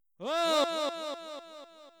Hey,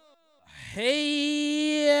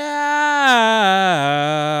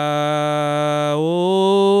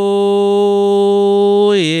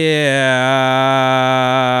 oh yeah.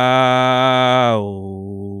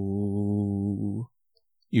 Oh.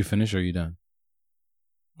 You finished or you done?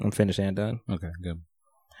 I'm finished and done. Okay, good.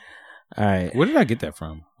 All right. Where did I get that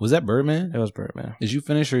from? Was that Birdman? It was Birdman. Is you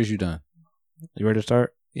finished or is you done? You ready to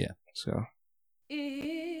start? Yeah. Let's go.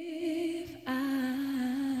 If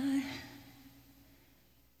I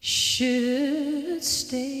should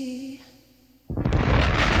stay, I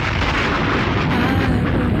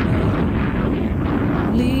would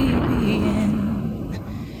only be in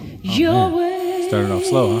your way. Started off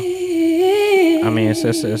slow, huh? I mean, it's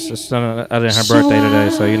other than her birthday today,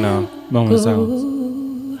 so you know. Moment of silence.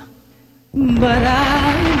 But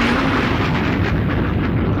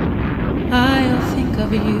I'll think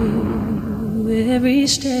of you every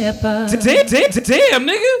step of Damn,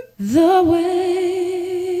 nigga. the way.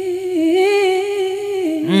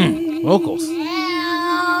 Vocals.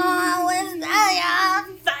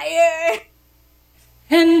 Fire.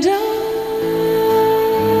 And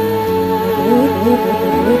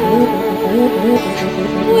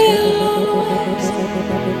will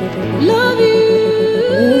love you.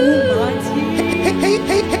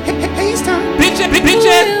 Bitch ass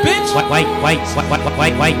bitch.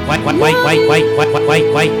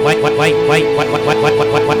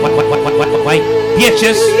 White.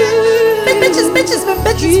 Bitches. Bitches been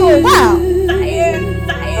bitches for a while. Fire.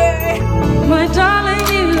 My darling,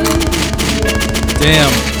 you.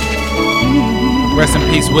 Damn. Rest in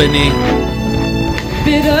peace, Whitney.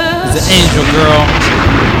 Bitter It's an angel girl.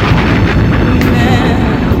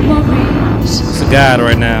 memories. It's a god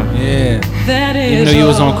right now. Yeah. That is Even though you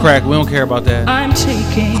was on all crack, we don't care about that. I'm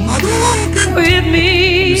taking with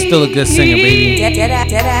me. You're still a good singer, baby. Dead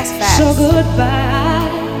ass facts. So goodbye.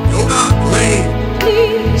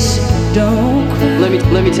 Please don't cry.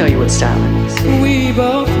 Let me tell you what style is. We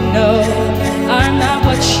both know I'm not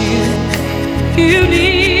what you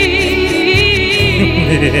need.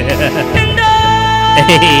 And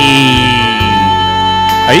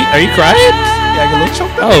Are you crying? Yeah, I get a little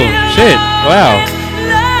choked up. Oh shit! Wow.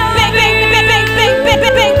 Bang, bang, bang, bang, bang, bang, bang,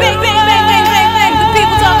 bang, bang, bang, bang, bang, bang, bang. The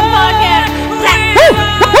People Talking Podcast.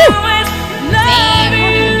 Damn, I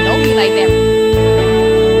don't even know me like that.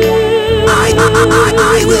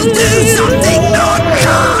 I will do something not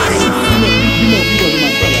kind.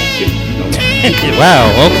 Wow.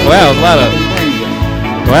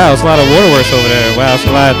 Wow. It's a lot of waterworks over there. Wow. It's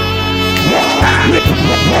a lot.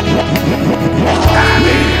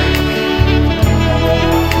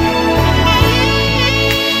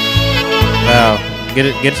 Wow. Get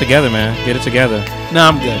it together, man. Get it together. No,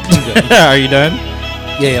 I'm good. Are you done?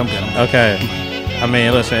 Yeah, I'm good. Okay. I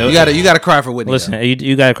mean, listen. You gotta cry for Whitney. Listen,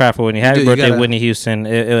 you gotta cry for Whitney. Happy You birthday, gotta- Whitney Houston.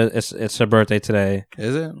 It's her birthday today.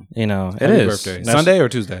 Is it? You know, it Happy is. birthday. That's Sunday or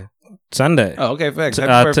Tuesday? Sunday. Oh, okay, facts.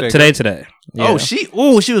 Happy birthday. Today. Yeah.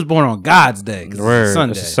 Oh, she was born on God's day. 'Cause it's Word.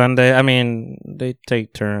 Sunday. It's a Sunday. I mean, they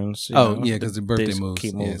take turns. You know. Yeah, because the They birthday just moves.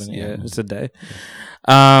 keep Yes, moving. yeah. Yeah, it's a day.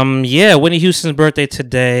 Yeah, Whitney Houston's birthday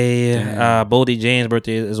today. Damn. Boldy James'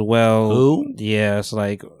 birthday as well. Who? Yeah, it's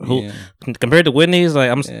like who Yeah. compared to Whitney's.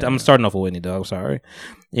 Like I'm Yeah. I'm starting off with Whitney, dog. Sorry.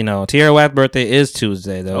 You know, Tierra Whack's birthday is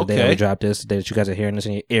Tuesday though. Okay. They only dropped this the day that you guys are hearing this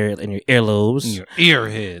in your earlobes. In your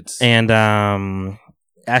earheads. And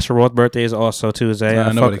Asher Roth's birthday is also Tuesday.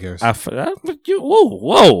 Nobody cares.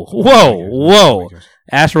 Whoa.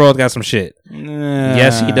 Asher Roth got some shit. Nah,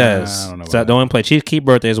 Yes, he I does. don't know So about don't play. Chief Keef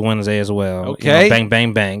birthday is Wednesday as well. Okay. You know, bang,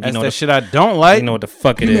 bang, bang. That's you know that shit I don't like. You know what the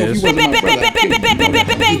fuck it is. Bang, bang, bang, bang, bang, bang, bang, bang, bang, bang,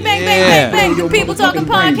 bang, bang, Yeah. bang, bang. The People Talking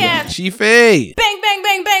Podcast. Chiefy. Bang, bang,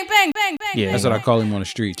 bang, bang, bang, bang, bang. Yeah. That's what I call him on the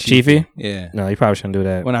street. Chiefy? Yeah. No, you probably shouldn't do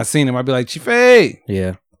that. When I seen him, I'd be like, Chiefy.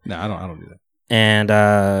 Yeah. No, I don't do that. And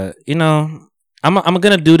you know, I'm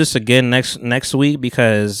gonna do this again next week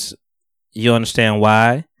because you understand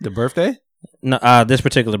why. The birthday? No, this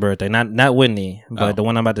particular birthday, not Whitney, but the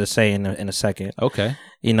one I'm about to say in a second. Okay.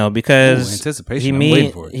 You know, because anticipation. I'm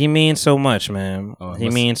waiting for it. he means so much, man. Oh, he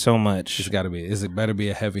means so much. It's got to be. It better be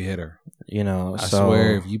a heavy hitter. You know, I so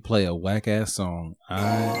swear, if you play a whack ass song,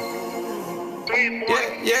 Yeah.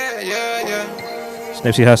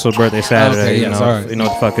 Nipsey Hussle's birthday Saturday. Okay, you yes, know, all right. you know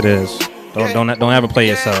what the fuck it is. Don't ever play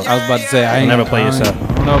yourself. I was about to say I ain't never play yourself. I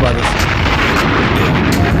don't know about this.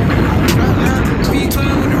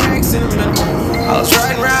 I was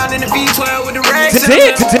riding around in the V12 with the racks.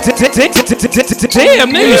 Damn,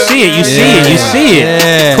 nigga, you see it.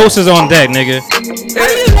 Yeah. Coast is on deck, nigga. How do you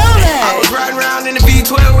know I that? was riding around in the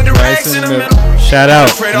V12 with the racks in the middle. Shout out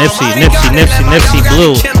Nipsey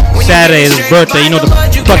Blue. Saturday is his birthday. You know what the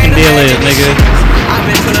fucking deal is, nigga. I've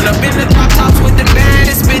been pulling up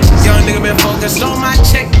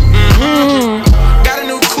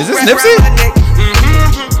Nipsey?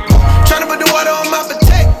 Trying to put the water on my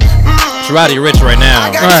potato. It's Roddy Rich right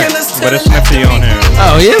now. Right. But it's Nipsey on here.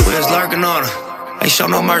 Oh, he is? We was lurking on her. Ain't show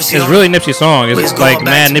no mercy. It's really Nipsey's song. It's like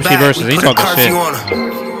mad Nipsey verses. He talking shit.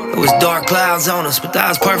 It was dark clouds on us, but that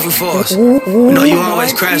was perfect for us. You know you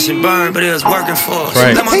always crash and burn, but it was working for us.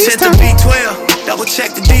 Right. Let my tent to B12, double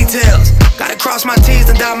check the details. Gotta cross my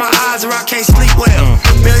T's and dot my I's or I can't sleep well.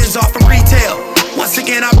 Millions off from retail. Once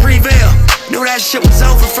again I prevail. Knew that shit was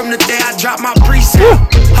over from the day I dropped my pre-sale.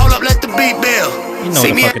 Hold up, let the beat build. You know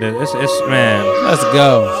what the fuck it is. It's man. Let's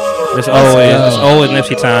go. It's always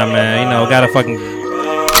Nipsey time, man. You know, gotta fucking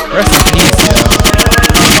Rest in peace, yo.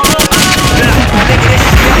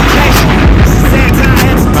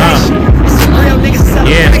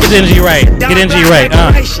 yeah, get the energy right. Get the energy right.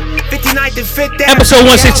 Episode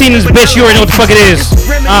 116 is bitch. You already know what the fuck it is.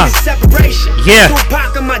 Yeah.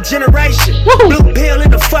 Blue pill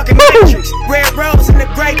in the fucking matrix. Red rose in the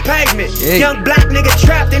great pavement. Young black nigga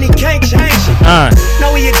trapped and he can't change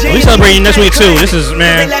it. We celebrating next week too. This is,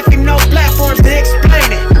 man. They left him no platforms to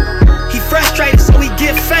explain it. He frustrated, so he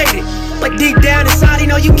get faded. But deep down inside, he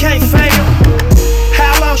know you can't fade him.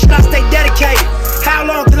 How long should I stay dedicated? How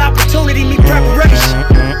long till opportunity meet preparation?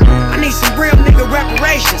 I need some real nigga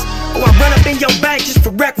reparations. Or I run up in your bank just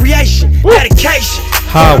for recreation. Dedication.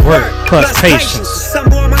 Hard work plus patience. Some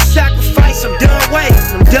more of my sacrifice. I'm done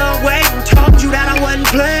waiting. Told you that I wasn't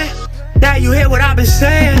playing. Now you hear what I've been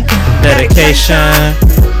saying. Dedication.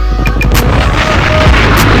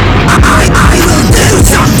 I will do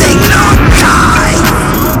something not kind.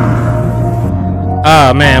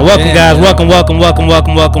 Ah man, welcome guys, welcome. like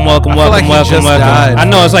he just died. I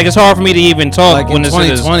know it's hard for me to even talk Like when in this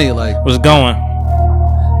 2020, like, was going.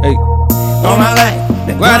 hey, On my life,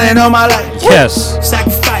 grinding on my life. Yes.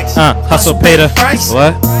 Sacrifice. Hustle, pay the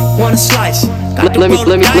what? Want a slice? Let me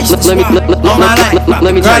grinding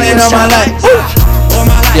on my life.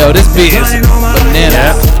 yo, this beat is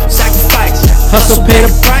bananas. Sacrifice. Hustle, pay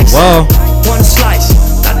the price. Whoa. Want a slice?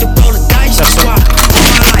 Got to roll the dice.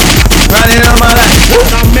 Grinding on my life.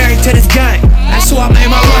 I'm married to this game. That's who I made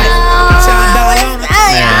my wife.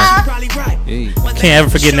 Man. Can't ever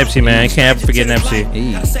forget Nipsey, man. Can't ever forget Nipsey.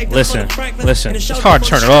 Listen. It's hard to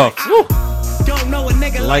turn it off.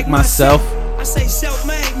 Like myself. I say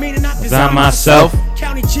self-made, meaning I Design myself.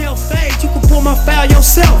 County jail fade, you can pull my foul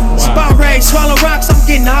yourself. Spot raid, swallow rocks, I'm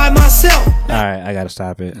getting high myself. Alright, I gotta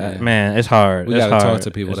stop it. Man, it's hard. We it's gotta hard. talk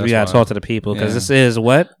to people. We gotta talk to the people because this is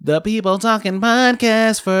what? The People Talking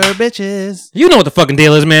Podcast for bitches. You know what the fucking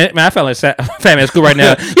deal is, man. Man, I felt like Fat Man School right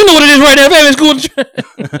now. You know what it is right now. Fat Man School.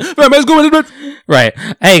 Fat Man School. Right.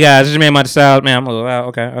 Hey guys, this is man, my style. Man, I'm a little out.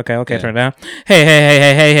 Okay. Turn it down.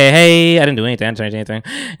 Hey. I didn't do anything. I didn't change anything.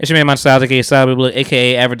 It's your man, my style, aka Style Blue,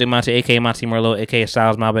 aka Average Dick Monty, aka Monty Merlot, aka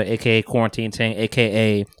Styles Maba, aka Quarantine Ting,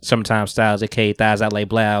 aka Summertime Styles, aka Thighs Out Like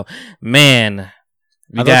Blow. Man,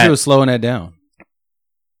 I thought you were slowing that down.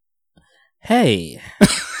 Hey,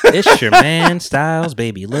 it's your man Styles,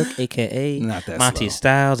 baby. Look, aka Not that Monty slow.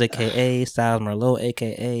 Styles, aka Styles Merlot,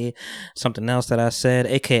 aka something else that I said,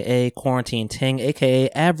 aka Quarantine Ting, aka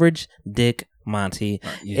Average Dick Monty,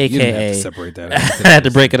 You aka didn't have to separate that. I had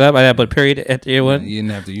to break it up. I had to put a period at the one. You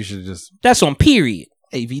didn't have to. You should have just That's on period.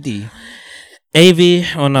 AVD.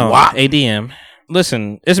 AV. Oh no, Wow. ADM.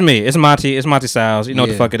 Listen, it's me. It's Monty. It's Monty Styles. You know what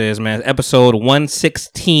the fuck it is, man. Episode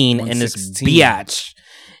 116 in this biatch.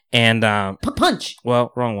 And punch.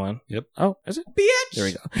 well, wrong one. Yep. Oh, is it? Bitch. There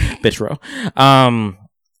we go. Bitch row.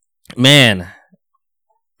 Man,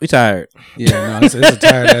 we tired. Yeah, no, it's a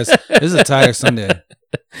tired ass. This is a tired Sunday.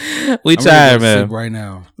 We I'm tired, ready to man. sleep right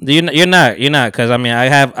now. You're not, because I mean,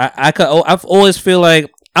 I've always feel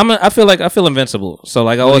like I feel invincible. So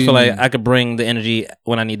like I always feel like I could bring the energy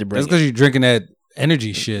when I need to bring. That's because you're drinking that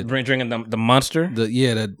energy shit. Drinking the Monster.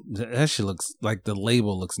 That shit looks like the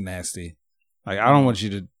label looks nasty. Like I don't want you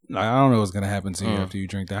to. Like, I don't know what's gonna happen to you after you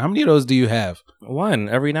drink that. How many of those do you have? One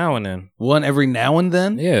every now and then. One every now and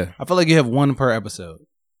then. Yeah, I feel like you have one per episode.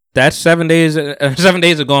 that's 7 days. 7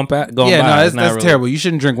 days of going by. Yeah, no, that's really terrible. You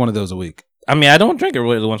shouldn't drink one of those a week. I mean, I don't drink it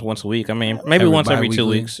really once a week. I mean, maybe once every 2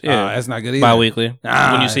 bi-weekly? weeks. Yeah, that's not good either. bi-weekly.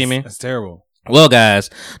 When you see me. That's terrible. Well,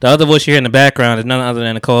 guys, the other voice you hear in the background is none other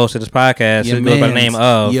than the co-host of this podcast. It goes by the name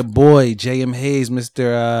of your boy J.M. Hayes,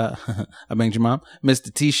 Mr. I banged your mom,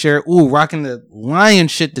 Mr. T-shirt. Ooh, rocking the lion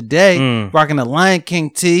shit today. Rocking the Lion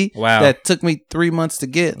King tee. Wow. That took me 3 months to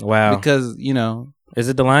get. Wow. Because Is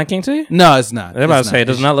it the Lion King to you? No, it's not. I was about to say, it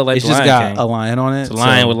does not look like it's the Lion just got King. a lion on it. It's a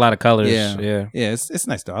lion with a lot of colors. Yeah. It's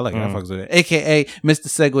nice though. I like it. I fucks with it. AKA Mr.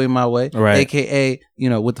 Segway My Way. Right. AKA,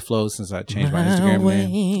 with the flows since I changed my Instagram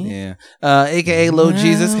name. Yeah. AKA Lil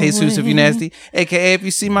Jesus. Jesus if you nasty. AKA if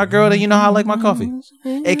you see my girl, then you know how I like my coffee.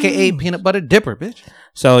 AKA peanut butter dipper, bitch.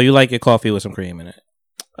 So you like your coffee with some cream in it?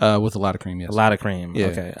 With a lot of cream, yes. A lot of cream. Yeah.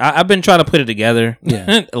 Okay. I've been trying to put it together.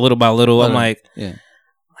 Yeah. A little by little. I'm like, yeah.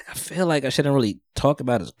 I feel like I shouldn't really talk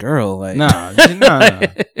about his girl. Like, nah.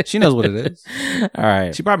 She knows what it is. All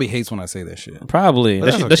right. She probably hates when I say that shit. Probably.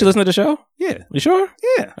 Does she listen to the show? Yeah. You sure?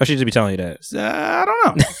 Yeah. Or she just be telling you that? I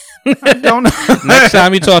don't know. I don't know. Next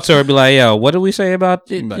time you talk to her, be like, yo, what did we say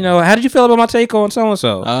about it? How did you feel about my take on so and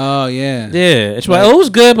so? Oh yeah. Yeah. It's like, it was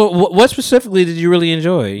good, but what specifically did you really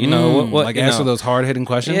enjoy? What like answer those hard hitting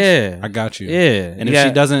questions? Yeah. I got you. Yeah. And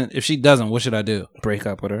if she doesn't, what should I do? Break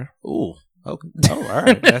up with her. Ooh. Okay. Oh, all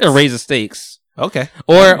right. Raise the stakes. Okay.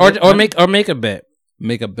 Or make a bet.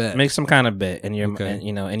 Make a bet. Make some kind of bet in your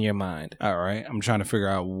in your mind. All right. I'm trying to figure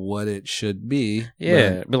out what it should be.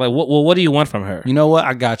 Yeah. Be like, what do you want from her? You know what?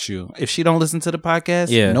 I got you. If she don't listen to the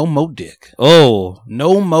podcast, no more dick. Oh.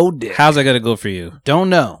 No more dick. How's that gonna go for you? Don't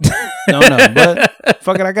know. But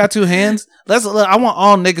fuck it, I got 2 hands. I want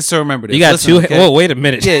all niggas to remember this. You got 2 hands? Oh, wait a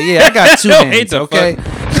minute. Yeah, I got 2 hands, okay?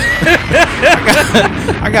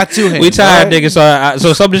 I got 2 hands. We tired, niggas.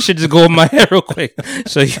 So some of this shit just go in my head real quick.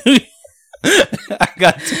 So I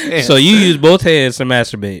got 2 hands. So you use both hands to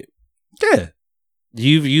masturbate. Yeah.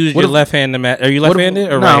 You've used your left hand to masturbate. Are you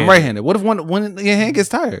left-handed or right? No, I'm right-handed. What if when your hand gets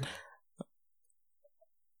tired?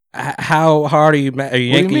 How hard are you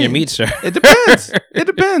yanking your meat, sir? It depends.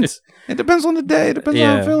 It depends on the day. It depends on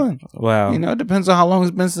how I'm feeling. Wow. It depends on how long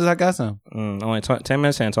it's been since I got some. Only 10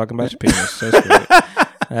 minutes in talking about your penis. That's great.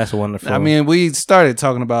 That's wonderful. I mean, we started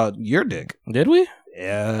talking about your dick. Did we?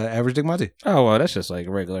 Yeah, average dick Monty. Oh well, that's just like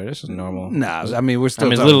regular. This is normal. Nah, I mean we're still.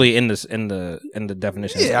 It's literally in the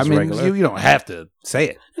definition. Yeah, I mean regular. You don't have to say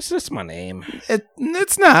it. It's just my name.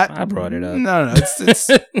 It's not. I brought it up. No, it's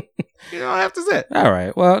you don't have to say it. All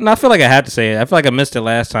right. Well, no, I feel like I had to say it. I feel like I missed it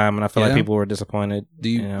last time, and I feel like people were disappointed. Do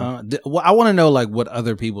you? Well, I want to know like what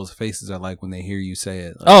other people's faces are like when they hear you say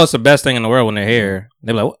it. Like, it's the best thing in the world when they're here.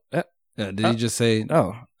 They're like, "What? Did you just say?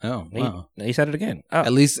 Oh, wow. He said it again. Oh.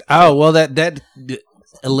 At least. Oh, well, that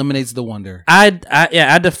eliminates the wonder.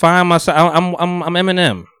 I define myself. I'm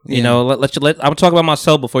Eminem. Yeah. I'm talking about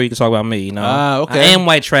myself before you can talk about me. Okay. I am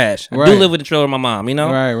white trash. I do live with the trailer with my mom.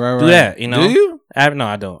 Right. Do that. Do you? No,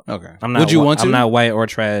 I don't. Okay. I'm not. Would you want to? I'm not white or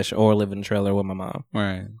trash or live in the trailer with my mom.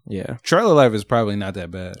 Right. Yeah. Trailer life is probably not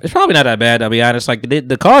that bad. It's probably not that bad. I'll be honest. Like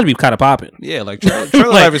the cars be kind of popping. Yeah. Like trailer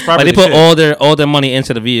life is probably like they put all their money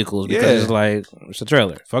into the vehicles because it's like it's a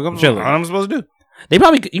trailer. Fuck them. What am I supposed to do? You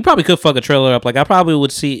probably could fuck a trailer up. Like I probably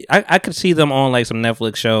would see. I could see them on like some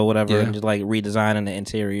Netflix show, or whatever, and just like redesigning the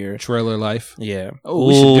interior. Trailer life. Yeah. Oh,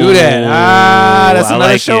 we should do that. That's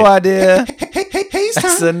another show idea. Hey,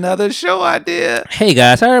 that's another show idea. Hey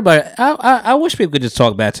guys, everybody. I wish people could just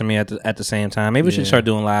talk back to me at the same time. Maybe we should start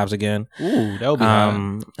doing lives again. Ooh, that would be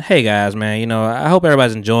fun. Hey guys, man. I hope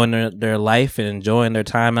everybody's enjoying their life and enjoying their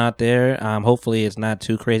time out there. Hopefully it's not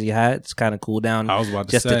too crazy hot. It's kind of cool down. I was about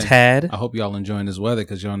to just say, a tad. I hope y'all enjoying this weather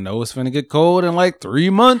because y'all know it's finna get cold in like 3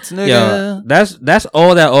 months, nigga. Yo, that's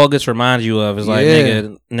all that August reminds you of is like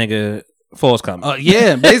nigga, fall's coming.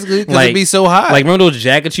 Yeah, basically because it be so hot. Like remember those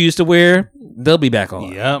jackets you used to wear? They'll be back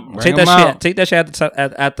on. Yep. Take that shit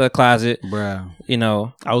at the closet,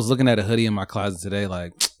 bruh. I was looking at a hoodie in my closet today.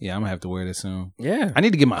 Like, yeah, I'm gonna have to wear this soon. Yeah, I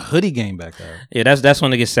need to get my hoodie game back up. Yeah, that's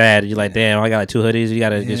when it gets sad. You're like, damn, I got like 2 hoodies. You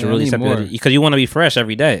gotta just really separate because you want to be fresh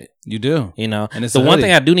every day. You do, And it's the one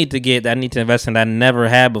thing I do need to get that I need to invest in that I never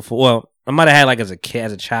had before. Well, I might have had like as a kid,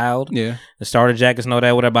 as a child. Yeah, the starter jackets, know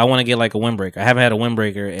that whatever. But I want to get like a windbreaker. I haven't had a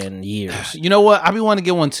windbreaker in years. You know what? I be wanting to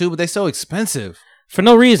get one too, but they're so expensive. For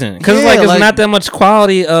no reason. Because it's not that much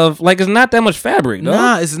quality of, it's not that much fabric, though.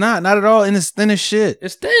 Nah, it's not at all. And it's thin as shit.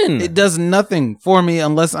 It's thin. It does nothing for me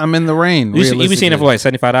unless I'm in the rain. You be seeing it for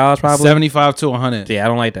 $75 probably? 75 to 100. Yeah, I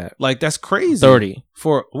don't like that. Like, that's crazy. 30.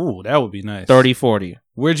 That would be nice. 30, 40.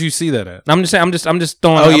 Where'd you see that at? I'm just saying. I'm just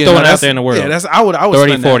throwing it out there in the world. Yeah, I would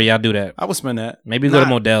 30, 40. I'll do that. I would spend that. Maybe go to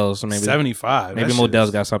Modell's. Maybe 75. Maybe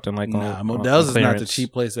Modell's got something like. Nah, Modell's is not the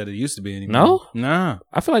cheap place that it used to be anymore. No, nah.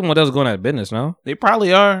 I feel like Modell's going out of business. No, they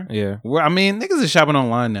probably are. Yeah. Niggas are shopping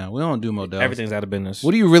online now. We don't do Modell's. Everything's out of business.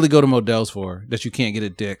 What do you really go to Modell's for that you can't get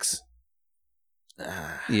at Dick's?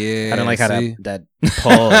 Yeah, I don't like how that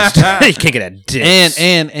paused. You can't get at Dick's.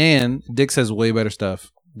 And Dick's has way better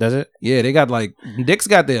stuff. Does it? Yeah, they got Dick's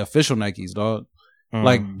got the official Nikes, dog.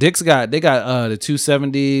 Like Dick's they got the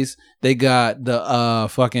 270s. They got the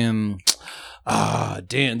fucking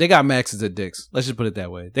Damn. They got Maxes at Dick's. Let's just put it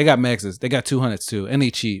that way. They got Maxes. They got 200s too. And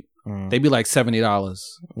they cheap. They be like $70.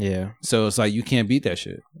 Yeah. So it's like you can't beat that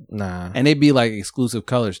shit. Nah. And they be like exclusive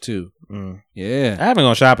colors too. Yeah. I haven't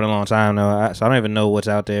gone shopping in a long time though, so I don't even know what's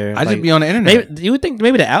out there. I just be on the internet. Maybe, you would think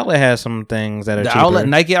maybe the outlet has some things that are cheaper. Outlet,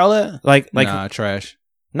 Nike outlet? Like nah, trash.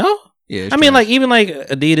 No? Yeah, I mean, like even like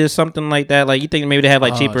Adidas, something like that. Like you think maybe they have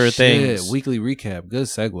like cheaper things. Weekly recap. Good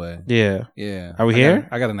segue. Yeah. Yeah. Are we here?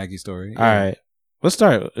 I got a Nike story. All right. Let's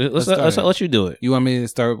start. Let's let you do it. You want me to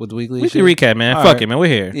start with the weekly recap, man? All Fuck right. it, man. We're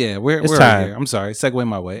here. Yeah, we're time. right here. I'm sorry. Segue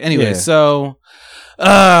my way. Anyway, so,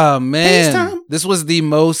 man, this was the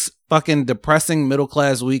most fucking depressing middle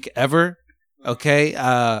class week ever. Okay,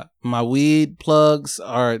 my weed plugs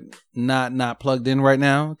are not plugged in right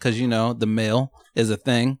now because the mail is a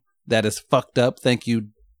thing that is fucked up. Thank you,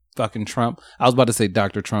 fucking Trump. I was about to say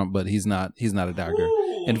Dr. Trump, but he's not. He's not a doctor.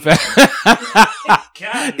 In fact,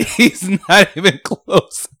 he's not even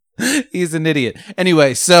close. He's an idiot.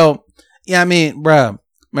 Anyway, so yeah, I mean, bruh,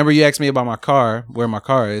 remember you asked me about my car, where my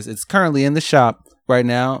car is. It's currently in the shop right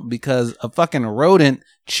now because a fucking rodent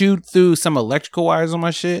chewed through some electrical wires on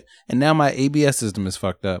my shit, and now my ABS system is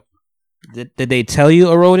fucked up. Did they tell you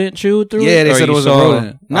a rodent chewed through? Yeah, it? they said it was a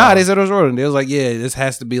rodent. Nah, they said it was a rodent. They was like, yeah, this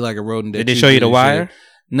has to be like a rodent. Did they show you the wire? Shit.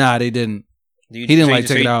 Nah, they didn't. He didn't like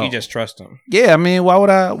take it out. You just trust him. Yeah, I mean, why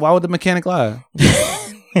would the mechanic lie?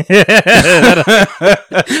 Was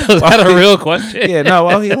that a real question? Yeah, no,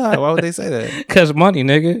 why would he lie? Why would they say that? Because money,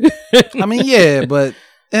 nigga. I mean, yeah, but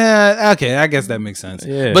okay, I guess that makes sense.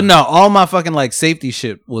 Yeah. But no, all my fucking like safety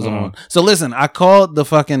shit was on. So listen, I called the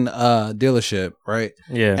fucking dealership, right?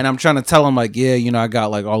 Yeah. And I'm trying to tell them like, yeah, I got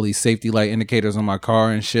like all these safety light indicators on my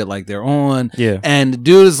car and shit, like they're on. Yeah. And the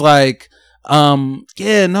dude is like,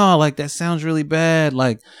 yeah, no, like that sounds really bad.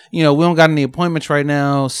 Like, we don't got any appointments right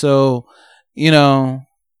now, so we don't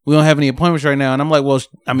have any appointments right now. And I'm like, well,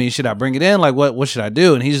 I mean, should I bring it in? Like, what should I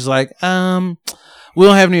do? And he's just like, we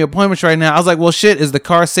don't have any appointments right now. I was like, well, shit, is the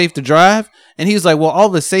car safe to drive? And he was like, well, all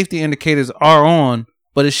the safety indicators are on,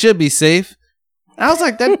 but it should be safe. And I was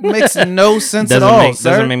like, that makes no sense at all.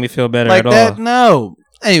 Doesn't make me feel better like at that, all. No.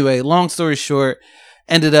 Anyway, long story short,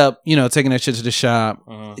 ended up, taking that shit to the shop,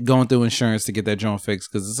 going through insurance to get that joint fixed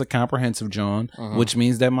because it's a comprehensive joint, which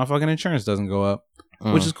means that my fucking insurance doesn't go up,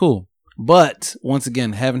 which is cool. But once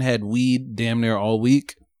again, haven't had weed damn near all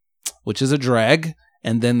week, which is a drag.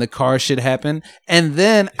 And then the car shit happened, and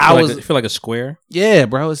then I feel like a square. Yeah,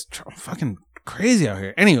 bro, it's fucking crazy out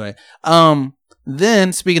here. Anyway,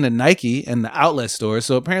 then speaking of Nike and the outlet store,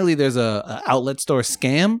 so apparently there's a outlet store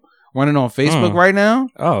scam running on Facebook right now.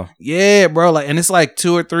 Oh, yeah, bro. Like, and it's like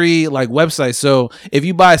 2 or 3 like websites. So if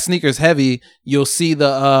you buy sneakers heavy, you'll see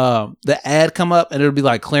the ad come up, and it'll be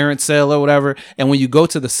like clearance sale or whatever. And when you go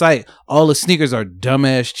to the site, all the sneakers are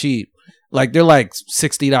dumbass cheap. Like they're like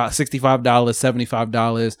 $60, $65,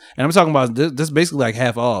 $75, and I'm talking about this basically like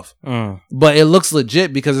half off. But it looks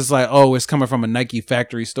legit because it's like, oh, it's coming from a Nike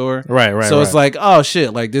factory store, right. So it's like, oh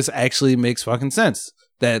shit, like this actually makes fucking sense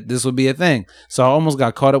that this would be a thing. So I almost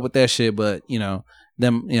got caught up with that shit, but I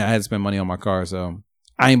had to spend money on my car, so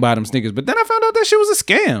I ain't buy them sneakers. But then I found out that shit was a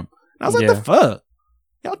scam. And I was like, the fuck,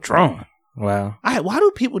 y'all drawn. Wow. Why do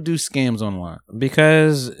people do scams online?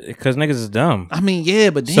 Because niggas is dumb. I mean, yeah,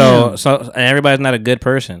 but damn. So and everybody's not a good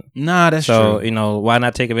person. Nah, that's true. So, why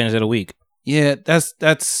not take advantage of the weak? Yeah,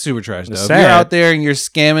 that's super trash though. If sad. you're out there and you're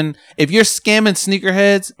scamming, if you're scamming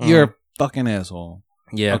sneakerheads, you're a fucking asshole.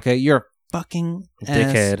 Yeah. Okay, you're a fucking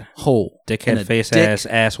dickhead. Hole. Dickhead face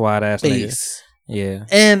ass wide ass nigga. Yeah.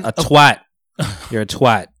 And a twat. You're a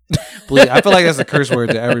twat. I feel like that's a curse word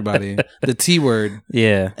to everybody. The T word.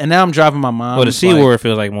 Yeah. And now I'm driving my mom. Well, the C word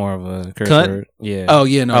feels like more of a curse word. Yeah. Oh,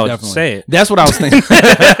 yeah, no, definitely. Say it. That's what I was thinking.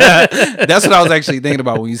 That's what I was actually thinking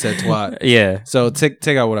about when you said twat. Yeah. So take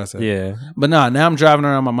out what I said. Yeah. But now I'm driving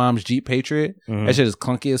around my mom's Jeep Patriot. That shit is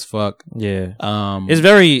clunky as fuck. Yeah. It's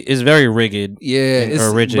very rigid. Yeah.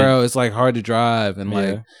 Or rigid. Bro, it's like hard to drive and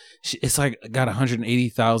like it's like got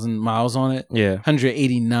 180,000 miles on it. Yeah.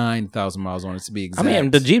 189,000 miles on it to be exact. I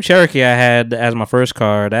mean, the Jeep Cherokee I had as my first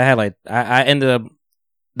car, that had like, I ended up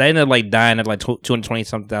like dying at like 220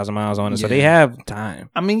 something thousand miles on it. So they have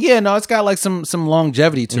time. I mean, yeah, no, it's got like some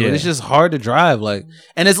longevity to it. It's just hard to drive. Like,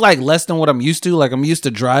 and it's like less than what I'm used to. Like, I'm used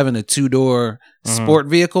to driving a 2-door sport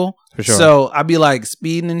vehicle. For sure. So I'd be like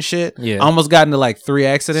speeding and shit. Yeah. I almost got into like 3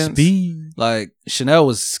 accidents. Speed. Like Chanel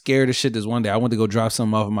was scared as shit this one day. I went to go drop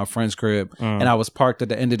something off at my friend's crib and I was parked at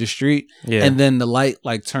the end of the street. Yeah. And then the light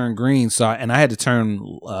like turned green. So I had to turn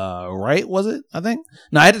right, was it? I think.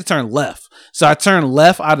 No, I had to turn left. So I turned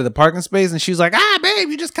left out of the parking space and she was like, babe,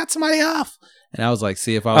 you just cut somebody off. And I was like,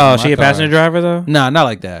 see if I was in my she a car. passenger driver though? Nah, not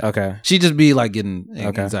like that. Okay. She just be like getting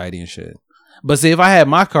anxiety and shit. But see, if I had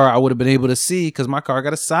my car, I would have been able to see because my car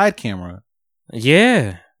got a side camera.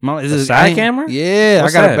 Yeah. Is a side camera? Yeah,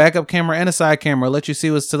 What's I got that? a backup camera and a side camera. Let you see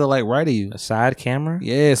what's to the like right of you. A side camera?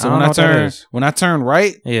 Yeah, so I don't know what that is. when I turn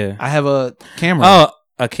right, Yeah. I have a camera. Oh,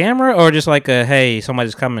 a camera or just like a hey,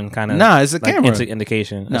 somebody's coming kind of? Nah, it's a like camera.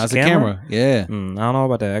 indication. No, it's a camera. Yeah. I don't know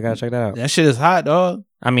about that. I gotta check that out. That shit is hot, dog.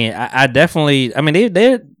 I mean, I definitely. I mean,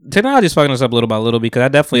 they technology's fucking us up little by little because I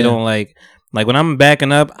definitely don't like when I'm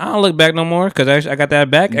backing up. I don't look back no more because I got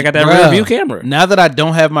that back. I got that rear view camera. Now that I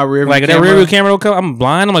don't have my rear view like camera, that rear view camera will come. I'm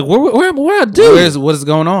blind. I'm like, what I do? What is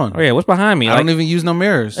going on? Oh yeah, what's behind me? I don't even use no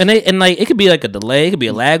mirrors. And like it could be like a delay. It could be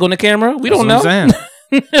a lag on the camera. We don't know. What I'm saying.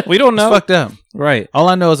 We don't know. It's fucked up. Right. All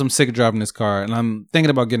I know is I'm sick of driving this car, and I'm thinking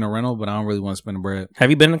about getting a rental, but I don't really want to spend the bread. Have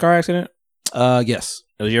you been in a car accident? Yes.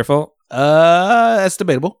 It was your fault. That's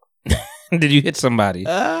debatable. Did you hit somebody?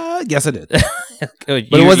 Yes, I did. But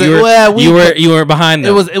it wasn't. You were behind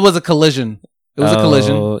them. It was a collision. It was a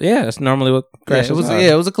collision. Yeah, that's normally what crashes.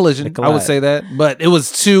 It was a collision. I would say that, but it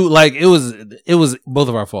was it was both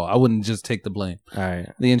of our fault. I wouldn't just take the blame. All right.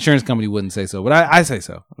 The insurance company wouldn't say so, but I say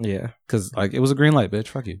so. Yeah, because like it was a green light, bitch.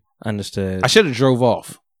 Fuck you. Understood. I should have drove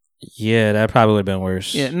off. Yeah, that probably would have been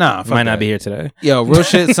worse. Yeah, nah, might not be here today. Yo, real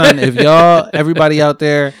shit, son. If everybody out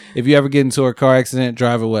there, if you ever get into a car accident,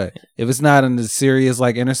 drive away. If it's not in the serious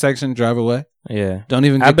like intersection, drive away. Yeah, don't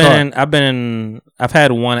even. I've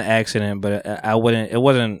had one accident, but I wouldn't. It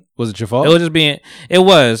wasn't. Was it your fault? It was just being. It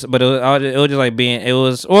was, but it was just like being. It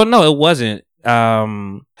was. Well, no, it wasn't.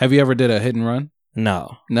 Have you ever did a hit and run?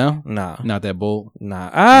 No, not that bold.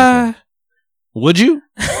 Nah. Okay. Would you?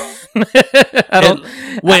 I don't.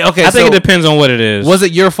 Wait. Okay. I think it depends on what it is. Was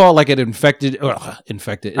it your fault? Like it infected?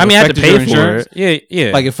 Infected. I mean, I had to pay for it.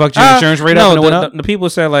 Yeah. Like it fucked your insurance rate up and it went up? The people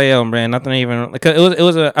said like, "Yo, man, nothing even." Like, it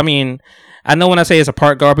was a. I mean, I know when I say it's a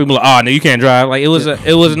parked car, people are like, "Oh, no, you can't drive." Like it was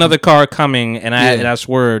another car coming, and I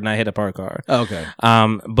swerved and I hit a parked car. Oh, okay.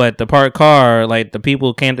 But the parked car, like the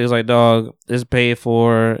people came to, was like, "Dog, this paid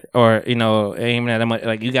for," or ain't even that much.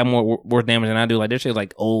 Like you got more damage than I do. Like this shit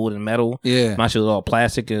like old and metal. Yeah. My shit was all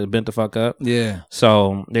plastic and bent the fuck up. Yeah.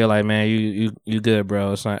 So they're like, "Man, you good,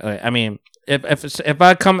 bro." It's not like, I mean, if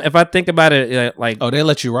I think about it, like, oh, they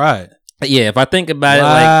let you ride. Yeah, if I think about it,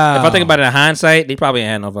 like if I think about it in hindsight, they probably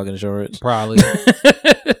ain't had no fucking insurance. Probably.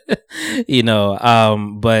 But yeah,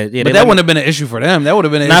 but that wouldn't have been an issue for them. That would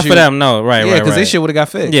have been an not issue. for them. No, right, yeah, because right. they shit would have got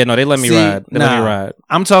fixed. Yeah, no, they let me ride. Let me ride.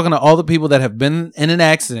 I'm talking to all the people that have been in an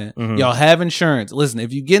accident. Mm-hmm. Y'all have insurance. Listen,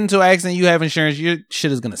 if you get into an accident, you have insurance. Your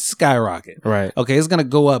shit is gonna skyrocket. Right. Okay, it's gonna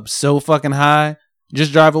go up so fucking high.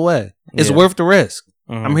 Just drive away. It's worth the risk.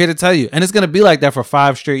 Mm-hmm. I'm here to tell you. And it's going to be like that for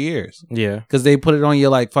 5 straight years. Yeah. Because they put it on your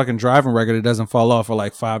like fucking driving record. It doesn't fall off for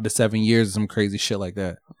like 5 to 7 years or some crazy shit like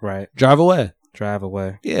that. Right. Drive away.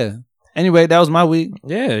 Yeah. Anyway, that was my week.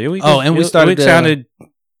 Yeah. We started sounded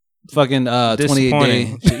fucking 28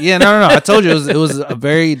 day. Yeah, no. I told you it was a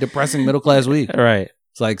very depressing middle class week. Right.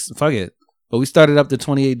 It's like, fuck it. But we started up the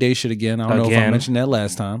 28 day shit again. I don't know if I mentioned that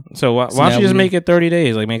last time. So why don't you just make it 30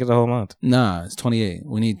 days? Like make it the whole month. Nah, it's 28.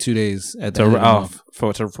 We need 2 days at the end of the month.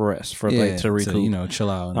 For rest, to recoup. Chill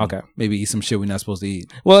out. Okay. Maybe eat some shit we're not supposed to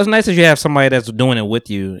eat. Well, it's nice that you have somebody that's doing it with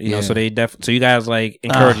you. You know, so so you guys like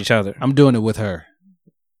encourage each other. I'm doing it with her.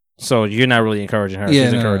 So you're not really encouraging her. Yeah,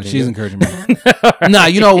 she's encouraging me. Nah,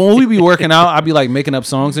 when we be working out, I be like making up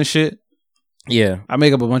songs and shit. Yeah, I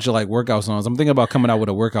make up a bunch of like workout songs. I'm thinking about coming out with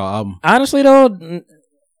a workout album. Honestly, though,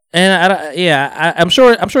 and I'm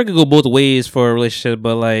sure it could go both ways for a relationship,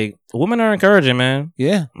 but like women are encouraging, man.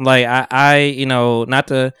 Yeah, like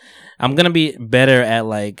I'm gonna be better at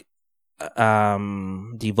like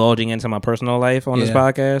divulging into my personal life on this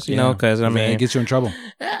podcast, you know, because I mean, it gets you in trouble.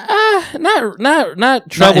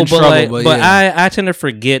 Not trouble, but I tend to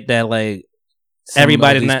forget that like.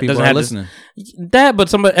 Everybody doesn't have listening. That,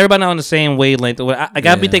 but everybody not on the same wavelength. I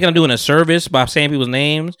gotta be thinking I'm doing a service by saying people's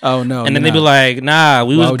names. Oh no! And then they be like, "Nah,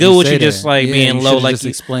 we was good with you just like being low." Like just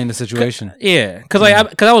explain the situation. Yeah, because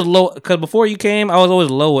I was low. Because before you came, I was always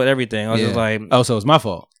low with everything. I was just like, oh, so it's my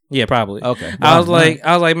fault. Yeah, probably. Okay. I was like,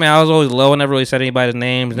 man, I was always low. I never really said anybody's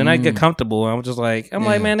names. Then I get comfortable. And I'm just like,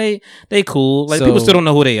 like, man, they cool. Like people still don't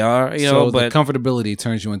know who they are, you know. But the comfortability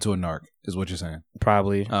turns you into a narc, is what you're saying.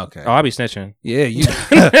 Probably. Okay. Oh, I'll be snitching. Yeah, you.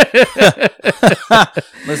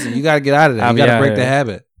 Listen, you gotta get out of that. You gotta break the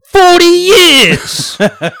habit. 40 years.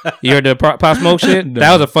 You heard the Pop Smoke shit? No.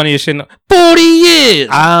 That was the funniest shit. 40 years.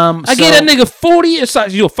 I gave that nigga 40 years.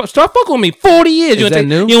 Start fucking with me. 40 years. Is that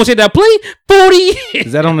new? You want to say that play? 40 years.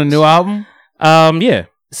 Is that on the new album? Yeah.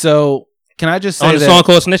 So Can I just say on the that song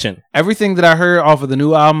called Snitching? everything that I heard off of the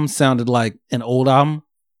new album sounded like an old album.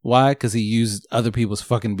 Why? Because he used other people's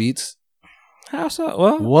fucking beats. How so?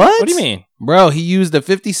 Well, What? What do you mean? Bro, he used the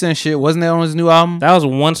 50 Cent shit. Wasn't that on his new album? That was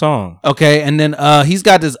one song. Okay, and then he's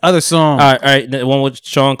got this other song. All right, the one with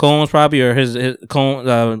Sean Combs probably, or his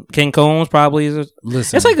King Combs probably.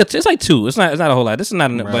 Listen, It's like two. It's not a whole lot. This is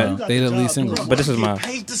not, but they the lead single. But this is my.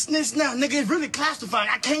 Paid to snitch now, nigga. It's really classified.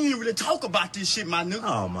 I can't even really talk about this shit, my nigga.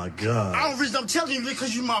 Oh my god. I'm telling you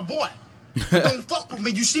because you my boy. Don't fuck with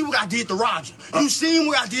me. You see what I did to Roger. You seen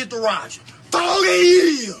what I did to Roger. 40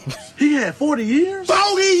 years. He had 40 years?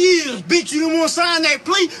 40 years. Bitch, you don't want to sign that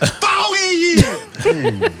plea? 40 years.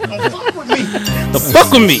 Don't fuck with me. The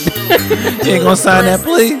fuck with me. You ain't gonna sign that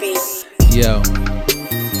plea? Yo.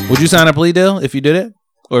 Would you sign a plea deal if you did it?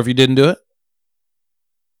 Or if you didn't do it?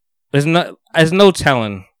 There's no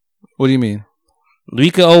telling. What do you mean? We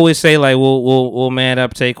could always say like we'll man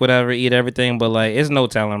up, take whatever, eat everything, but like it's no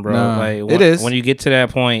telling, bro. Nah, like it is. When you get to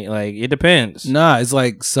that point, like it depends. Nah, it's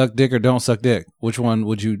like suck dick or don't suck dick. Which one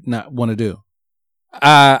would you not want to do?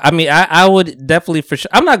 I mean, I would definitely for sure.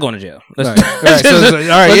 I'm not going to jail. Right. All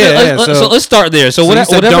right. So let's start there. So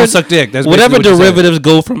whatever don't suck dick. That's whatever basically what you derivatives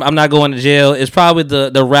go from I'm not going to jail is probably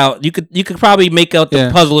the route. You could probably make out the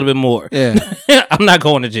puzzle a little bit more. Yeah. I'm not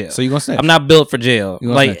going to jail. So you gonna snitch? I'm not built for jail. You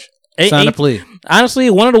gonna Like snitch? Sign a plea. Honestly,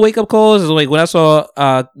 one of the wake up calls is like when I saw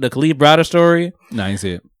the Khalid Browder story. Nah, I didn't see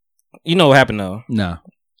it. You know what happened though? Nah.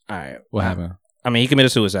 All right. What happened? I mean, he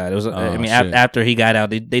committed suicide. It was. After he got out,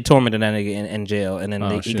 they tormented that nigga in jail, and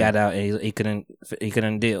then he got out, and he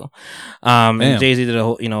couldn't deal. And Jay-Z did a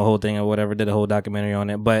whole thing or whatever, did a whole documentary on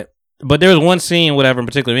it. But there was one scene, whatever in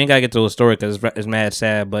particular. We ain't gotta get to a story because it's mad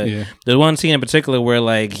sad. But there's one scene in particular where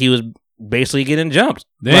like he was basically getting jumped.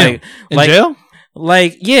 Damn. In jail?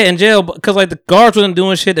 Like, yeah, in jail, because like the guards wasn't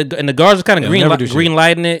doing shit, and the guards was kind of green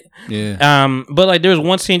lighting it. Yeah. But like there was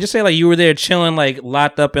one scene, just say like you were there chilling, like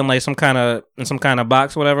locked up in like some kind of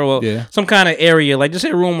box, whatever. Well, some kind of area, like just say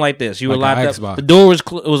a room like this. You were like locked up. The door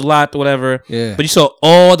was locked, or whatever. Yeah. But you saw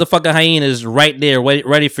all the fucking hyenas right there,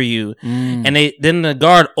 ready for you. And then the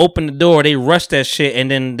guard opened the door. They rushed that shit,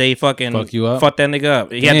 and then they fucking fuck you up. Fucked that nigga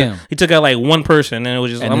up. He took out like one person, and it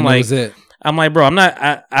was just. And I'm then like, that was it. I'm like, bro, I'm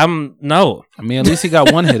not. I'm no. I mean, at least he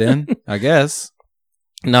got one hit in, I guess.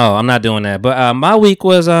 No, I'm not doing that. But my week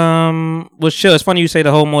was chill. It's funny you say the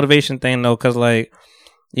whole motivation thing though, because like,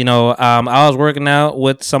 you know, I was working out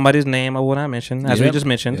with somebody's name I will not mention, as we just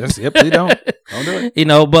mentioned. Yes, please don't do it. You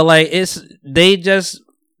know, but like they just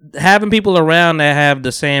having people around that have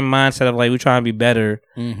the same mindset of like we trying to be better.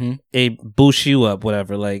 It boosts you up,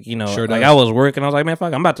 whatever. Like, you know, Sure like does. I was working, I was like, man,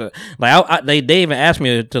 fuck, I'm about to like. They even asked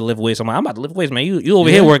me to lift weights. I'm like, I'm about to lift weights, man. You over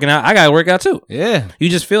here working out? I gotta work out too. Yeah, you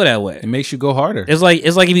just feel that way. It makes you go harder. It's like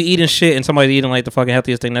if you eating shit and somebody's eating like the fucking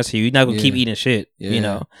healthiest thing next to you, you're not gonna keep eating shit. Yeah. You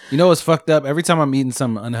know. You know what's fucked up? Every time I'm eating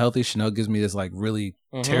something unhealthy, Chanel gives me this like really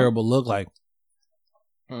terrible look, like.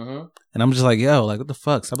 And I'm just like, yo, like, what the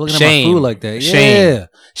fuck? Stop looking at my food like that. Shame. Yeah.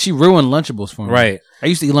 She ruined Lunchables for me. Right. I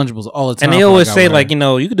used to eat Lunchables all the time. And they always say, like, you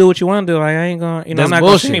know, you can do what you want to do. Like, I ain't going to, you know, That's I'm not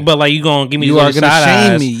going to shame you, but, like, you going to give me you these are side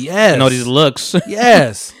shame eyes. me. Yes. You know, these looks.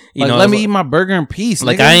 Yes. You like, know, let me eat my burger in peace.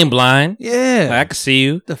 Like, nigga. I ain't blind. Yeah. Like, I can see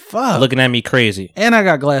you. The fuck? Looking at me crazy. And I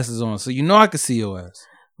got glasses on, so you know I can see your ass.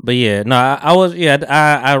 But yeah, no,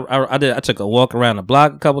 I took a walk around the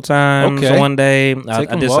block a couple times. Okay. One day,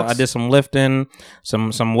 I did some lifting,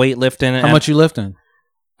 some weight lifting. How much you lifting?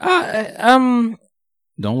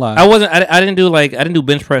 Don't lie. I didn't do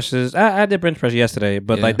bench presses. I did bench press yesterday,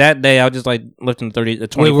 but like that day I was just like lifting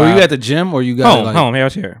 25. Wait, were you at the gym or you got home? Here, I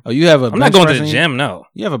was here. Oh, you have a. I'm not going to the gym. No.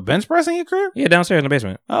 You have a bench press in your crib? Yeah, downstairs in the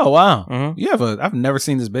basement. Oh wow. Mm-hmm. You have a. I've never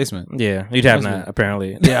seen this basement. Yeah, you'd have not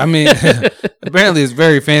apparently. Yeah, I mean, apparently it's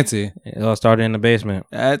very fancy. It all started in the basement.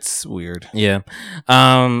 That's weird. Yeah,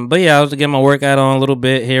 but yeah, I was getting my workout on a little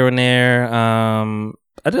bit here and there.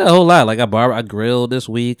 I did a whole lot. Like I grilled this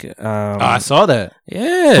week. I saw that.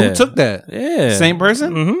 Yeah. Who took that? Yeah. Same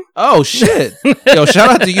person? Mm-hmm. Oh shit. Yo, shout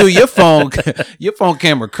out to you. Your phone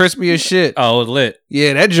camera crispy as shit. Oh, it was lit.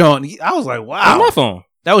 Yeah, that joint. I was like, wow. It was my phone.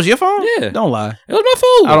 That was your phone? Yeah. Don't lie. It was my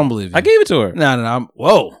phone. I don't believe you. I gave it to her. No.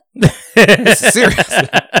 Whoa. This is serious.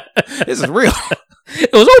 This is real.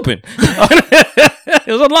 It was open.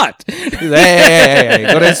 It was unlocked. Hey.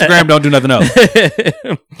 Go to Instagram. Don't do nothing else.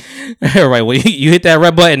 All right. Well, you hit that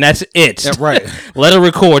red button. That's it. Yeah, right. Let it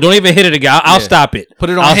record. Don't even hit it again. I'll stop it. Put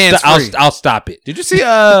it on hands free. I'll stop it. Did you see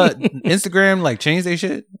Instagram like change their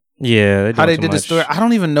shit? Yeah, how they did the story. I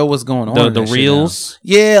don't even know what's going on. The reels.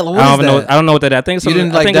 Yeah, what I don't is know. that? I don't know what that is. I think You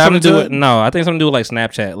didn't, I think dive something to do into with it? no. I think something to do with like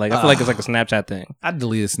Snapchat. Like I feel like it's like a Snapchat thing. I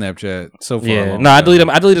deleted Snapchat so far. Yeah, long no, I ago.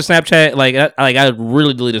 deleted Snapchat. I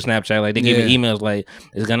really deleted Snapchat. Like they gave me emails like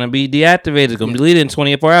it's gonna be deactivated. It's gonna be deleted in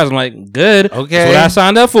 24 hours. I'm like, good. Okay, that's what I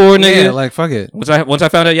signed up for, nigga. Yeah, like fuck it. Once I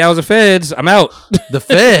found out y'all was the feds, I'm out. The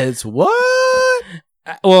feds? What?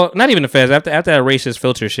 Well, not even the feds. After that racist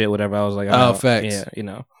filter shit, whatever. I was like, oh, facts. Yeah, you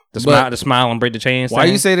know. The smile and break the chains. Why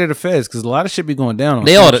you say they're the feds? Because a lot of shit be going down on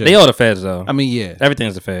they all the feds though. I mean, yeah,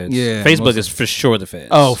 everything's the feds. Yeah, Facebook is for sure the feds.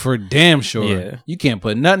 Oh, for damn sure. Yeah, you can't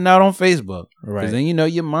put nothing out on Facebook, right? Because then you know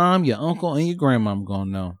your mom, your uncle, and your grandmom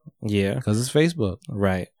gonna know. Yeah, because it's Facebook,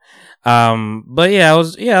 right? But yeah,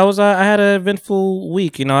 I had an eventful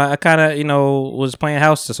week. You know, I kind of was playing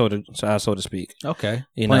house so to speak. Okay,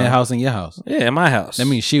 playing house in your house. Yeah, in my house. That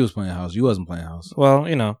means she was playing house. You wasn't playing house. Well,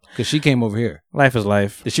 because she came over here. Life is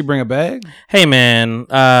life. Did she bring a bag? Hey man,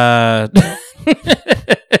 did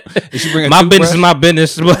she bring a my toothbrush? business is my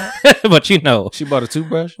business, but she bought a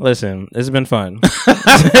toothbrush. Listen, it's been fun.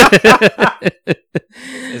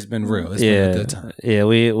 It's been real. It's been a good time. Yeah,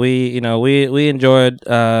 we enjoyed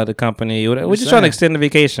the company. We're just trying to extend the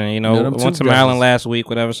vacation. Went to Maryland last week,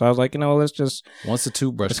 whatever. So I was like, let's just once the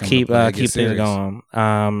toothbrush keep things going.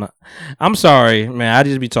 I'm sorry, man. I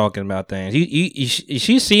just be talking about things.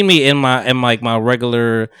 She seen me in my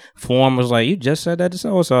regular form. Was like, you just said that to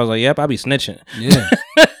so. So I was like, yep, I be snitching. Yeah.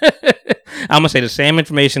 I'm gonna say the same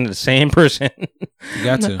information to the same person. You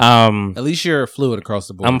got to. At least you're fluid across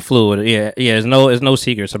the board. I'm fluid. Yeah. There's no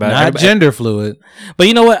secrets about it. Not gender fluid. But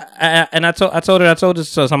you know what? I told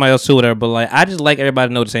this to somebody else too, whatever. But like, I just like everybody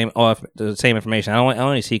to know the same information. I don't want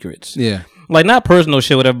any secrets. Yeah. Like not personal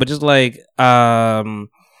shit, whatever. But just like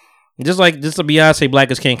Just the Beyonce Black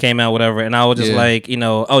is King came out, whatever, and I was just like,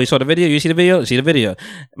 oh, you saw the video? You see the video? See the video?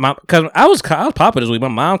 Because I was popular this week. My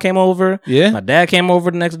mom came over. Yeah. My dad came over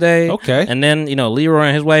the next day. Okay. And then Leroy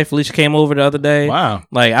and his wife Felicia came over the other day. Wow.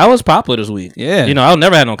 Like I was popular this week. Yeah. I'll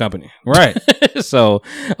never have no company. Right. So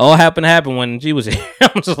all happened to happen when she was here.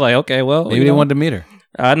 I'm just like, okay, well, maybe they wanted to meet her.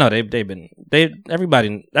 No, everybody's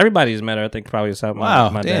met her. I think probably except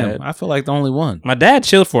my dad. I feel like the only one. My dad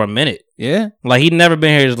chilled for a minute. Yeah, like he'd never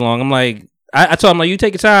been here as long. I'm like, I told him like, you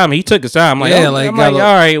take your time. He took his time. I'm like, all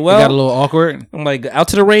right, well, got a little awkward. I'm like, out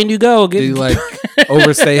to the rain you go. Did he like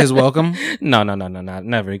overstay his welcome? No,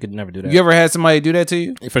 never. He could never do that. You ever had somebody do that to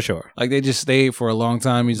you? For sure. Like they just stayed for a long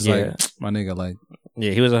time. He's just like, my nigga, like.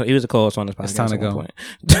 Yeah, he was a co-host on this podcast. It's time to go.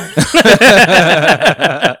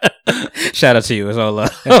 Shout out to you. It's all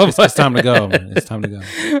love. It's time to go. It's time to go.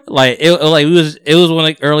 Like it was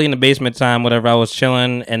when early in the basement time, whatever. I was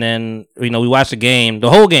chilling, and then we watched the game, the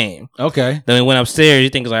whole game. Okay. Then we went upstairs. You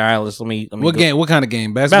think it's like, all right, let me. What game? What kind of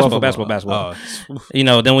game? Basketball. Basketball.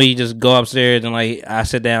 Oh. Then we just go upstairs and like I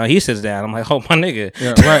sit down, he sits down. I'm like, oh my nigga,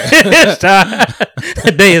 yeah, right. It's time.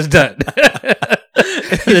 The day is done.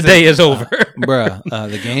 The day is over. Bruh,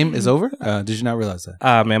 the game is over? Did you not realize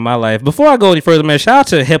that? Man, my life. Before I go any further, man, shout out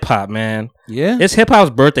to hip hop, man. Yeah? It's hip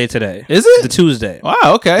hop's birthday today. Is it? The Tuesday. Wow,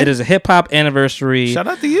 okay. It is a hip hop anniversary. Shout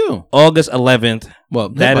out to you. August 11th. Well,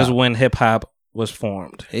 that is when hip hop was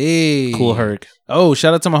formed. Hey. Cool Herc. Oh,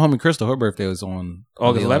 shout out to my homie Crystal. Her birthday was on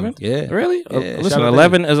August 11th? Yeah. Really? Yeah, listen,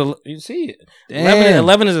 11 is a... You see it. Damn.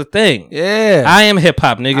 11 is a thing. Yeah. I am hip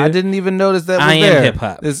hop, nigga. I didn't even notice that was I there. am hip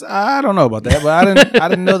hop. I don't know about that, but I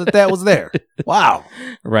didn't know that was there. Wow.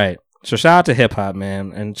 Right. So shout out to hip hop,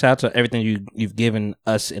 man, and shout out to everything you've given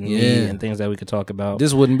us and me and things that we could talk about.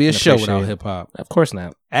 This wouldn't be a show without hip hop. Of course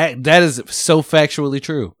not. That is so factually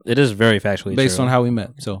true. It is very factually based true. on how we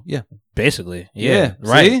met. So yeah, basically, yeah.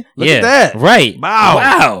 Right. See? Look at that. Right.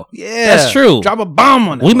 Wow. Yeah, that's true. Drop a bomb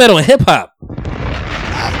on it. We met on hip hop.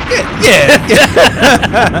 Yeah,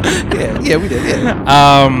 we did.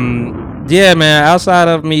 Yeah. Yeah, man. Outside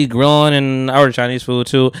of me grilling and I ordered Chinese food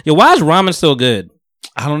too. Yo, why is ramen still good?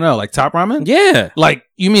 I don't know, like Top Ramen? Yeah. Like,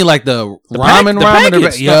 you mean like the ramen?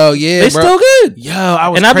 Yo, yeah, they still good. Yo, I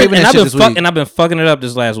was craving that shit this week. And I've been fucking it up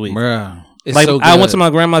this last week. Bruh, it's like, so good. I went to my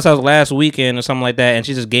grandma's house last weekend or something like that, and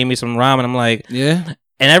she just gave me some ramen. I'm like, yeah.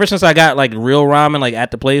 And ever since I got like real ramen, like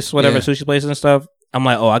at the place, whatever, sushi places and stuff, I'm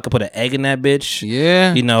like, oh, I could put an egg in that bitch.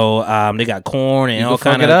 Yeah. They got corn and all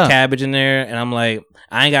kind of cabbage in there. And I'm like,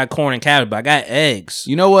 I ain't got corn and cabbage, but I got eggs.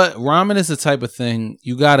 You know what? Ramen is the type of thing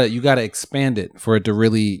you gotta expand it for it to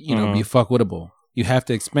really, be fuckwittable. You have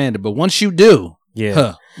to expand it. But once you do,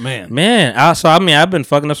 man. Man. I've been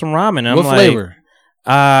fucking up some ramen. And what flavor?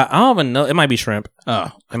 I don't even know. It might be shrimp.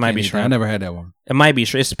 Oh, it might be shrimp. I never had that one. It might be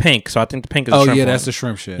shrimp. It's pink, so I think the pink is. Oh the shrimp that's one. the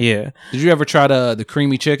shrimp shit. Yeah. Did you ever try the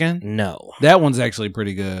creamy chicken? No. That one's actually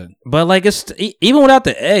pretty good. But like it's even without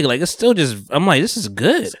the egg, like it's still just. I'm like, this is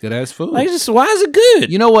good. It's good ass food. Like, just why is it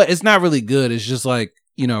good? You know what? It's not really good. It's just like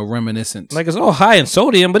reminiscent. Like it's all high in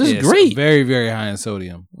sodium, but it's great. Very, very high in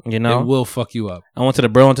sodium. It will fuck you up. I went to the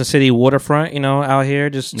Burlington City waterfront, out here.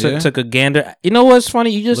 Just took a gander. You know what's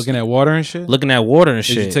funny? You just looking at water and shit.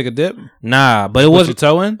 Did you take a dip? Nah, but it was your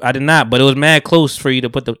toe in. I did not, but it was mad close for you to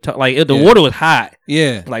put the the water was hot.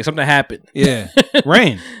 Yeah, like something happened. Yeah,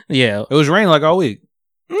 rain. Yeah, it was rain like all week.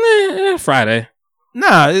 Friday.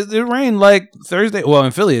 Nah, it rained like Thursday. Well,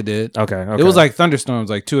 in Philly it did. Okay. It was like thunderstorms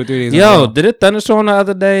like 2 or 3 days. Yo, did it thunderstorm the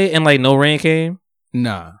other day and like no rain came?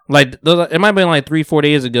 Nah. Like it might have been like 3-4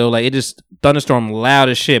 days ago. Like it just thunderstormed loud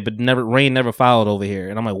as shit, but rain never followed over here.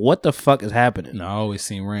 And I'm like, what the fuck is happening? No, I always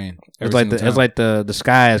seen rain. It's like the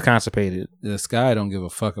sky is constipated. The sky don't give a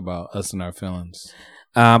fuck about us and our feelings.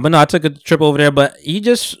 But no, I took a trip over there. But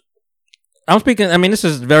I'm speaking. I mean, this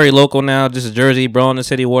is very local now. This is Jersey, Burlington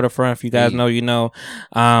City waterfront. If you guys know, you know.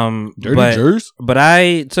 Dirty Jersey. But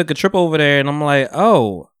I took a trip over there, and I'm like,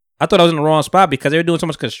 oh. I thought I was in the wrong spot because they were doing so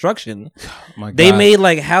much construction. My God. They made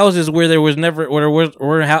like houses where there was never, or it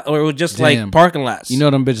was just like parking lots. You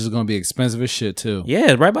know them bitches are gonna be expensive as shit too.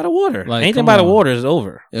 Yeah, right by the water. Like, anything by the water is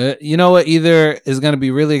over. You know what? Either it's gonna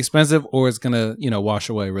be really expensive or it's gonna wash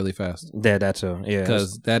away really fast. Yeah, that too. Yeah,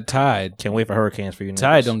 because that tide. Can't wait for hurricanes for you.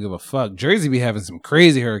 Tide don't give a fuck. Jersey be having some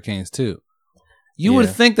crazy hurricanes too. You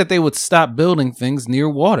would think that they would stop building things near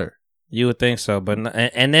water. You would think so, but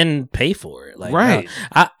and then pay for it, like right. No.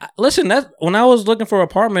 I listen. That when I was looking for an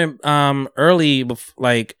apartment, early,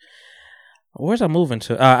 like, where's I moving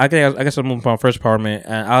to? I guess I'm moving from my first apartment.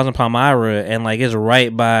 I was in Palmyra, and like it's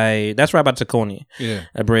right by Tacony,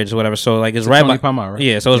 a bridge or whatever. So like it's right by Palmyra.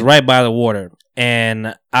 Yeah, so it's right by the water,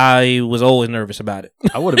 and I was always nervous about it.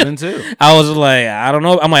 I would have been too. I was like, I don't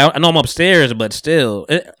know. I'm like, I know I'm upstairs, but still,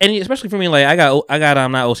 and especially for me, like I got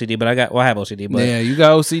not OCD, but I have OCD. But yeah, you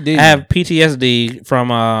got OCD. I have PTSD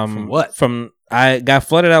from what? I got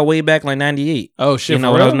flooded out way back in like 98. Oh shit! When I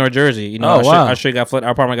was in North Jersey, wow. Our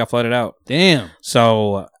apartment got flooded out. Damn.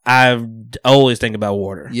 So I always think about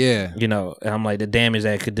water. Yeah. And I'm like the damage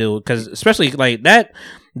that it could do, because especially like that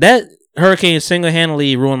hurricane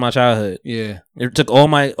single-handedly ruined my childhood. Yeah. It took all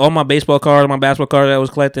my baseball cards, my basketball cards that I was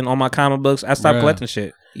collecting, all my comic books. I stopped collecting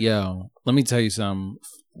shit. Yo, let me tell you something.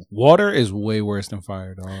 Water is way worse than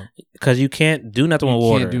fire, dog. Because you can't do nothing with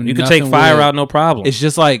water. You can take take fire out, no problem. It's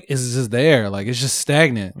just like it's just there, like it's just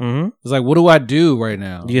stagnant. Mm-hmm. It's like, what do I do right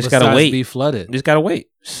now? You just gotta wait. Be flooded. You just gotta wait.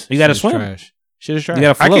 You gotta swim. Trash. Shit is trash. You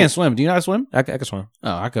gotta float. I can't swim. Do you know how to swim? I can swim.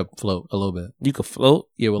 Oh, I could float a little bit. You could float.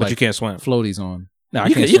 Yeah, well, but like you can't swim. Floaties on. No,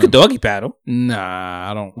 you could doggy paddle. Nah,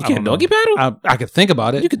 I don't. You can't doggy paddle. I could think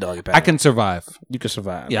about it. You could doggy paddle. I can survive. You can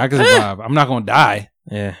survive. Yeah, I can survive. I'm not gonna die.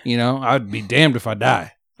 Yeah. I'd be damned if I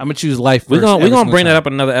die. I'm gonna choose life first. We're gonna bring that up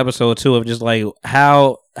in another episode too, of just like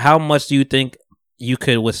how much do you think you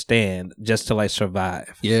could withstand just to like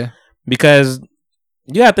survive? Yeah, because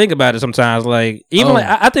you gotta think about it sometimes. Like even like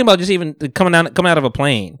I think about just even coming out of a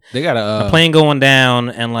plane. They got a plane going down,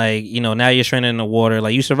 and like now you're stranded in the water.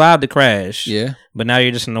 Like you survived the crash, yeah, but now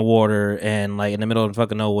you're just in the water and like in the middle of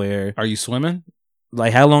fucking nowhere. Are you swimming?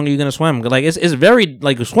 Like, how long are you gonna swim? Like, it's very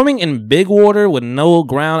like swimming in big water with no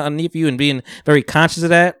ground underneath you and being very conscious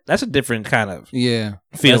of that. That's a different kind of feeling.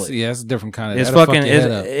 It's a different kind of. It's fucking.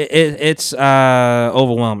 It's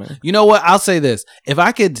overwhelming. You know what? I'll say this: if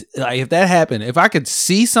I could, if that happened, if I could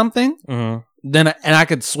see something, then and I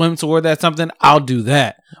could swim toward that something, I'll do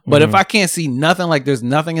that. But if I can't see nothing, like there's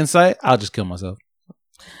nothing in sight, I'll just kill myself.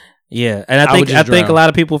 Yeah, and I think a lot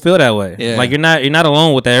of people feel that way. Yeah. Like you're not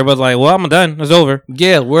alone with that. Everybody's like, "Well, I'm done. It's over."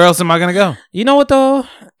 Yeah, where else am I gonna go? You know what though?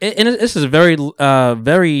 This is a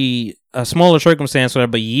very smaller circumstance,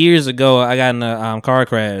 but years ago, I got in a car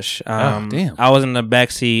crash. Damn! I was in the back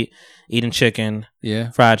seat eating chicken.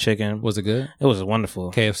 Yeah, fried chicken. Was it good? It was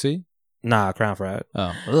wonderful. KFC. Nah, Crown Fried.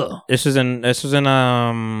 Oh, ugh. This was in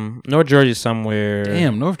North Jersey somewhere.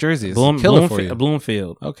 Damn, North Jersey is killer for you.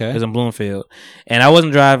 Bloomfield. Okay, it was in Bloomfield, and I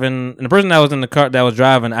wasn't driving. And the person that was in the car that was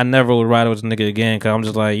driving, I never would ride with a nigga again because I'm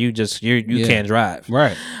just like, you can't drive.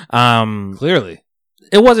 Right. Clearly,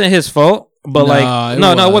 it wasn't his fault, but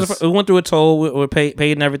it wasn't. We went through a toll. We paid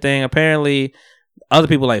and everything. Apparently, other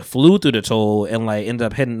people like flew through the toll and like ended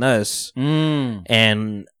up hitting us.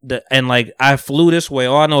 And like I flew this way.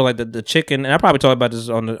 All I know, like the chicken, and I probably talked about this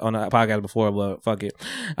on the podcast before, but fuck it.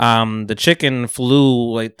 The chicken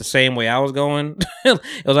flew like the same way I was going. It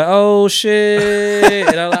was like, oh shit.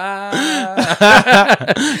 And I was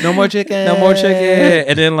like, no more chicken. No more chicken.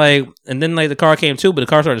 And then like the car came too, but the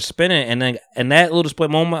car started spinning, and then in that little split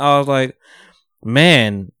moment I was like,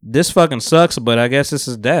 man, this fucking sucks, but I guess this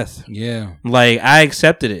is death. Yeah. Like, I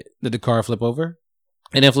accepted it. Did the car flip over?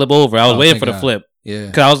 It didn't flip over. I was waiting for the flip. Yeah.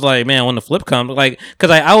 Because I was like, man, when the flip comes, like, because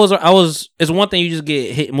I was, it's one thing you just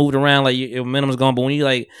get hit, moved around, like, your minimum's gone, but when you,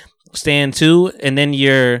 like, stand to, and then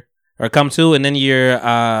come to, and then your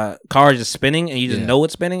car is just spinning, and you just know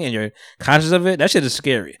it's spinning, and you're conscious of it, that shit is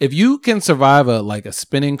scary. If you can survive a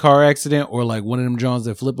spinning car accident, or, like, one of them Jones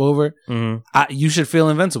that flip over, you should feel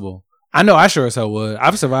invincible. I know I sure as hell would.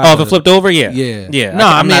 I've survived. Oh, if it flipped over? Yeah. Yeah. No,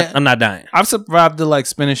 I'm not dying. I've survived the like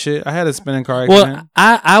spinning shit. I had a spinning car accident.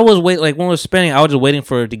 Well, I was waiting, like when it was spinning, I was just waiting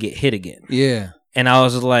for it to get hit again. Yeah. And I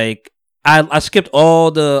was like, I skipped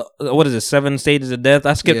all the, 7 stages of death.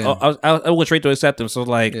 I skipped, I went straight to acceptance. So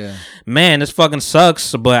like, man, this fucking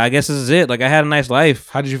sucks, but I guess this is it. Like I had a nice life.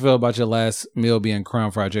 How did you feel about your last meal being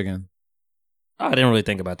Crown Fried Chicken? I didn't really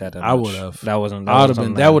think about that much. I would have. That wasn't.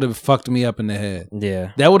 That would have fucked me up in the head.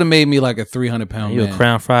 Yeah. That would have made me like a 300-pound You man. a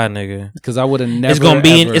Crown Fried nigga. Because I would have never. It's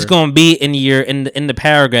gonna be in the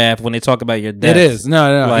paragraph when they talk about your death. It is.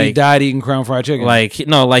 No. Like, he died eating Crown Fried Chicken. Like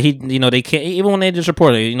they can't, even when they just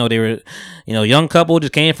reported, they were, young couple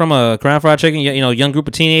just came from a Crown Fried Chicken. Young group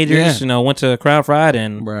of teenagers. Went to Crown Fried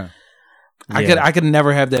and. Bruh. Yeah. I could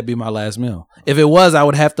never have that be my last meal. If it was, I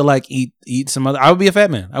would have to like eat some other. I would be a fat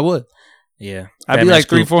man. I would. Yeah, I'd be like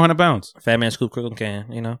 300-400 pounds. Fat man scoop crinkle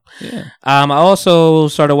can, Yeah. I also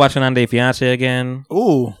started watching 90 Day Fiance again.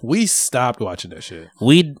 Ooh, we stopped watching that shit.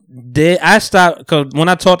 We did. I stopped because when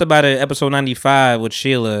I talked about it, episode 95 with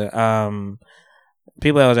Sheila.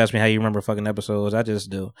 People always ask me how you remember fucking episodes. I just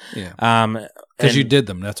do. Yeah. Because you did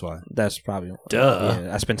them. That's why. That's probably. Duh.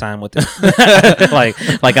 Yeah, I spent time with it.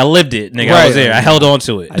 like I lived it, nigga. Right. I was there. I held on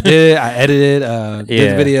to it. I did. I edited.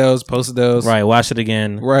 Did videos, posted those. Right. Watched it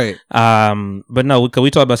again. Right. But no, because we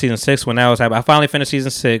talked about season 6 when that was happening. I finally finished season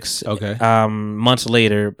 6. Okay. Months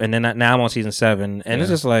later, and then now I'm on season 7, and it's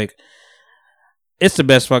just like. It's the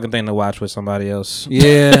best fucking thing to watch with somebody else.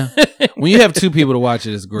 Yeah. When you have two people to watch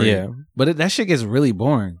it, it's great. Yeah. But that shit gets really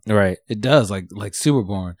boring. Right. It does, like super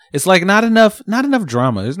boring. It's like not enough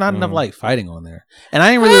drama. There's not enough like fighting on there. And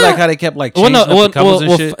I didn't really like how they kept like changing up the couples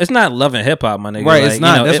and shit. It's not Love and Hip Hop, my nigga. Right, like, it's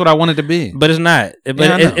not. That's what I wanted to be. But it's not.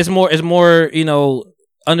 It's more,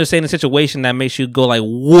 understanding the situation that makes you go like,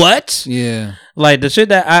 what? Yeah. Like the shit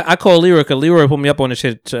that I call Leroy, because Leroy put me up on the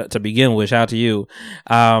shit to begin with. Shout out to you.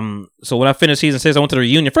 So when I finished season 6, I went to the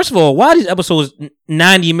reunion. First of all, why are these episodes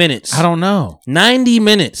 90 minutes? I don't know. 90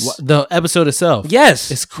 minutes. The episode itself.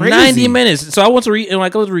 Yes. It's crazy. 90 minutes. So I went to when I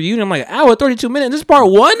go to the reunion, I'm like, hour 32 minutes. This is part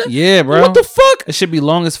 1? Yeah, bro. What the fuck? It should be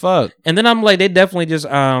long as fuck. And then I'm like, they definitely just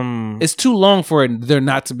it's too long for it there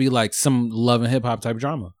not to be like some Love and Hip Hop type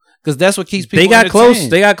drama. Because that's what keeps people. They got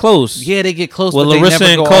close. Yeah, they get close. Well, Larissa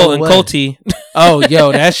and Colty. Oh,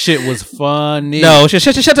 yo, that shit was funny. No,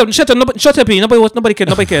 shut up, nobody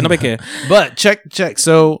care. But check.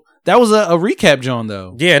 So that was a recap, John.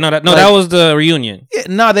 Though. Yeah, that was the reunion.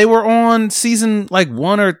 Yeah, they were on season like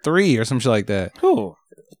 1 or 3 or some shit like that. Who?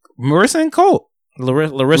 Marissa and Colt.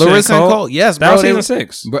 Larissa and Colt. Yes, that was season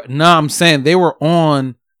 6. No, I'm saying they were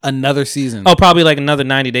on another season. Oh, probably like another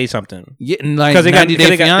 90 days something. Yeah, like 90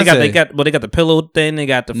 Day Fiance. They got the pillow thing. They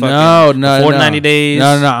got the fucking no, 90 days.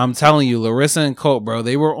 No. I'm telling you, Larissa and Colt, bro.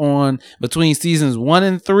 They were on between seasons 1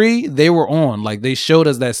 and 3. They were on. Like they showed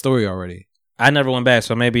us that story already. I never went back,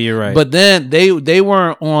 so maybe you're right. But then they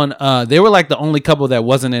weren't on. They were like the only couple that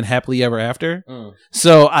wasn't in Happily Ever After.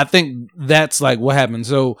 So I think that's like what happened.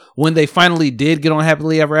 So when they finally did get on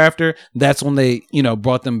Happily Ever After, that's when they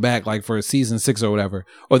brought them back like for season 6 or whatever,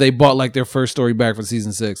 or they bought like their first story back for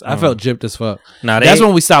season 6. I felt gypped as fuck. That's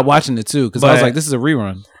when we stopped watching it too, because I was like, this is a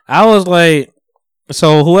rerun. I was like.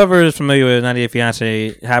 So whoever is familiar with 90 Day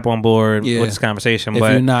Fiance, hop on board with this conversation. If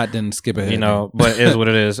you're not, then skip ahead. But it is what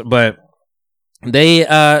it is. But they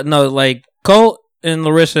like Colt and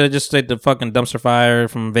Larissa just like the fucking dumpster fire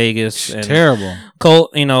from Vegas. And terrible.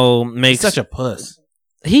 Colt, makes such a puss.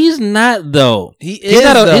 He's not though. He is.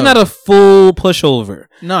 He's not a full pushover.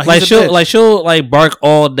 No, he's like a she'll like bark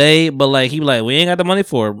all day, but like he be like, we ain't got the money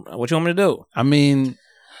for it. What you want me to do? I mean,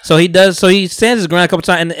 so he does. So he stands his ground a couple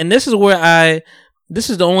times, and this is where this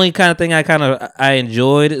is the only kind of thing I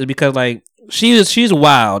enjoyed, is because like she's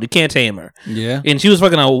wild. You can't tame her. Yeah. And she was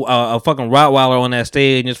fucking a fucking Rottweiler on that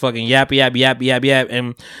stage, and just fucking yap.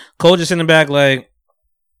 And Cole just in the back like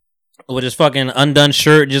with his fucking undone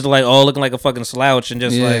shirt, just like all looking like a fucking slouch, and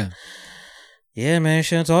just like. Yeah, man, you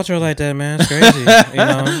shouldn't talk to her like that, man. It's crazy. You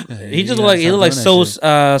know, he just he looked like so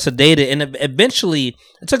sedated, and eventually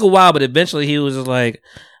it took a while, but eventually he was just like,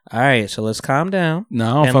 "All right, so let's calm down."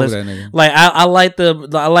 No, I don't fuck with that nigga. Like I like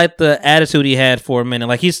the attitude he had for a minute.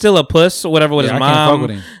 Like he's still a puss or whatever with his mom. I can't fuck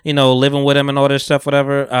with him. You know, living with him and all this stuff,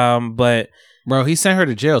 whatever. But bro, he sent her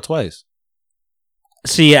to jail twice.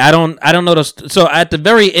 See, I don't know. So at the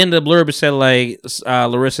very end of the blurb, it said like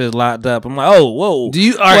Larissa is locked up. I'm like, oh, whoa.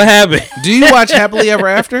 What happened? Do you watch Happily Ever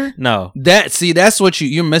After? No. That's what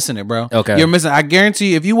you're missing it, bro. Okay, you're missing. I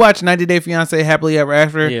guarantee you, if you watch 90 Day Fiance, Happily Ever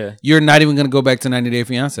After, you're not even gonna go back to 90 Day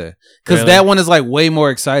Fiance because that one is like way more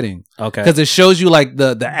exciting. Okay, because it shows you like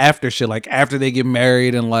the after shit, like after they get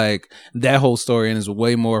married and like that whole story, and it's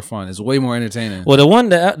way more fun. It's way more entertaining. Well,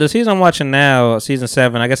 the season I'm watching now, season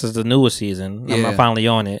 7, I guess it's the newest season. I'm finally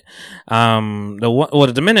on it.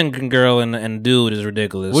 The Dominican girl and dude is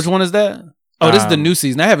ridiculous. Which one is that? Oh, this is the new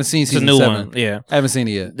season. I haven't seen season 7. One. Yeah, I haven't seen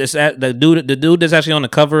it yet. The dude that's actually on the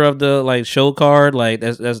cover of the like show card, like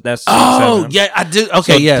that's. Oh yeah, I do.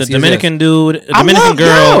 Okay, so yes, the Dominican dude, the Dominican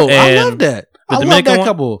girl. I love that. I love that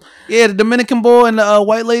couple. Yeah, the Dominican boy and the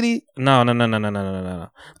white lady. No.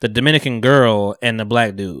 The Dominican girl and the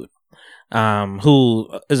black dude. Who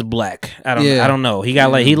is black? I don't know. He got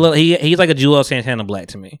like he's like a Joel Santana black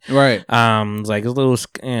to me. Right. It's like his little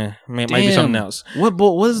might be something else. What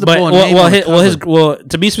is the boy name? Well,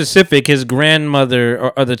 to be specific, his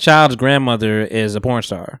grandmother or the child's grandmother is a porn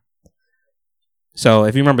star. So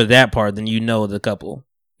if you remember that part, then you know the couple.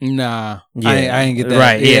 Nah, yeah. I ain't get that.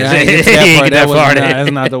 Right, yeah, I ain't get that part. That's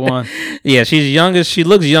not the one. Yeah, she's young as she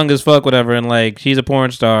looks young as fuck, whatever, and like she's a porn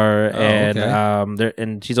star, and okay.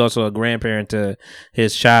 And she's also a grandparent to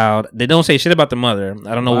his child. They don't say shit about the mother.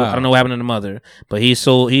 I don't know. Wow. I don't know what happened to the mother, but he's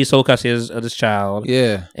so custody of this child.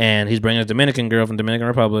 Yeah, and he's bringing a Dominican girl from Dominican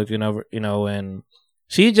Republic, you know, and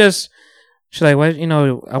she's like, what? You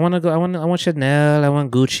know, I want Chanel, I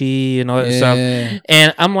want Gucci, and all that stuff.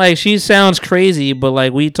 And I'm like, she sounds crazy, but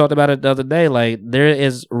like we talked about it the other day, like there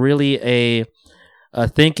is really a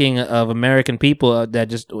thinking of American people that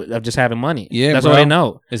just having money. Yeah, that's bro. all they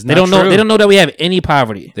know. They don't know that we have any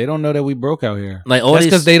poverty. They don't know that we broke out here. Like that's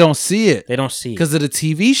because they don't see it. They don't see it because of the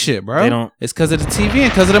TV shit, bro. They don't. It's because of the TV and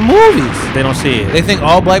because of the movies. They don't see it. They think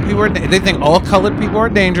all black people they think all colored people are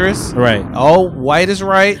dangerous. Right. All white is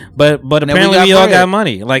right. But apparently we all got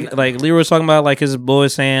money. Like Leroy was talking about, like his boy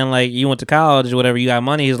saying like, you went to college or whatever, you got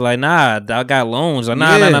money. He's like, nah, I got loans. Or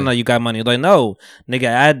nah, you got money. He's like, no,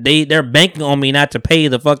 nigga, they're banking on me not to pay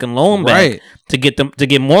the fucking loan back to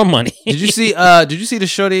get more money. Did you see the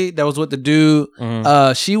shorty that was with the dude?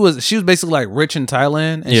 Mm-hmm. She was basically like rich in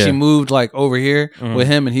Thailand, and she moved like over here with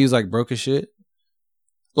him, and he was like broke as shit.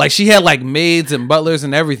 Like she had like maids and butlers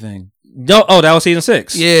and everything. Oh, that was season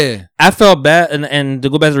 6. Yeah, I felt bad, and to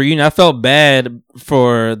go back to the reunion, I felt bad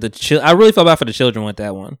for I really felt bad for the children with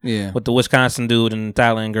that one. Yeah, with the Wisconsin dude and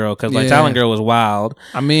Thailand girl, because like Thailand girl was wild.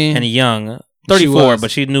 I mean, and young. 34,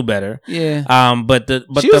 but she knew better. Yeah. But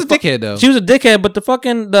she was a dickhead though. She was a dickhead, but the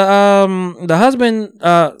fucking the husband,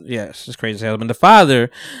 it's just crazy as hell. But the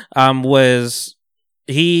father, was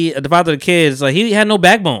the father of the kids, like he had no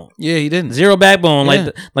backbone. Yeah, he didn't. Zero backbone. Yeah.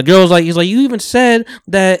 Like the girl was like, he's like, you even said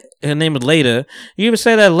that her name was Leda. You even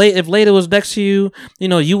said that if Leda was next to you, you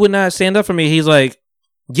know, you would not stand up for me. He's like,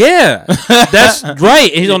 yeah, that's right.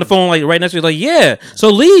 And he's on the phone like right next to me. He's like, yeah, so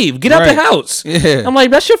leave, get out the house. Yeah, I'm like,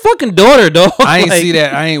 that's your fucking daughter, dog. I ain't see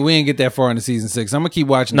that. We ain't get that far into season 6. I'm gonna keep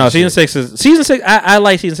watching. No, season 6. I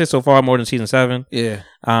like season 6 so far more than season 7. Yeah,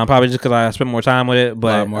 probably just because I spent more time with it.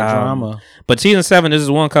 But more drama. But season 7, this is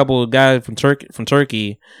one couple guy from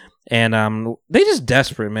Turkey. And they just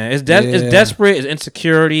desperate, man. It's desperate. It's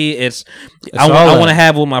insecurity. I want to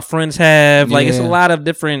have what my friends have. Like it's a lot of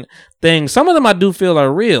different things. Some of them I do feel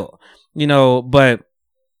are real, you know, but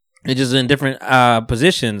it's just in different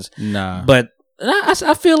positions. Nah, but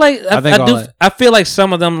I feel like I feel like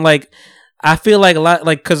some of them like. I feel like a lot,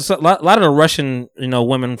 like because a lot of the Russian, you know,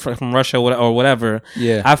 women from Russia or whatever.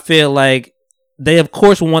 Yeah, I feel like. They of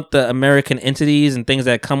course want the American entities and things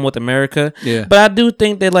that come with America. Yeah. But I do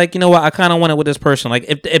think that like, you know what, I kind of want it with this person. Like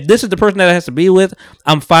if this is the person that it has to be with,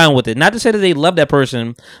 I'm fine with it. Not to say that they love that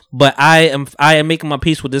person, but I am making my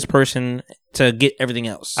peace with this person to get everything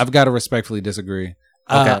else. I've got to respectfully disagree.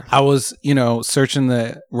 I was, searching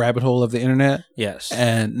the rabbit hole of the internet. Yes.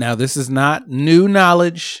 And now this is not new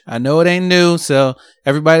knowledge. I know it ain't new. So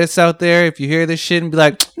everybody that's out there, if you hear this shit and be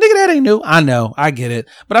like, nigga, that ain't new. I know. I get it.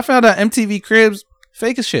 But I found out MTV Cribs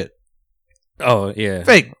fake as shit. Oh yeah,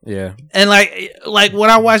 fake. Yeah, and like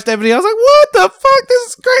when I watched that video, I was like, "What the fuck? This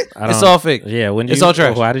is great." It's all fake. Yeah, it's all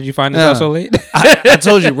trash. Why did you find this out so late? I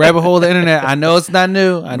told you, rabbit hole of the internet. I know it's not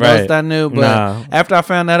new. It's not new. But after I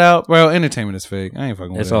found that out, bro, entertainment is fake. I ain't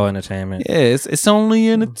fucking with it. It's all entertainment. Yeah, it's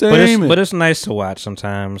only entertainment. But it's nice to watch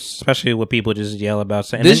sometimes, especially when people just yell about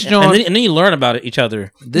something. And then you learn about each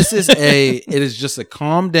other. This is it is just a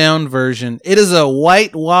calmed down version. It is a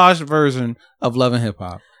whitewashed version of Love and Hip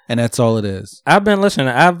Hop. And that's all it is. I've been listening.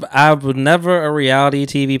 I've never a reality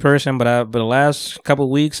TV person, but the last couple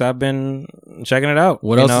of weeks I've been checking it out.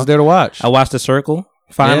 What else is there to watch? I watched The Circle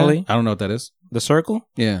finally. Yeah? I don't know what that is. The Circle?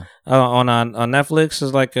 Yeah. On Netflix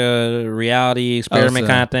is like a reality experiment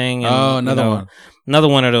kind of thing. And, another one. Another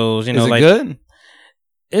one of those. Is it good?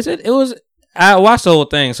 It was. I watched the whole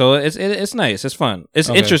thing, so it's nice. It's fun. It's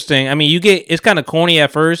interesting. I mean, it's kind of corny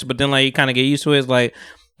at first, but then like you kind of get used to it. It's like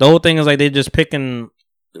the whole thing is like they're just picking,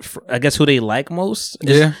 I guess, who they like most.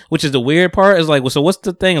 Which is the weird part. Is like, well, so what's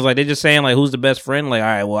the thing? Is like they're just saying like who's the best friend? Like, all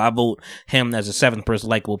right, well, I vote him as the seventh person,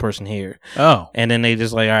 likable person here. Oh, and then they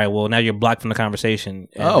just like, all right, well, now you're blocked from the conversation.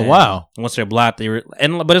 And wow. Once they're blocked,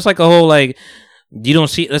 but it's like a whole like you don't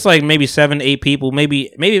see. It's like maybe 7, 8 people, maybe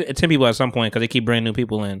 10 people at some point because they keep bringing new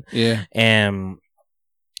people in. Yeah, and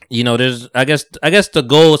there's I guess the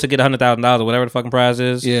goal is to get $100,000 or whatever the fucking prize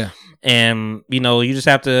is. Yeah. And you just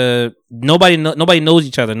have to. Nobody knows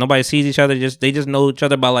each other. Nobody sees each other. They just know each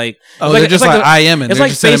other by like. They're just like I am. It's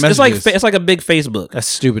like it's like a big Facebook. That's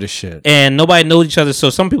stupid as shit. And nobody knows each other. So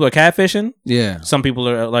some people are catfishing. Yeah. Some people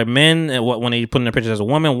are like men. And when they put in their pictures as a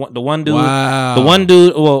woman, the one dude. Wow. The one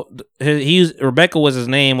dude. Well, he used Rebecca was his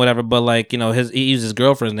name, whatever. But like he used his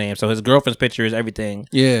girlfriend's name. So his girlfriend's picture is everything.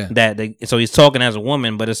 Yeah. So he's talking as a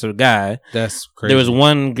woman, but it's a guy. That's crazy. There was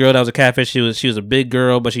one girl that was a catfish. She was a big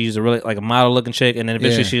girl, but she used a really like a model looking chick, and then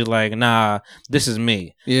eventually she was like, "Nah, this is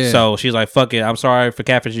me." Yeah. So she's like, "Fuck it, I'm sorry for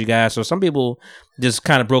catfish you guys." So some people just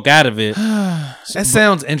kind of broke out of it. That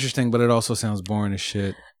sounds interesting, but it also sounds boring as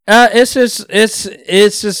shit. It's just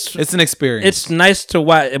it's an experience. It's nice to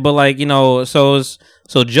watch, but like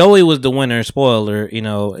so Joey was the winner. Spoiler,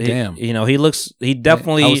 Damn. He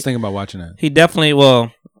definitely. I was thinking about watching that. He definitely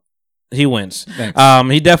he wins.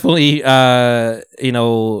 Thanks. He definitely, he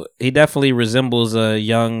definitely resembles a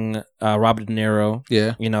young Robert De Niro.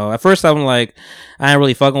 Yeah. At first I'm like, I ain't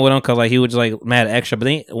really fucking with him because like he was just like mad extra. But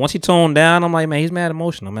then once he toned down, I'm like, man, he's mad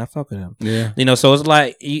emotional. Man, I fuck with him. Yeah. So it's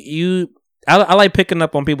like I like picking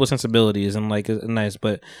up on people's sensibilities and like it's nice,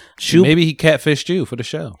 but maybe he catfished you for the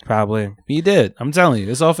show. Probably he did. I'm telling you,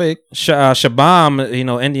 it's all fake. Shabam,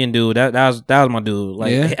 Indian dude, that was my dude.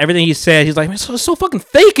 Like everything he said, he's like, man, it's so fucking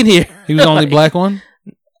fake in here. He was the only black one.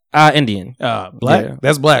 Indian. Black. Yeah.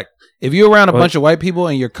 That's black. If you're around a bunch of white people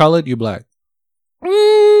and you're colored, you're black.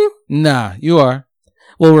 Nah, you are.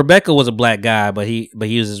 Well, Rebecca was a black guy, but he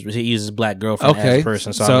uses black girlfriend as a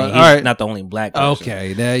person. So I mean, he's not the only black person.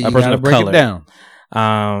 Okay, now you gotta break it down.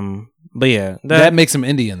 But yeah, that makes him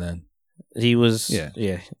Indian then. He was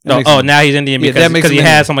yeah. Now he's Indian because he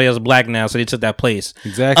had somebody else black now, so they took that place.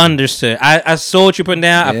 Exactly. Understood. I saw what you putting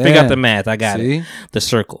down. I figured out the math. I got it. The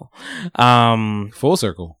circle. Full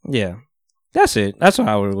circle. Yeah. That's it. That's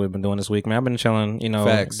what we've been doing this week, man. I've been chilling,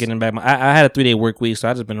 Facts. getting back. I had a 3-day work week, so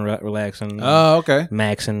I just been relaxing. Oh, okay.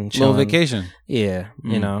 Maxing, chilling. Little vacation. Yeah,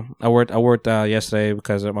 I worked yesterday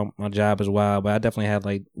because of my job as well, but I definitely had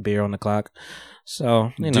like beer on the clock.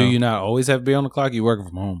 So do you not always have beer on the clock? You working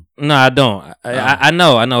from home? No, I don't. I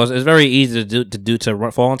know. It's very easy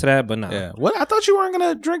to fall into that, but no. Yeah. What? I thought you weren't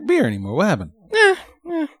gonna drink beer anymore. What happened?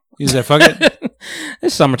 Yeah. You said fuck it.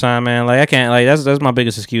 It's summertime, man. Like I can't. Like that's my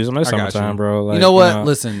biggest excuse. It's summertime, bro. Like, you know what?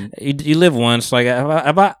 Listen, you live once. Like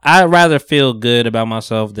I'd rather feel good about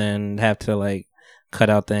myself than have to like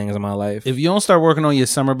cut out things in my life. If you don't start working on your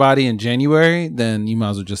summer body in January, then you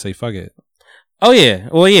might as well just say fuck it. Oh yeah.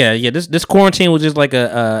 Well yeah. This quarantine was just like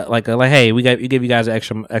hey, we give you guys an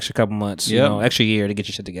extra couple months, extra year to get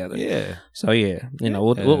your shit together. Yeah. So yeah,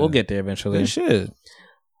 we'll get there eventually. They should.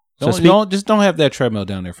 Don't have that treadmill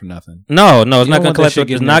down there for nothing. No, it's not gonna collect.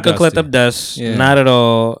 It's not gonna collect up dust. Yeah. Not at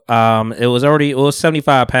all. It was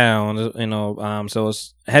 75 pounds. So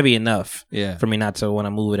it's heavy enough Yeah. for me not to want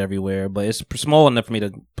to move it everywhere, but it's small enough for me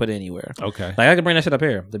to put it anywhere. Okay. Like I could bring that shit up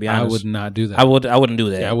here. To be honest, I would not do that. I wouldn't do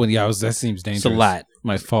that. Yeah, I wouldn't. Yeah, that seems dangerous. It's a lot.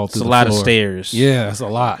 Might fall through It's a the lot floor. of stairs. Yeah, that's a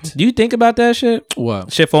lot. Do you think about that shit?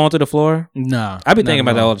 What? Shit falling through the floor? Nah. I be thinking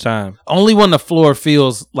about that all the time. Only when the floor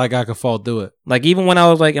feels like I could fall through it. Like even when I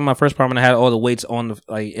was like in my first apartment, I had all the weights on the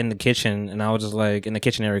like in the kitchen, and I was just like in the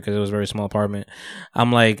kitchen area because it was a very small apartment.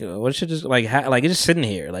 I'm like, what should just like like it's just sitting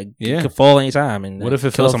here, like it could fall anytime, and what if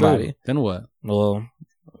it kill fell somebody? through? Then what? Well,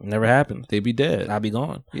 never happened. They'd be dead. I'd be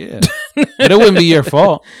gone. Yeah, but it wouldn't be your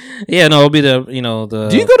fault. Yeah, no, it'll be the.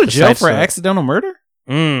 Do you go to jail for accidental murder?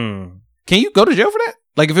 Can you go to jail for that?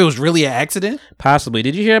 Like if it was really an accident? Possibly.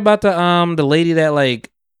 Did you hear about the lady that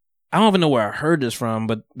like I don't even know where I heard this from,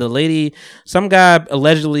 but the lady, some guy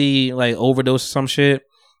allegedly like overdosed some shit,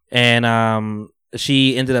 and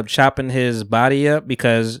she ended up chopping his body up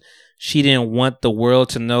because she didn't want the world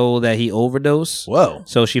to know that he overdosed. Whoa!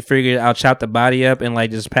 So she figured I'll chop the body up and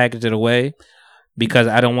like just package it away. Because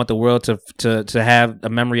I don't want the world to have a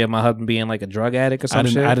memory of my husband being like a drug addict or some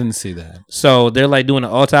shit. I didn't see that. So they're like doing the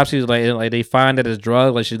autopsies, like they find that it's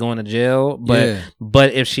drugs, like she's going to jail.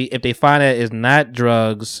 But if they find that it's not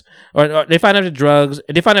drugs, or they find out it's drugs,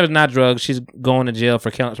 if they find out it's not drugs, she's going to jail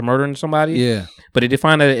for murdering somebody. Yeah. But if they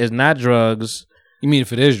find out it's not drugs, you mean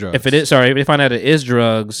if it is drugs? If they find out it is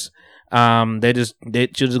drugs, she'll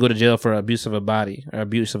just go to jail for abuse of a body or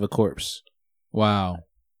abuse of a corpse. Wow.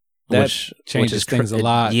 That changes things a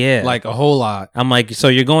lot. Yeah. Like a whole lot. I'm like, so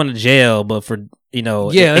you're going to jail, but for,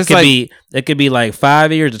 yeah, it could be like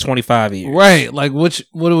 5 years to 25 years. Right. Like, what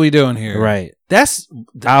are we doing here? Right. I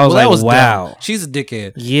was like, wow. Dumb. She's a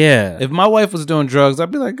dickhead. Yeah. If my wife was doing drugs, I'd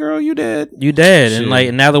be like, girl, you dead. You dead. Shit. And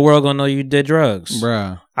like, now the world gonna know you did drugs.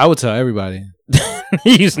 Bruh. I would tell everybody.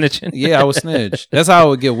 You snitching? Yeah, I would snitch. That's how I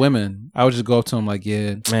would get women. I would just go up to them like,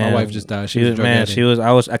 yeah, my wife just died. She was a drug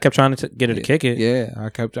addict. I kept trying to get her to kick it. Yeah,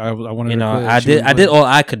 I wanted her to quit. I did all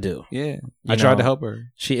I could do. Yeah. I tried to help her.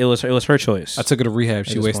 It was her choice. I took her to rehab.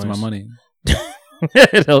 She wasted my money.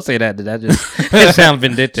 Don't say that. That just it sounds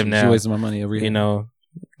vindictive now. She wasted my money every got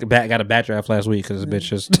a backdraft last week because this bitch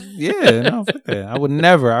just fuck that. I would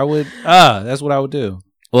never. That's what I would do.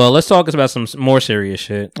 Well, let's talk about some more serious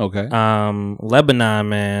shit. Okay. Lebanon,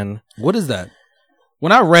 man. What is that?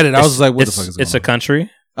 When I read it, I was like, what the fuck is going on? It's a country.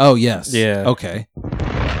 Oh, yes. Yeah. Okay.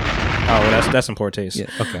 Oh, well, that's in poor taste. Yeah.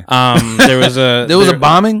 Okay. There was a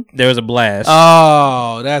bombing? There was a blast.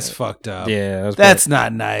 Oh, that's fucked up. Yeah. That's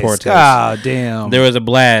not nice. Poor taste. Oh, damn. There was a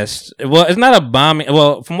blast. Well, it's not a bombing.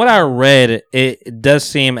 Well, from what I read, it does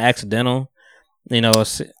seem accidental.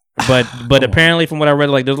 But apparently, from what I read,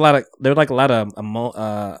 like there was a lot of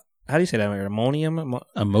how do you say that? Ammonium?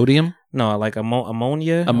 Ammonium? No, like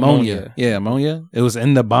ammonia. Ammonia. Yeah, ammonia. It was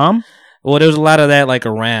in the bomb. Well, there was a lot of that like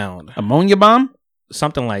around ammonia bomb,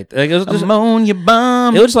 something like that. Like, it was just, ammonia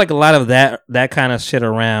bomb. It was like a lot of that kind of shit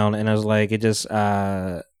around, and it was like it just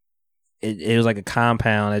it was like a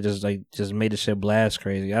compound that just made the shit blast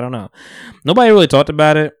crazy. I don't know. Nobody really talked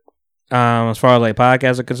about it. As far as like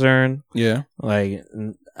podcasts are concerned, yeah. Like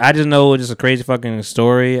I just know it's just a crazy fucking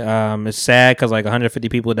story. It's sad because like 150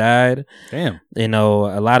 people died. Damn.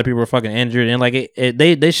 A lot of people were fucking injured, and like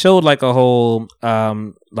they showed like a whole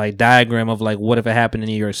like diagram of like what if it happened in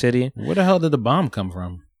New York City. Where the hell did the bomb come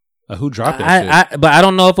from? Who dropped it? But I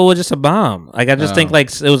don't know if it was just a bomb. Like I just think like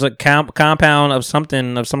it was a compound of some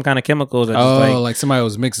kind of chemicals. That just, like somebody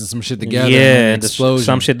was mixing some shit together. Yeah, and explosion.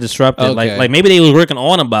 Some shit disrupted. Okay. Like maybe they was working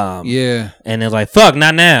on a bomb. Yeah, and it's like fuck,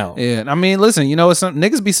 not now. Yeah, I mean, listen, some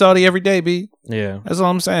niggas be salty every day, b. Yeah, that's all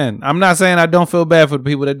I'm saying. I'm not saying I don't feel bad for the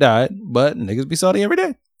people that died, but niggas be salty every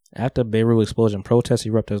day. After Beirut explosion, protests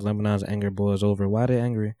erupted as Lebanon's anger boils over. Why they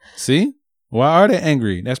angry? See, why are they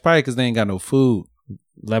angry? That's probably because they ain't got no food.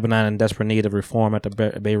 Lebanon in desperate need of reform after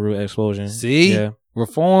Beirut explosion. See? Yeah.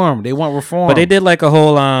 Reform. They want reform. But they did like a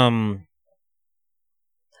whole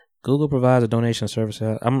Google provides a donation service.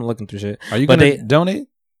 I'm looking through shit. Are you gonna donate?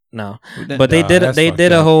 No. But they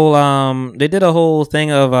did a whole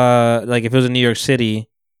thing of like if it was in New York City,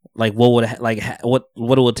 like what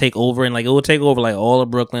it would take over, and like it would take over like all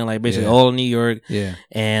of Brooklyn, like basically all of New York,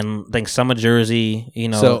 and like some of Jersey.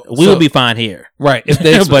 So we would be fine here, right? If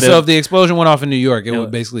the explosion went off in New York, it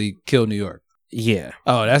would basically kill New York. Yeah.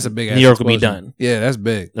 Oh, that's a big. New York explosion. would be done. Yeah, that's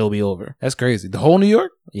big. It'll be over. That's crazy. The whole New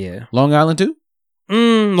York. Yeah. Long Island too.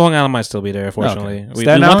 Long Island might still be there. Fortunately, okay.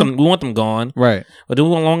 we want them gone. Right. But do we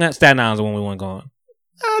want Long Island? Staten Island's the one we want gone.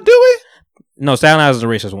 Do we? No, Staten Island is the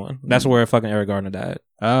racist one. That's where fucking Eric Gardner died.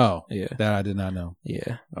 Oh, yeah. That I did not know.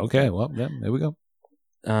 Yeah. Okay. Well, there we go.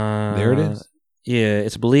 There it is. Yeah,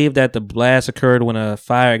 it's believed that the blast occurred when a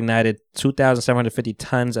fire ignited 2,750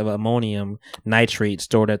 tons of ammonium nitrate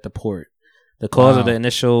stored at the port. The cause of the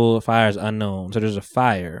initial fire is unknown. So there's a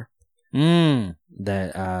fire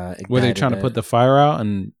that were they trying to put the fire out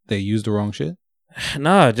and they used the wrong shit?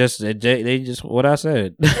 No, just they just what I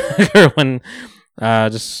said when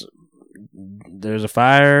just there's a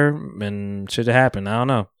fire and shit happened. I don't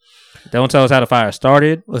know. They don't tell us how the fire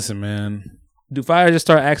started. Listen, man, do fires just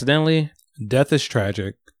start accidentally? Death is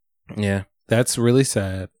tragic. Yeah. That's really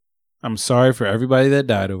sad. I'm sorry for everybody that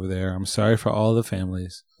died over there. I'm sorry for all the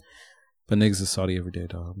families. But niggas is salty every day,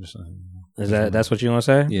 dog. I'm just saying. That's what you want to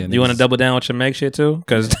say? Yeah. You want to double down with your Meg shit too?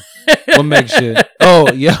 Because what Meg shit?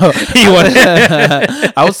 Oh, yo.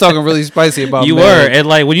 I was talking really spicy about you Meg. were. And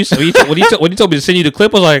like when you told me to send you the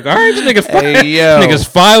clip, I was like, all right, this nigga fire. Hey, yo. Nigga's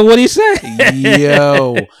fire. What he say?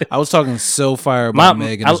 Yo. I was talking so fire about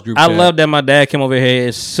Meg in this group I chat. love that my dad came over here.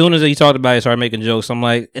 As soon as he talked about it, he started making jokes. I'm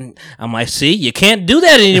like, see, you can't do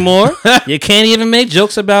that anymore. You can't even make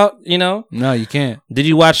jokes about, No, you can't. Did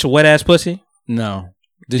you watch Wet Ass Pussy? No.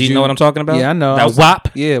 Do you know what I'm talking about? Yeah, I know. That WAP?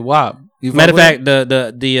 Yeah, WAP. Matter of fact,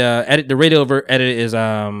 the edit, the radio edit is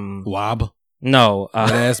Wob. No,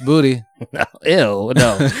 ass booty. No, ew,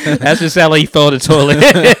 no. That's just sound like you fell in the toilet.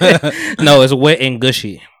 No, it's wet and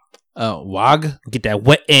gushy. Wog. Get that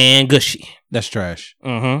wet and gushy. That's trash.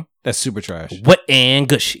 Mm-hmm. That's super trash. Wet and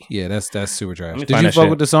gushy. Yeah, that's super trash. Did you fuck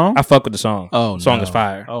with the song? I fuck with the song. Oh, the song is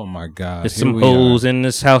fire. Oh my god. There's some hoes in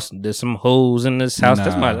this house. There's some hoes in this house. Nah.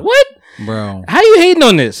 That's my what? Bro, how you hating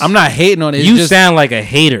on this? I'm not hating on it. You sound like a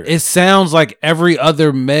hater. It sounds like every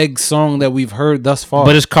other Meg song that we've heard thus far.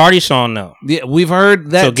 But it's Cardi's song though. Yeah, we've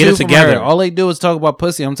heard that. So get too it together. All they do is talk about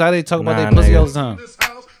pussy. I'm tired of talking about their pussy all the time.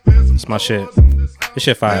 It's my shit. This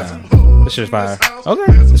shit fire. This shit's fire. Okay,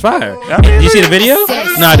 it's fire. You see the video?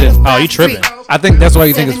 No, I didn't. Oh, you tripping? I think that's why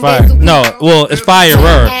you think it's fire. No, well, it's fire,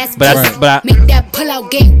 but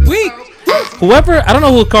whoever, I don't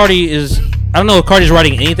know who Cardi is. I don't know if Cardi's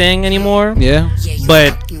writing anything anymore. Yeah,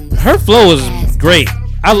 but her flow is great.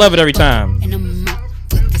 I love it every time.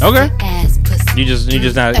 Okay. You just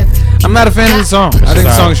not. I'm not a fan of the song. I think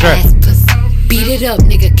the song is trash. Beat it up,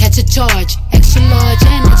 nigga, catch a charge. Extra large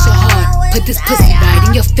and extra hard. Put this pussy right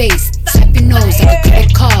in your face. Swipe your nose like a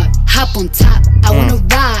credit card. Hop on top, I wanna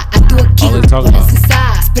ride. I do a kegel while it's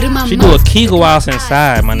inside. Spit in my She do a kegel while it's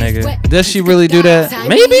inside, my nigga. Does she really do that?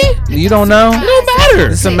 Maybe. You don't know? It don't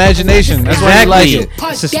matter. It's imagination. That's why you like it.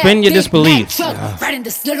 Suspend your disbelief. Right in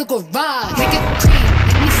this little garage. Make it cream,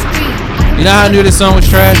 make me scream. You know how I knew this song was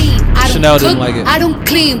trash? Chanel didn't like it. I don't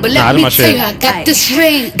clean, but let me tell you, I got this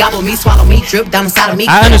ring. Gobble me, swallow me, drip down inside of me.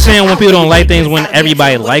 I understand when people don't like things when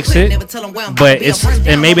everybody likes it, but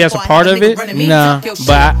and maybe that's a part of it. Nah,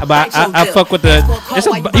 but I fuck with the.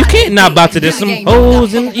 You can't not bow to this. Some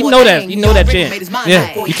hoes, and you know that chant.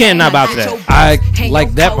 Yeah, you can't not bow to that. I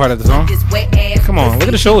like that part of the song. Come on, look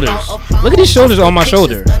at the shoulders. Look at these shoulders on my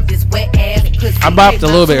shoulder. I bopped a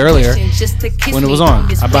little bit earlier when it was on.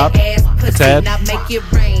 I bopped a tad.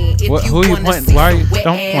 Who are you pointing? Why are you?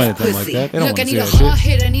 Don't point at them like that. They don't want to see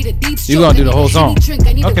that shit. You gonna do the whole song?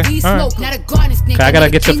 Okay, all right. I gotta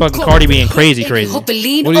get to fucking Cardi being crazy. What do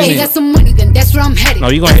you mean? No,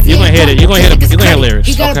 you gonna hear it. You gonna hear lyrics.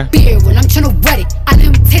 He got a beard when I'm trying to wet it. I let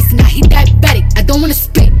him taste it, now he diabetic. I don't wanna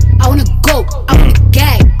spit, I wanna go, I wanna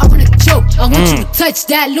gag, I wanna choke. I want you to touch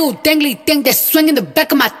that little dangly thing that's swinging the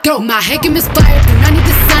back of my throat. My head get misfired, but I need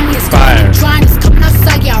to sign me. It's fire. Trying, it's coming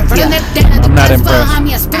outside, yeah. I run on that down. I'm not impressed. Behind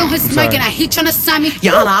me, I spit on his mic and I heat trying to sign me.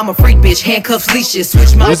 Your Honor, I'm a freak bitch, handcuffs, leashes.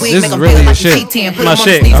 Switch my This wig, is make 'em really feel your like shit. T10. Put My 'em on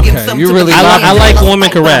shit. the sneeze, give 'em Okay, something you to really believe like in. I like when women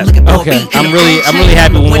can rap. Okay. I'm really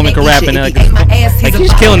happy when women can rap and like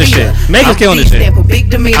he's killing this shit. Megan's killing this shit.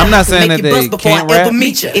 I'm not saying that they can't rap.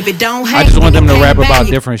 I just want them to rap about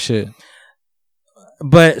different shit.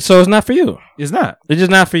 But so it's not for you. It's not. It's just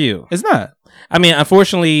not for you. It's not. I mean,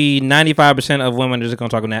 unfortunately, 95% of women are just gonna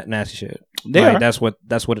talk nasty shit. They like, are. That's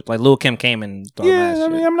what. Like Lil Kim came and talked Yeah, nasty I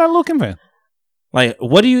mean, shit. I'm not a Lil Kim fan. Like,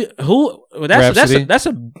 what do you? Who? That's Rhapsody?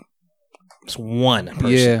 it's one person.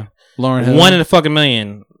 Yeah, Lauryn Hill. 1 in a fucking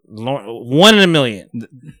million. 1 in a million.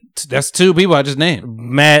 That's two people I just named.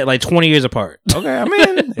 Mad, like 20 years apart. Okay, I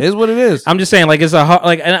mean, it is what it is. I'm just saying, like it's a hard,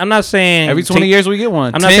 like. And I'm not saying Every 20 years we get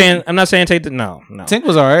one. I'm not saying take the no. Tink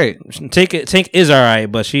was all right. Tink is all right,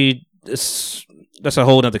 but that's a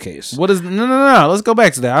whole other case. What is no? Let's go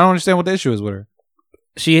back to that. I don't understand what the issue is with her.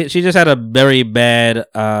 She just had a very bad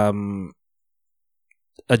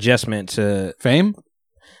adjustment to fame,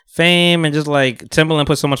 and just like Timbaland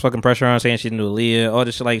put so much fucking pressure on her saying she didn't do Aaliyah, all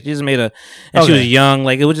this shit. Like she just made and she was young.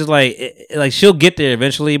 Like it was just like she'll get there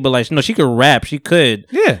eventually, but like no, she could rap, she could,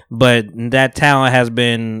 yeah. But that talent has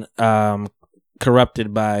been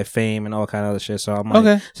corrupted by fame and all kind of other shit. So I'm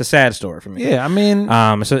like, it's a sad story for me. Yeah, I mean,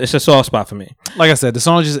 it's a soft spot for me. Like I said, the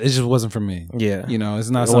song just wasn't for me. Yeah, you know, it's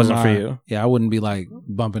not. It wasn't for you. Yeah, I wouldn't be like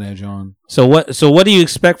bumping that John. So what do you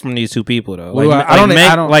expect from these two people though? Like, I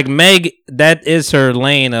don't like Meg. That is her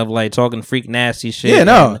lane of like talking freak nasty shit. Yeah,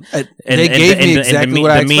 no, they gave me exactly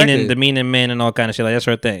what I expected. The meaning men and all kind of shit. Like that's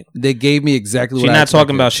her thing. They gave me exactly. She's what not I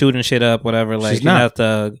talking about shooting shit up, whatever. Like she's not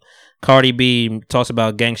the Cardi B talks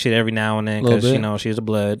about gang shit every now and then because you know she's a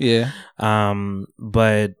blood. Yeah.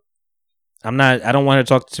 But I'm not. I don't want her to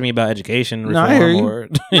talk to me about education reform I hear you. or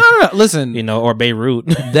no. Listen, you know, or Beirut.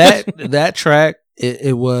 that track.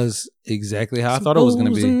 It was exactly how I thought it was going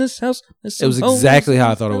to be. In this house, it was exactly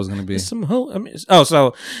how I thought it was going to be. So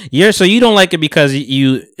you don't like it because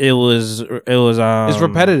it was it's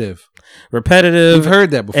repetitive. We've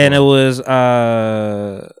heard that before, and it was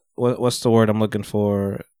what's the word I'm looking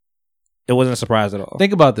for? It wasn't a surprise at all.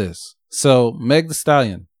 Think about this. So Meg Thee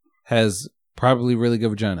Stallion has probably really good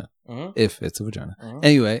vagina, if it's a vagina.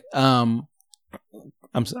 Anyway, I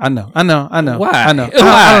know. Why? I know. Why? I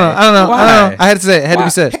don't know. Why? I had to say it. Had to be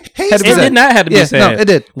said. It did not have to be said. No, it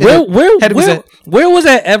did. Where was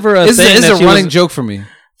that ever a thing? It's a running joke for me.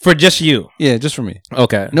 For just you? Yeah, just for me.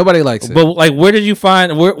 Okay. Nobody likes it. But like, where did you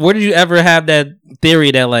find? Where did you ever have that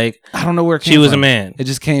theory that like I don't know where it came she was from. a man? It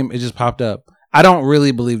just came. It just popped up. I don't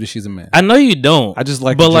really believe that she's a man. I know you don't. I just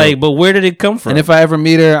like. But where did it come from? And if I ever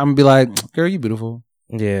meet her, I'm gonna be like, "Girl, you beautiful."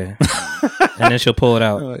 Yeah. And then she'll pull it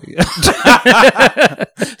out.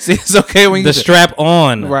 See, it's okay when you strap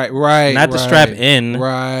on, right, not the strap in,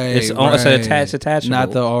 right. It's attachable,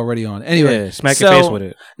 not the already on. Anyway, smack your face with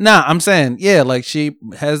it. Nah, I'm saying, yeah, like she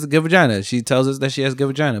has a good vagina. She tells us that she has a good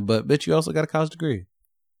vagina, but bitch, you also got a college degree.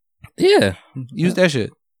 Yeah, use that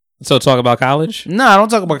shit. So talk about college? No, I don't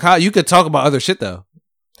talk about college. You could talk about other shit though.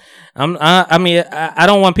 I mean, I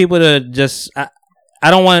don't want people to just. I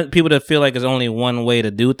don't want people to feel like there's only one way to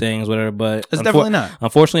do things, whatever. But it's definitely not.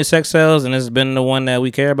 Unfortunately, sex sells, and it's been the one that we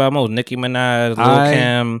care about most. Nicki Minaj, Lil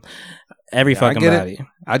Kim, every fucking body.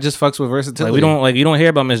 I just fucks with versatility. You don't hear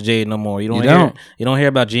about Miss Jade no more. You don't hear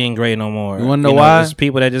about Jean Grey no more. You want to know why? There's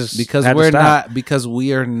people that just because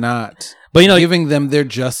we are not. But giving them their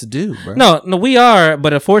just due, bro. No, we are.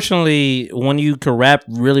 But unfortunately, when you can rap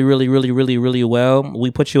really, really, really, really, really well, we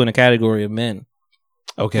put you in a category of men.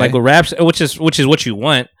 Okay, like with raps, which is what you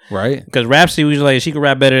want, right? Because Rhapsody was like she could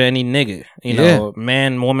rap better than any nigga, you know,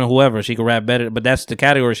 man, woman, whoever. She could rap better, but that's the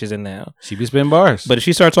category she's in now. She be spitting bars, but if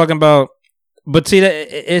she starts talking about, but see that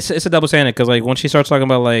it's a double standard because like when she starts talking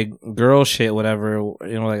about like girl shit, whatever,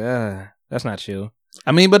 you know, like that's not you.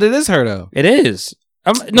 I mean, but it is her though. It is.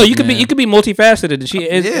 No, you could be multifaceted.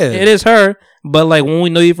 It is her, but like when we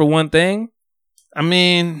know you for one thing, I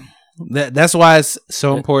mean. That's why it's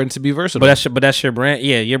so important to be versatile. But that's your brand.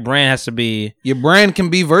 Yeah, your brand has to be. Your brand can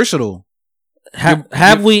be versatile.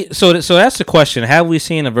 Have we? So that's the question. Have we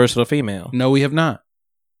seen a versatile female? No, we have not.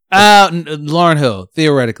 Lauryn Hill,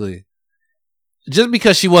 theoretically, just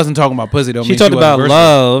because she wasn't talking about pussy, don't mean she talked about versatile.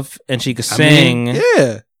 Love and she could sing.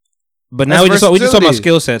 Yeah, but now we just talk about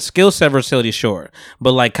skill set. Skill set versatility, sure,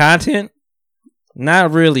 but like content, not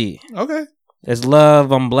really. Okay. It's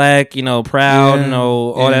love, I'm black, you know, proud, you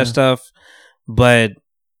know, all that stuff. But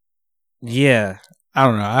yeah, I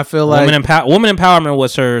don't know. I feel like woman empowerment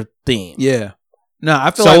was her theme. Yeah. No,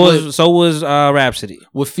 I feel so was Rhapsody.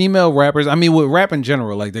 With female rappers, I mean with rap in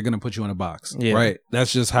general, like they're gonna put you in a box. Yeah. Right.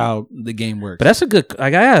 That's just how the game works. But that's a good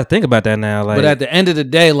like I gotta think about that now. Like, but at the end of the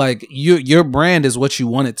day, like your brand is what you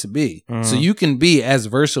want it to be. So you can be as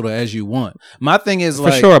versatile as you want. My thing is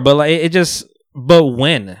for sure, but like it just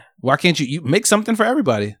when? Why can't you make something for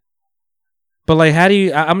everybody? But like, how do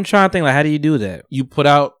you? I'm trying to think. Like, how do you do that? You put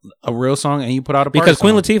out a real song and you put out a because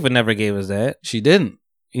Queen song. Latifah never gave us that. She didn't.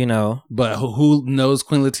 You know. But who knows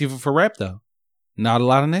Queen Latifah for rap though? Not a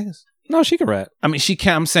lot of niggas. No, she can rap. I mean, she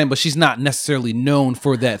can. I'm saying, but she's not necessarily known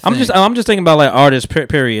for that thing. I'm just thinking about like artists.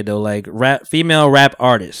 Period. Though, like female rap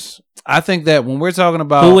artists. I think that when we're talking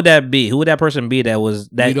about who would that be? Who would that person be? That was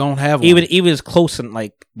that. We don't have one. Even as close and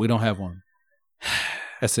like we don't have one.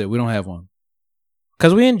 That's it. We don't have one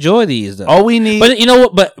because we enjoy these. Though. All we need, but you know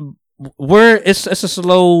what? But it's a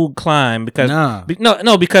slow climb because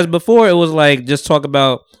because before it was like just talk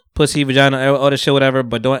about pussy, vagina, all this shit, whatever.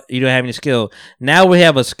 But you don't have any skill. Now we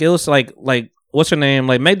have a skill. Like what's her name?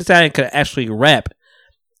 Like Meg Thee Stallion could actually rap,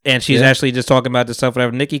 and she's actually just talking about this stuff.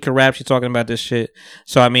 Whatever. Nicki can rap. She's talking about this shit.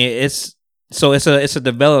 So I mean, it's a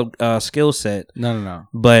developed skill set. No.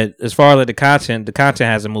 But as far as like the content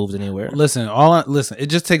hasn't moved anywhere. Listen, it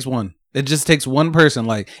just takes one. It just takes one person.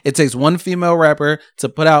 Like, it takes one female rapper to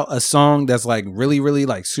put out a song that's like really, really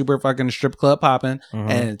like super fucking strip club popping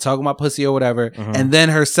and talking about pussy or whatever. And then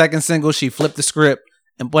her second single, she flipped the script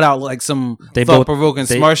and put out like some thought provoking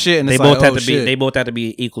smart shit. And they it's both like, have to be. They both have to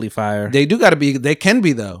be equally fire. They do got to be. They can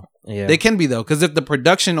be though. Yeah, they can be though. Because if the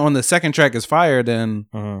production on the second track is fire, then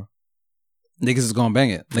niggas is gonna bang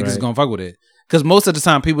it. Niggas is gonna fuck with it. Because most of the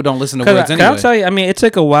time, people don't listen to words anyway. I'll tell you. I mean, it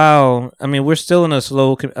took a while. I mean, we're still in a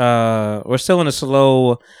slow.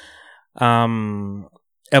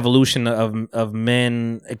 Evolution of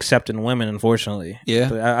men accepting women. Unfortunately,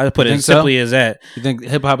 yeah. I put it as simply as that. You think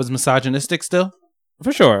hip hop is misogynistic still?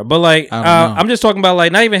 For sure, but like, I'm just talking about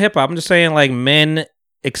like not even hip hop. I'm just saying like men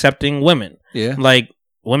accepting women. Yeah, like.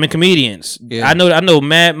 Women comedians. Yeah. I know.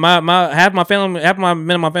 Man, my half my men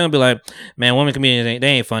in my family be like, man, women comedians they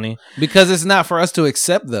ain't funny because it's not for us to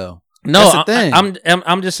accept though. No, that's the thing.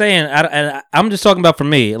 I'm just saying. I'm just talking about for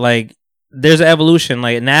me. Like, there's an evolution.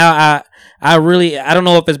 Like now, I don't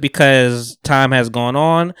know if it's because time has gone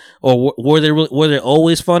on or were they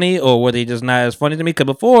always funny or were they just not as funny to me? Because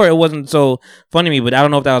before it wasn't so funny to me, but I don't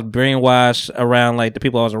know if that was brainwashed around like the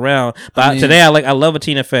people I was around. But today I love a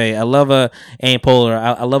Tina Fey, I love a Amy Poehler,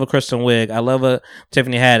 I love a Kristen Wiig, I love a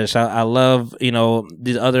Tiffany Haddish, I love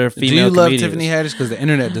these other female. Do you love comedians. Tiffany Haddish? Because the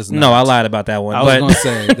internet does not. No, I lied about that one. I was going to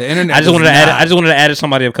say the internet. I just wanted to add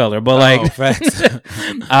somebody of color, but like, facts.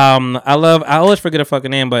 I always forget her fucking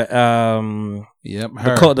name, but yep,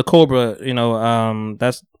 the Cobra,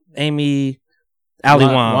 that's Ali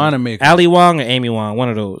Wong. Ali Wong or Amy Wong, one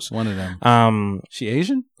of those. One of them. She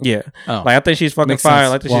Asian? Yeah. Oh. Like I think she's fucking Makes fire.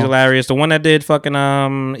 sense. I think she's hilarious. The one that did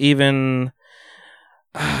fucking even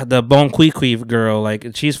the Bon Qui girl,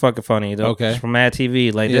 like she's fucking funny. Okay. From Mad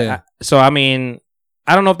TV, like so. I mean,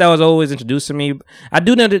 I don't know if that was always introduced to me. I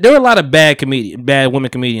do know that there were a lot of bad women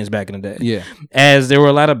comedians back in the day. Yeah. As there were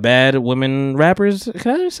a lot of bad women rappers.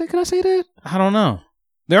 Can I say that? I don't know.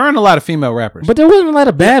 There aren't a lot of female rappers, but there wasn't a lot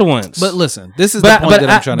of bad ones. But listen, this is the point that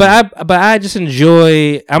I'm trying to make. But I just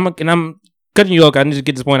enjoy. I'm cutting you off. I need to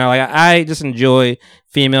get this point out. Like I just enjoy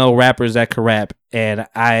female rappers that can rap, and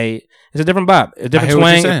it's a different bop, a different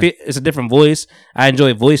twang. It's a different voice. I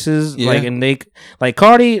enjoy voices. Yeah. Like and they like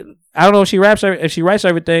Cardi. I don't know if she raps or if she writes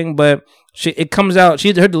everything, but it comes out.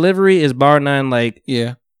 Her delivery is bar none. Like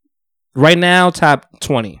right now, top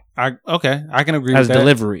 20. I can agree as with that.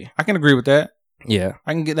 Delivery. I can agree with that. Yeah,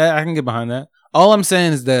 I can get that. I can get behind that. All I'm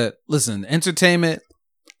saying is that listen, entertainment.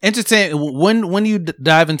 When you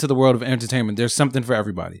dive into the world of entertainment, there's something for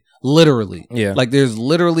everybody. Literally, like there's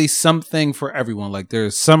literally something for everyone. Like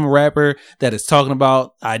there's some rapper that is talking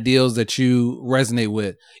about ideals that you resonate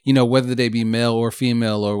with, whether they be male or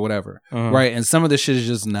female or whatever, right? And some of this shit is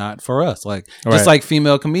just not for us. Like just like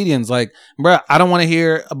female comedians, like bruh, I don't want to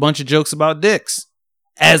hear a bunch of jokes about dicks.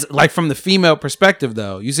 As like from the female perspective,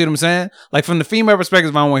 though, you see what I'm saying? Like from the female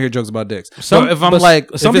perspective, I don't want to hear jokes about dicks. So if I'm like,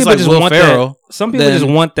 some if people it's like just Will want Ferrell, that. Some people just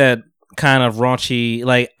want that kind of raunchy.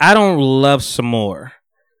 Like I don't love some more,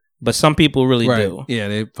 but some people really do. Yeah,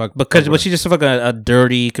 they fuck but she's just like a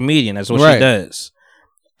dirty comedian. That's what she does.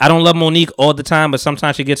 I don't love Monique all the time, but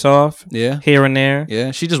sometimes she gets off. Yeah, here and there.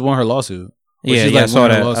 Yeah, she just won her lawsuit. I saw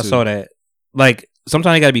that. I saw that. Like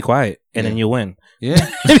sometimes you gotta be quiet, and then you win.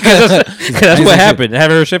 Yeah, because that's what happened. I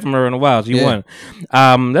haven't heard shit from her in a while. So you won.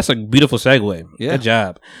 That's a beautiful segue. Yeah, good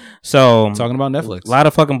job. So talking about Netflix, a lot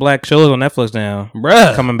of fucking black shows on Netflix now,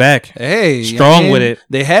 bruh, coming back. Hey, strong with it.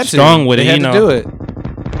 They had strong with they it. Had to do it.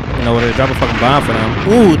 They drop a fucking bomb for them.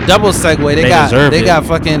 Ooh, double segue. They got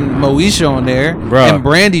fucking Moesha on there, bruh. And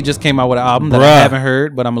Brandy just came out with an album that I haven't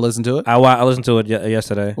heard, but I'm gonna listen to it. I listened to it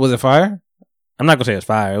yesterday. Was it fire? I'm not gonna say it's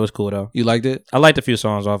fire. It was cool though. You liked it? I liked a few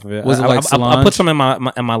songs off of it. Was it like Solange? I put some in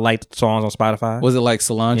my liked songs on Spotify. Was it like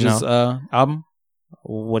Solange's album?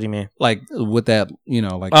 What do you mean? Like with that,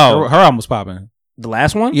 like her album was popping. The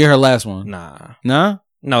last one? Yeah, her last one. Nah,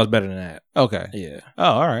 it's better than that. Okay. Yeah. Oh,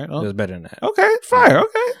 all right. Well, it was better than that. Okay, fire.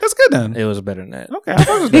 Okay, that's good then. It was better than that. Okay, I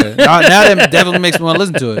thought it was good. now that definitely makes me want to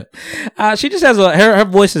listen to it. She just has her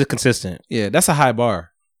voice is consistent. Yeah, that's a high bar.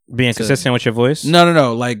 Being consistent with your voice?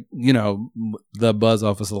 No. Like, the buzz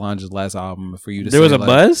off of Solange's last album for you to there was a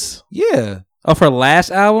buzz? Yeah. Of her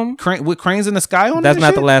last album? With Cranes in the Sky on That's not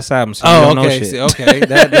shit? the last album. So okay. You don't know shit. Okay.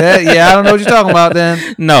 That I don't know what you're talking about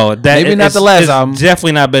then. No, maybe not the last album.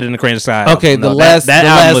 Definitely not better than the Cranes in the Sky. Okay, album. that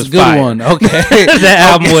album was good fire. one. Okay.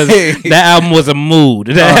 that album was a mood.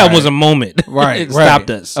 That album was a moment. Right. It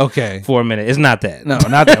stopped us. Okay. For a minute. It's not that. No,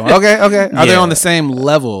 not that one. Okay. Are they on the same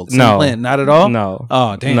level? No. Not at all? No.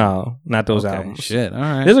 Oh, damn. No, not those albums. Shit. All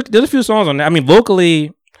right. There's a few songs on there. I mean,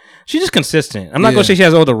 vocally, she's just consistent. I'm not gonna say she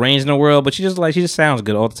has all the range in the world, but she just sounds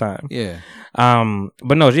good all the time. Yeah.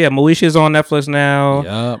 But no, yeah, Moesha is on Netflix now.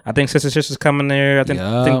 Yep. I think Sister Sister's coming there. I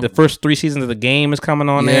think the first 3 seasons of The Game is coming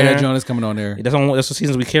on there. Yeah, that John is coming on there. That's the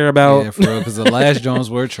seasons we care about. Yeah, for real, because the last Jones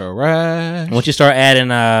were trash. Once you start adding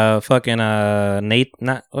fucking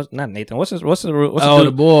Nathan, not Nathan. What's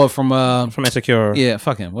the boy from Insecure? Yeah,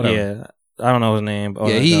 fucking whatever. Yeah. I don't know his name.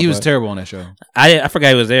 Yeah, he was terrible on that show. I forgot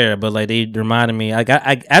he was there, but like they reminded me.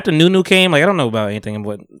 After Nunu came, like I don't know about anything,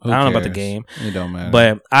 but I don't know about The Game. It don't matter.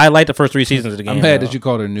 But I like the first 3 seasons of The Game. I'm mad that you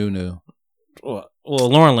called her Nunu. Well,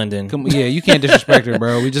 Lauren Linden. Yeah, you can't disrespect her,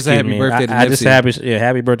 bro. We just had happy birthday to Nipsey.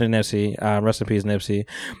 Happy birthday to Nipsey. Rest in peace, Nipsey.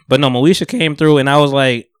 But no, Moesha came through, and I was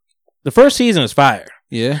like, the first season was fire.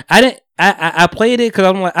 Yeah, I played it because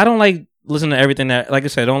I'm like, I don't like listening to everything that, like I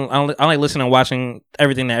said, I don't like listening and watching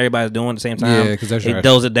everything that everybody's doing at the same time. Yeah, because it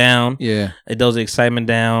dulls it down. Yeah, it dulls the excitement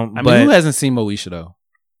down. I mean, who hasn't seen Moesha though?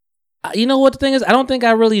 You know what the thing is? I don't think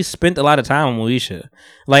I really spent a lot of time on Moesha.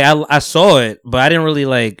 Like I saw it, but I didn't really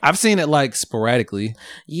like. I've seen it like sporadically.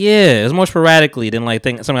 Yeah, it's more sporadically than like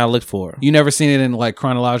something I looked for. You never seen it in like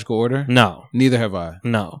chronological order? No, neither have I.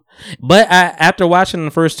 No, but after watching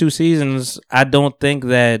the first 2 seasons, I don't think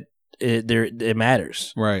that it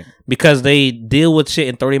matters, right? Because they deal with shit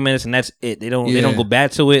in 30 minutes and that's it. They don't go back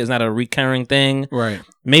to it. It's not a recurring thing, right?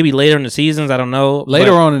 Maybe later in the seasons, I don't know.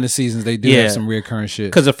 Later on in the seasons, they do have some recurring shit.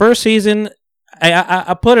 Because the first season,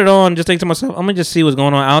 I put it on just think to myself, I'm gonna just see what's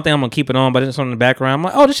going on. I don't think I'm gonna keep it on, but it's on in the background. I'm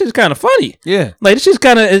like, oh, this shit's kind of funny. Yeah, like this shit's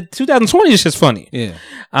kind of 2020. This shit's funny. Yeah.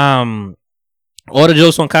 All the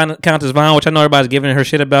jokes on Countess Vaughn, which I know everybody's giving her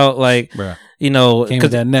shit about, like, bruh. You know, came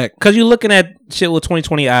with that neck. Because you're looking at shit with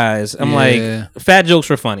 2020 eyes. I'm like, fat jokes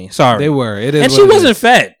were funny. Sorry, they were. It is, and she wasn't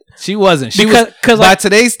fat. She wasn't. Because by like,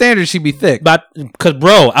 today's standards, she'd be thick. Because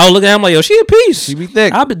bro, I was looking at him like, yo, she a piece. She'd be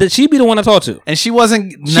thick. She'd be the one I talk to, and she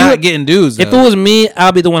wasn't getting dudes. If it was me,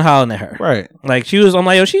 I'll be the one hollering at her. Right. Like she was. I'm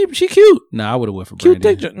like, yo, she cute. Nah, I would have went for cute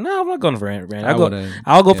Brandy. thick. No, I'm not going for Brandy.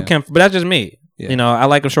 I'll go for Kim, but that's just me. Yeah. You know, I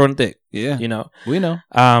like them short and thick. Yeah. You know, we know.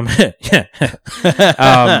 Yeah.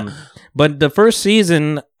 But the first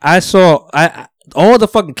season, I saw all the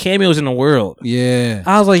fucking cameos in the world. Yeah.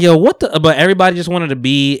 I was like, yo, what the? But everybody just wanted to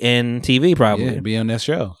be in TV, probably. Yeah, be on that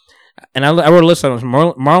show. And I wrote a list of them.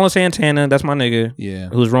 Marlon Santana, that's my nigga. Yeah.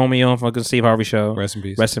 Who's Romeo on fucking Steve Harvey show. Rest in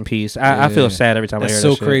peace. Rest in peace. I feel sad every time I hear that. That's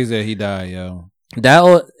so shit. crazy that he died, yo.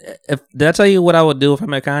 Did I tell you what I would do if I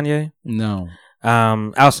met Kanye? No.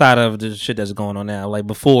 Outside of the shit that's going on now, like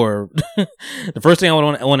before, the first thing I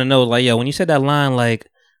want to know is like, yo, when you said that line, like,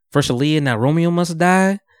 first Aaliyah, now Romeo must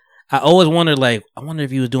die. I always wondered, like, I wonder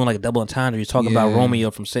if he was doing like a double entendre. He was talking about Romeo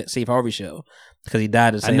from Steve Harvey show because he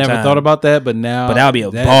died at the same time. I never thought about that, but now, but that would be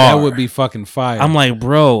a bar. That would be fucking fire. I'm like,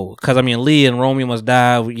 bro, because I mean, Lee and Romeo must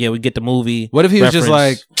die. Yeah, we get the movie. What if he was just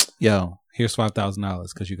like, yo, here's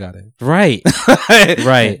 $5,000 because you got it. Right,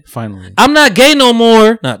 right. Finally, I'm not gay no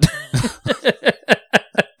more. Not.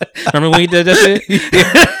 Remember when he did that shit?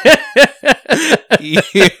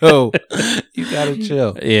 Yo, you gotta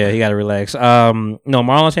chill. Yeah, he gotta relax. No,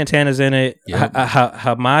 Marlon Santana's in it. Yep.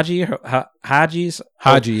 Haji, yeah.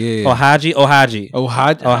 Ohaji.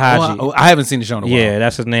 I haven't seen the show in a while. Yeah,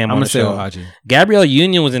 that's his name. I'm on gonna the say show. Ohaji. Gabrielle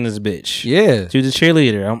Union was in this bitch. Yeah, she was a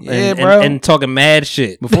cheerleader. Bro, and talking mad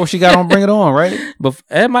shit before she got on Bring It On, right? Or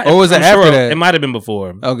was it after that? It might have been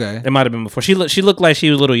before. Okay, it might have been before. She looked like she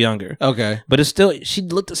was a little younger. Okay, but it's still she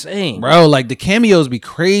looked the same, bro. Like the cameos be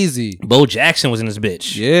crazy. Bo Jackson was in this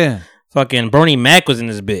bitch. Yeah. Fucking Bernie Mac was in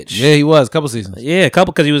this bitch. Yeah, he was. Couple seasons. Yeah,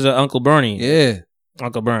 because he was Uncle Bernie. Yeah.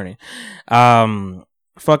 Uncle Bernie.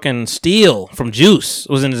 Fucking Steele from Juice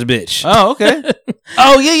was in this bitch. Oh, okay.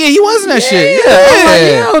 Oh, yeah, he was in that shit.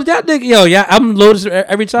 Yeah. I'm like, that nigga, I'm loaded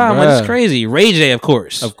every time. Like, it's crazy. Ray J, of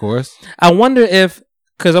course. Of course. I wonder if,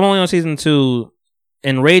 because I'm only on season 2,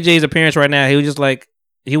 in Ray J's appearance right now, he was just like,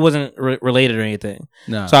 he wasn't related or anything.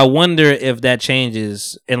 No. So I wonder if that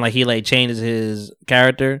changes and like he like changes his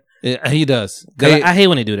character. Yeah, he does. I hate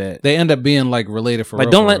when they do that. They end up being like related for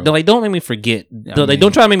like real. Don't make me forget.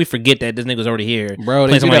 Don't try to make me forget that this nigga's already here, bro.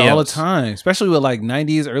 They do that all the time, especially with like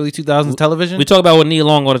 90s, early 2000s television. We talk about with Nia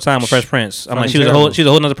Long all the time with Fresh Prince. I'm like, she's a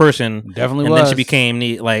whole nother person. Definitely, and was. then she became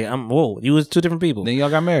like, whoa, you was two different people. Then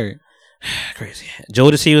y'all got married. Crazy.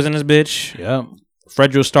 Jodeci was in this bitch. Yep.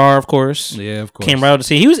 Fredro Starr, of course. Yeah, of course. Came right out to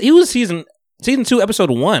see. He was season 2, episode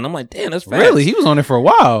 1. I'm like, damn, that's fast. Really? He was on it for a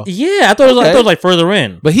while. Yeah, I thought it was like further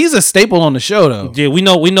in. But he's a staple on the show, though. Yeah, we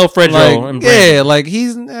know Fredro. Like, yeah, like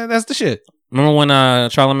he's that's the shit. Remember when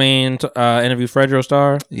Charlamagne interviewed Fredro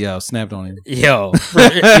Starr? Yo, snapped on him. Yo,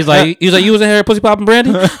 he's like, you was in here pussy popping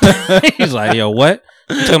brandy. He's like, yo, what?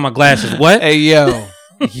 You talking about glasses? What? Hey, yo.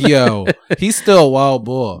 Yo, he's still a wild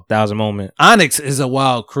bull. That was a moment. Onyx is a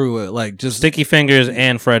wild crew. Like just Sticky Fingers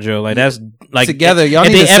and Fredro. Like that's like together. Y'all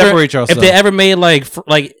need to separate yourselves. If they ever made like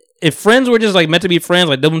if friends were just like meant to be friends,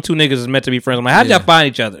 like them two niggas is meant to be friends. I'm like, how'd y'all find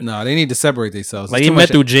each other? No, they need to separate themselves. Like you met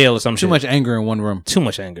through jail or something. Too much anger in one room. Too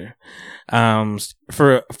much anger.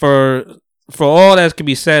 For all that could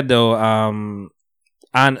be said though,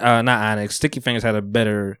 not Onyx. Sticky Fingers had a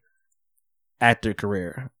better actor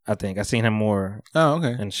career. I think I seen him more. Oh,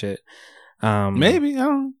 okay. And shit. Maybe I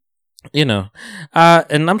don't. You know,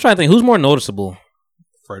 and I'm trying to think who's more noticeable.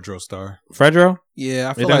 Fredro Starr. Fredro? Yeah, I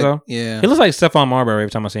you feel like so? Yeah. He looks like Stephon Marbury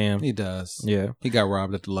every time I see him. He does. Yeah. He got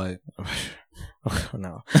robbed at the light.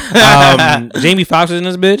 No. Jamie Foxx is in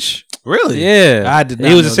this bitch. Really? Yeah. I did not.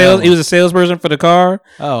 He was a salesperson for the car.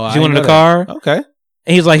 Oh, she wanted the car. Okay.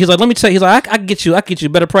 And he's like, let me tell you. He's like, I can get you a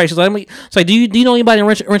better price. He's like, it's like, do you know anybody in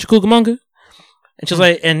Rancho Cucamonga? And she's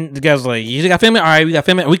like, and the guy's like, you got family? All right, we got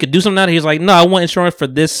family. We could do something now. He's like, no, I want insurance for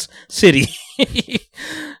this city.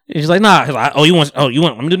 He's like, nah. He's like, you want? Let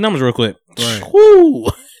me do the numbers real quick. Right. Woo.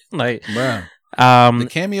 Like, bro. The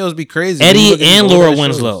cameos be crazy. Eddie and Laura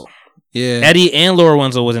Winslow. Yeah. Eddie and Laura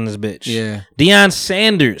Winslow was in this bitch. Yeah. Deion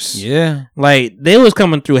Sanders. Yeah. Like, they was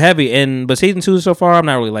coming through heavy. But season 2 so far, I'm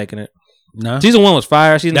not really liking it. No. Season 1 was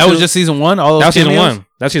fire. That was just season 1? All those that was cameos? season 1.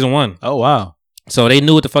 That's season 1. Oh, wow. So they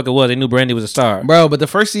knew what the fuck it was. They knew Brandy was a star. Bro, but the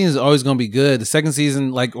first season is always going to be good. The second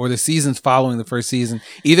season, or the seasons following the first season,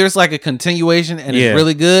 either it's like a continuation and it's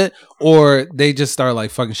really good, or they just start like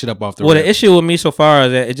fucking shit up off the rip. The issue with me so far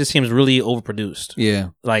is that it just seems really overproduced. Yeah.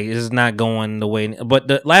 Like, it's not going the way. But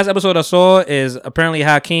the last episode I saw is apparently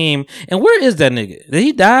Hakeem. And where is that nigga? Did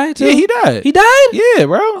he die too? Yeah, he died. He died? Yeah,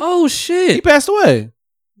 bro. Oh, shit. He passed away.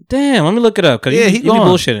 Damn, let me look it up. Cause he be gone.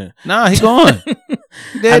 bullshitting. Nah, he gone.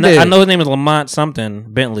 I know his name is Lamont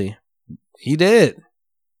something Bentley. He did.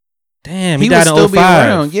 Damn, he died in 05. Be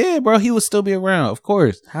around. Yeah, bro, he would still be around. Of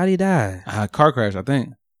course. How did he die? Car crash, I think.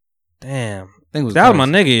 Damn, that was my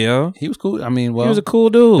nigga, yo. He was cool. I mean, well, he was a cool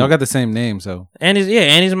dude. Y'all got the same name, so. And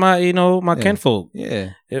he's my kinfolk. Yeah.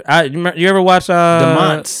 You ever watch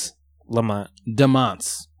Lamont?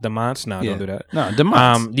 Demonts. No, don't do that. No,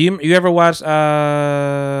 Demonts. Do you ever watch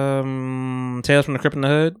Tales from the Crypt in the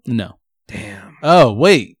Hood? No. Damn. Oh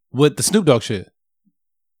wait, with the Snoop Dogg shit.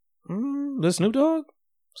 The Snoop Dogg?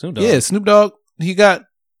 Yeah, Snoop Dogg. He got.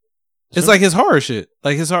 It's like his horror shit.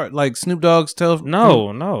 Like his horror, like Snoop Dogg's Tales.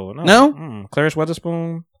 No. Clarice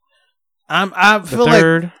Weatherspoon. I feel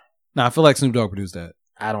like. I feel like Snoop Dogg produced that.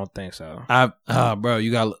 I don't think so. Bro,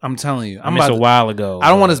 you got. I'm telling you, it's a while ago. I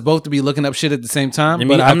don't want us both to be looking up shit at the same time.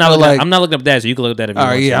 But I'm not looking up that, so you can look up that if you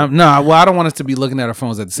want. Yeah, well, I don't want us to be looking at our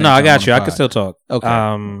phones at the same time. No, I got you. I can still talk. Okay.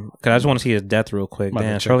 Because I just want to see his death real quick.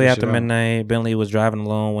 Damn, shortly after midnight, Bentley was driving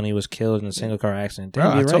alone when he was killed in a single car accident.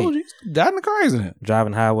 Damn, I told you, he died in a car accident.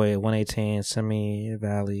 Driving highway at 118 Semi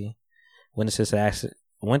Valley. Witnesses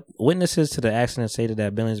to the accident stated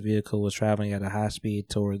that Bentley's vehicle was traveling at a high speed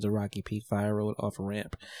towards the Rocky Peak Fire Road off a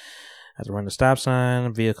ramp. As it ran the stop sign,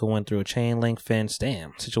 the vehicle went through a chain link fence,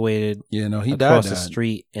 situated across the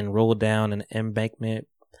street and rolled down an embankment.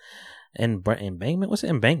 Embankment? What's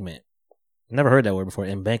an embankment? Never heard that word before.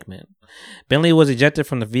 Embankment. Bentley was ejected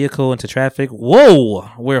from the vehicle into traffic. Whoa!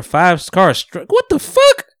 Where 5 cars struck. What the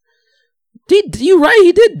fuck? You right?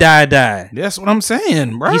 He did die. That's what I'm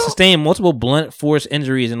saying, bro. He sustained multiple blunt force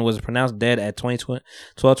injuries and was pronounced dead at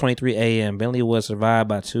 12:23 a.m. Bentley was survived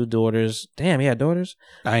by 2 daughters. Damn, he had daughters?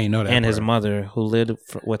 I ain't know that. And his mother, who lived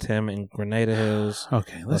with him in Grenada Hills.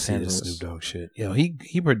 Okay, let's see this Snoop Dogg shit. Yo,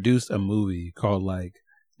 he produced a movie called like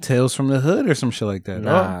Tales from the Hood or some shit like that.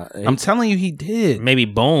 Nah, I'm telling you, he did. Maybe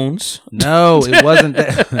Bones. No, it wasn't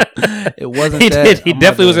that. It wasn't he that. Did. He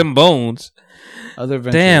definitely was in Bones. Other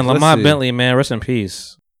ventures. Damn, Lamont Bentley, man, rest in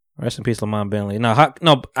peace. Rest in peace, Lamont Bentley.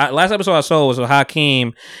 Last episode I saw was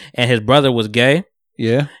Hakeem and his brother was gay.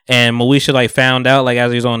 Yeah. And Moesha found out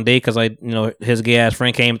as he was on a date because his gay ass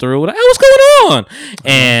friend came through. Like, hey, what's going on?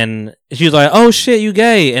 And she was like, oh shit, you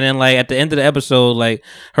gay. And then at the end of the episode,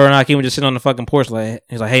 her and Hakeem were just sitting on the fucking porch.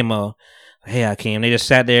 He's like, hey Mo. Hey Hakeem, they just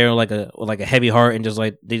sat there with a heavy heart and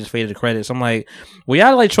they just faded the credits. I'm like, were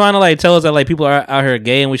y'all trying to tell us that people are out here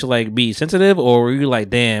gay and we should be sensitive, or were you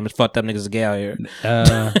damn, it's fucked up niggas is gay out here?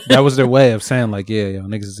 That was their way of saying yeah, yo,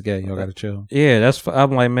 niggas is gay, y'all gotta chill. Yeah, I'm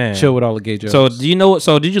like, man, chill with all the gay jokes. So do you know what?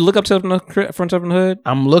 So did you look up Tales from the Hood?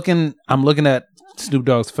 I'm looking at Snoop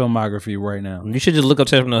Dogg's filmography right now. You should just look up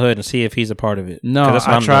Tales from the Hood and see if he's a part of it. No,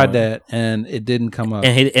 I tried that and it didn't come up.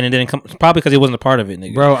 And it didn't come probably because he wasn't a part of it,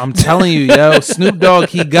 nigga. Bro, I'm telling you, yo, Snoop Dogg,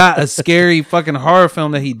 he got a scary fucking horror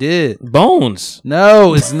film that he did. Bones.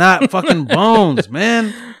 No, it's not fucking Bones,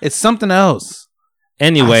 man. It's something else.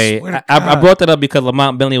 Anyway, swear to I God. brought that up because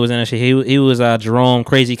Lamont Bentley was in it. He was Jerome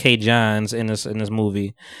Crazy K. Johns in this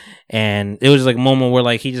movie, and it was like a moment where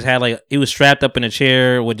like he just had like he was strapped up in a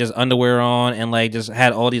chair with just underwear on and like just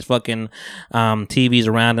had all these fucking TVs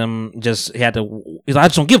around him. Just he had to. He's like, I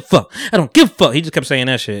just don't give a fuck. I don't give a fuck. He just kept saying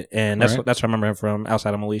that shit, and that's what I remember him from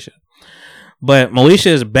outside of Moesha. But Moesha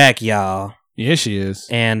is back, y'all. Yeah, she is.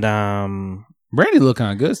 And Brandy look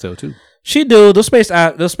kind of good still too. She do. Those spaced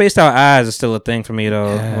out eyes is still a thing for me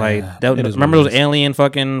though. Yeah, like that, remember those alien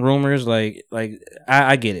fucking rumors? Like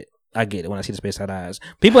I get it. I get it when I see the spaced out eyes.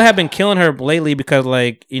 People have been killing her lately because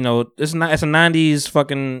like, you know, it's a 90s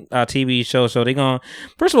fucking TV show, so they going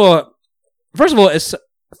first of all it's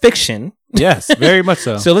fiction. Yes, very much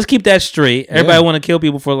so. So let's keep that straight. Everybody want to kill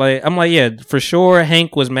people for like. I'm like, yeah, for sure.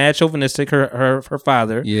 Hank was mad chauvinistic. Her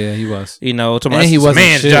father. Yeah, he was. You know, and he wasn't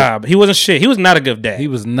man's shit. job. He wasn't shit. He was not a good dad. He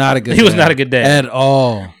was not a good. He was not a good dad at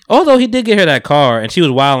all. Although he did get her that car, and she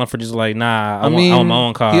was wilding for just like, nah, I want my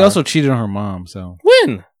own car. He also cheated on her mom. So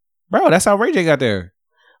when, bro, that's how Ray J got there.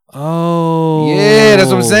 Oh, yeah, that's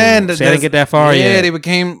what I'm saying. See, I didn't get that far yet. Yeah, they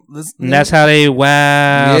became. And that's how they.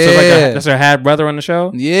 Wow. Yeah. So like that's her half brother on the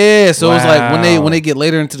show. Yeah, so it was like when they get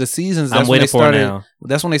later into the seasons, that's I'm when waiting they for it started. now.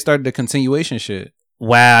 That's when they started the continuation shit.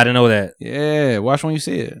 Wow, I didn't know that. Yeah, watch when you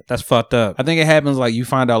see it. That's fucked up. I think it happens like you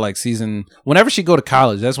find out like season whenever she go to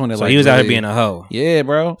college. That's when it So like he was out really, here being a hoe. Yeah,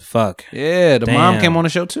 bro. Fuck. Yeah, the mom Damn. came on the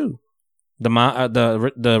show too. The mom,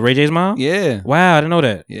 the Ray J's mom. Yeah. Wow, I didn't know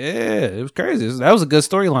that. Yeah, it was crazy. That was a good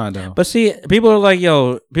storyline though. But see, people are like,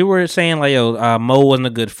 people were saying like, Mo wasn't a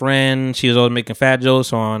good friend. She was always making fat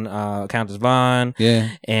jokes on Countess Vaughn. Yeah.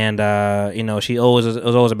 And you know, it was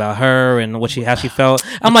always about her and how she felt.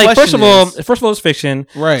 I'm like, first of all, it's fiction.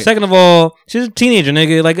 Right. Second of all, she's a teenager,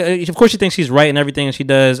 nigga. Like, of course she thinks she's right in everything she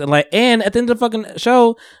does. And like, and at the end of the fucking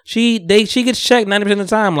show, she gets checked 90% of the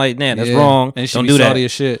time. Like, man, that's wrong. And she don't be do that. salty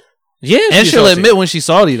as shit. Yeah, and she'll admit when she's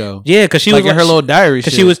salty though. Yeah, because she like was in her little diary.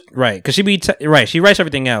 Because shit. she was right. Because she be right. She writes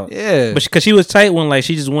everything out. Yeah, but because she was tight when like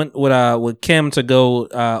she just went with Kim to go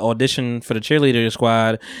audition for the cheerleader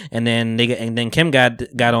squad, and then Kim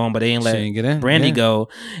got on, but they didn't let Brandy go,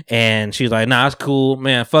 and she was like, "Nah, it's cool,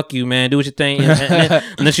 man. Fuck you, man. Do what you think." and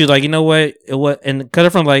then she was like, "You know what? And cut her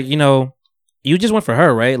from like, you know." You just went for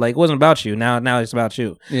her, right? Like, it wasn't about you. Now it's about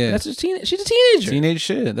you. Yeah. She's a teenager. Teenage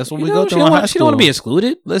shit. That's what you we know, go through in high school. She don't want to be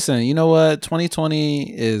excluded. Listen, you know what?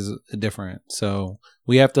 2020 is different. So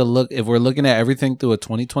we have to look, if we're looking at everything through a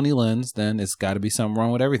 2020 lens, then it's got to be something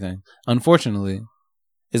wrong with everything. Unfortunately,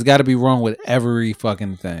 it's got to be wrong with every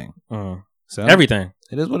fucking thing. So everything.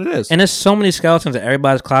 It is what it is. And there's so many skeletons in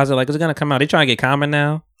everybody's closet. Like, it's going to come out. They trying to get Common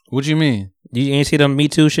now. What you mean? You ain't see them Me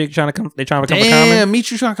Too shit trying to come? They trying to come for Damn, Common? Me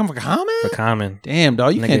Too trying to come for Common? For Common. Damn,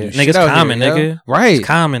 dog, you can't do shit nigga's out Common, here, nigga. Yo. Right. It's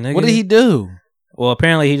Common, nigga. What did he do? Well,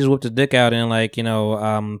 apparently he just whipped his dick out and like, you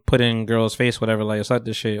know, put in girl's face, whatever, like suck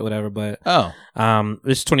this shit, whatever. But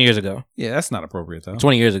this is 20 years ago. Yeah, that's not appropriate though.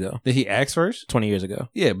 20 years ago. Did he ask first? 20 years ago.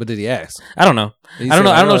 Yeah, but did he ask? I don't know. I don't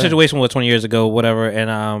know. I don't know what the situation was 20 years ago, whatever.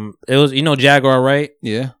 And it was, you know, Jaguar, right?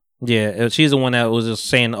 Yeah. Yeah, she's the one that was just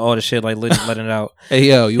saying all the shit, like letting it out. Hey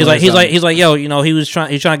yo, he's like, yo, you know, he's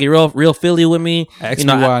trying to get real Philly with me. Ask you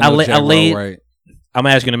know, me why I laid. Right. I'm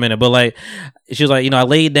asking in a minute, but like, she was like, you know, I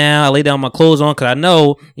laid down my clothes on because I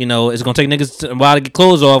know, you know, it's gonna take niggas a while to get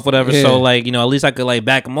clothes off, whatever. Yeah. So like, you know, at least I could like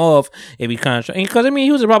back him off if he kind of, because I mean,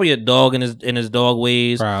 he was probably a dog in his dog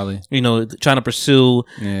ways, probably, you know, trying to pursue.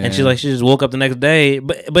 Yeah. And she just woke up the next day,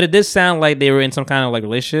 but it did sound like they were in some kind of like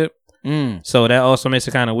relationship. So that also makes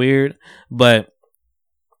it kind of weird, but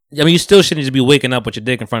I mean, you still shouldn't just be waking up with your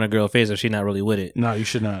dick in front of a girl's face if she's not really with it. No, you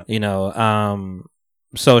should not. You know,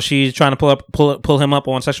 so she's trying to pull him up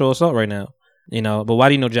on sexual assault right now. You know, but why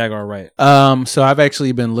do you know Jaguar right? So I've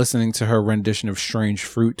actually been listening to her rendition of "Strange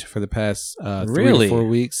Fruit" for the past 3 to 4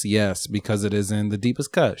 weeks. Yes, because it is in the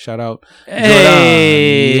deepest cut. Shout out,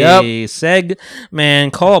 hey, Jordan. Yep, Seg,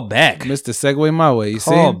 man, call back, Mr. Segway my way. You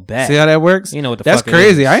call see, back. See how that works? You know what the that's fuck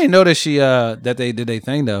crazy. I didn't know that she that they did their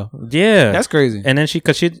thing though. Yeah, that's crazy. And then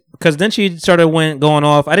because then she started going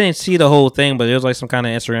off. I didn't see the whole thing, but it was like some kind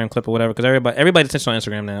of Instagram clip or whatever. Because everybody's attention on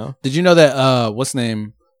Instagram now. Did you know that what's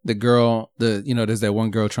name? The girl, there's that one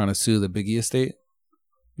girl trying to sue the Biggie estate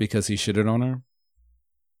because he shitted on her.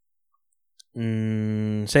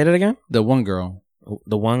 Say that again. The one girl.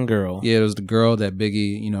 Yeah, it was the girl that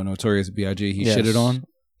Biggie, Notorious B.I.G. He shitted on.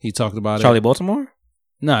 He talked about Charlie Baltimore?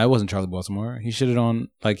 No, it wasn't Charlie Baltimore. He shitted on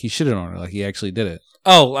her. Like he actually did it.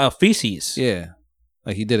 Oh, feces. Yeah,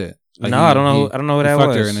 like he did it. Like no, I don't know. I don't know what that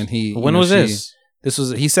was. Her and then when was this? This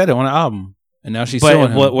was. He said it on an album. And now she's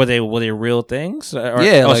suing him. Were they real things?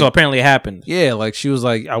 Yeah. So apparently it happened. Yeah, like she was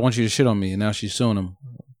like, I want you to shit on me. And now she's suing him.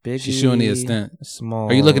 She's showing the extent. Small.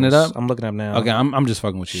 Are you looking it up? I'm looking up now. Okay, I'm just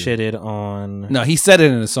fucking with you. Shitted on. No, he said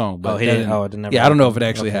it in a song. But he didn't. Oh, it never. Yeah, I don't know if it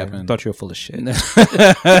actually happened. I thought you were full of shit.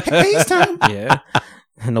 FaceTime. Yeah.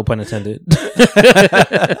 No pun intended.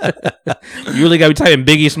 You really got to be typing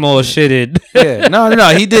Biggie Small shitted. Yeah. No.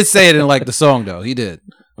 He did say it in like the song though. He did.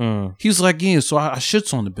 He was like, yeah, so I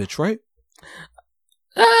shits on the bitch, right?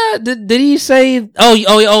 Did he say? Oh,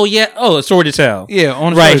 yeah. Oh, a story to tell. Yeah,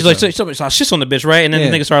 on right. He's like, so I shits on the bitch, right? And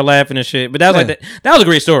then the niggas started laughing and shit. But that was like that was a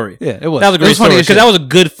great story. Yeah, it was. That was a great story because that was a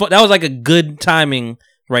good. That was like a good timing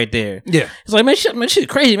right there. Yeah, it's like man, shit,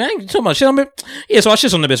 crazy man. You talking about shit on me? Yeah, so I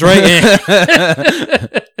shits on the bitch, right?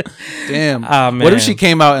 Damn. Man. What if she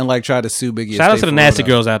came out and like tried to sue Biggie? Shout out to the nasty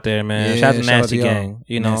girls out there, man. Shout out to the nasty gang.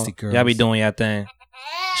 You know, nasty girls. Y'all be doing y'all thing.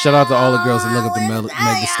 Shout out to all the girls that look up to Meg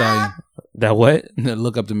Thee Stallion. That what? That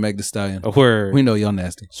look up to Meg Thee Stallion. A word. We know y'all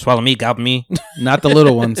nasty. Swallow me, gobble me. Not the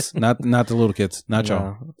little ones. Not the little kids. Not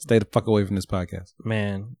y'all. Stay the fuck away from this podcast.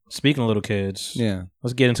 Man, speaking of little kids. Yeah.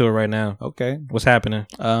 Let's get into it right now. Okay. What's happening?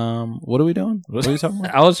 What are we doing? What are you talking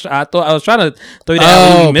about? I thought I was trying to throw you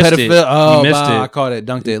that. You missed it. Oh, you missed it. I caught it.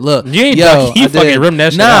 Dunked it. Look. You ain't you fucking rimmed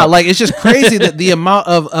that shit Nah, out. like it's just crazy that the amount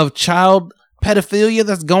of child pedophilia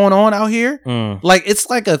that's going on out here. Like it's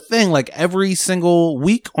like a thing like every single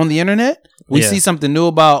week on the internet. We see something new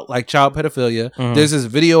about like child pedophilia. There's this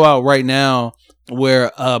video out right now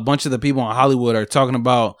where a bunch of the people in Hollywood are talking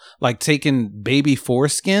about like taking baby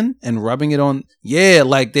foreskin and rubbing it on. Yeah,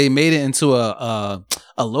 like they made it into a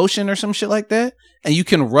lotion or some shit like that, and you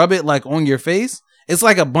can rub it like on your face. It's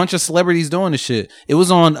like a bunch of celebrities doing this shit. It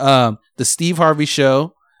was on the Steve Harvey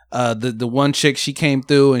show. The one chick, she came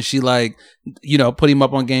through and she like, you know, put him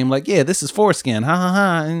up on game like, yeah, this is foreskin, ha ha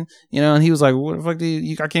ha, and you know, and he was like, what the fuck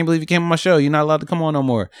I can't believe you came on my show, you're not allowed to come on no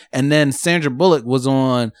more. And then Sandra Bullock was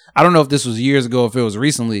on, I don't know if this was years ago, if it was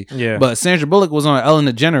recently, but Sandra Bullock was on Ellen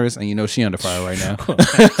DeGeneres, and you know she under fire right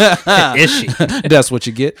now. Is she? That's what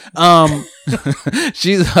you get.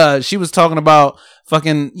 She was talking about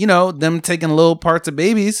fucking, you know, them taking little parts of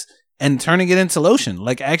babies and turning it into lotion,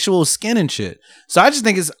 like actual skin and shit. So I just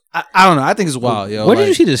think it's, I don't know. I think it's wild, yo. Where did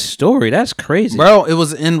you see this story? That's crazy, bro. It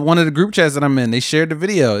was in one of the group chats that I'm in. They shared the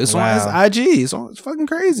video. It's on his IG. It's fucking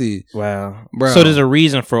crazy. Wow, bro. So there's a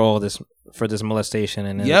reason for all this, for this molestation,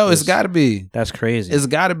 and it's got to be. That's crazy. It's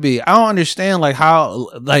got to be. I don't understand like how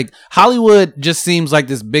like Hollywood just seems like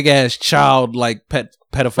this big ass child like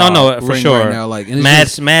pedophile. Oh no, for sure. Right now. Like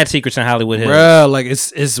mad secrets in Hollywood, bro. Like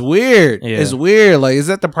it's weird. Yeah. It's weird. Like is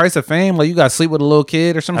that the price of fame? Like you got to sleep with a little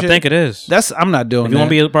kid or some shit? I think it is. I'm not doing. If you want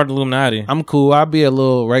to be a part of the Illuminati, I'm cool. I'll be a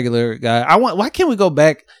little regular guy. Why can't we go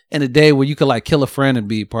back in a day where you could like kill a friend and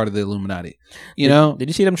be part of the Illuminati? You know? Did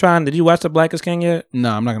you see them trying? Did you watch The Blackest King yet?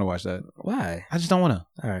 No, I'm not gonna watch that. Why? I just don't want to.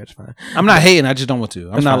 All right, it's fine. I'm not hating. I just don't want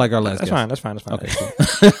to. I'm not like our last. That's guest. fine. Okay.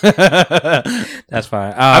 That's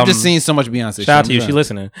fine. I've just seen so much Beyonce. Shout out to you. She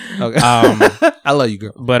listening. Okay. I love you,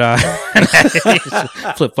 girl. But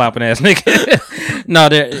flip flopping ass nigga. No,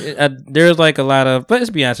 there's like a lot of, but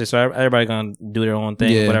it's Beyonce, so everybody gonna do their own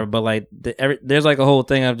thing, or whatever. But like, there's like a whole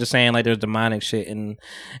thing of just saying like there's demonic shit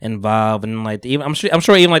involved, and like even I'm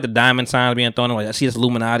sure even like the diamond signs being thrown. Like I see this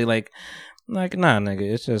Illuminati, like nah, nigga.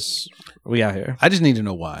 It's just we out here. I just need to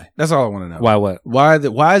know why. That's all I want to know. Why what?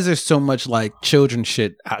 Why is there so much like children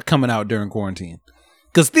shit coming out during quarantine?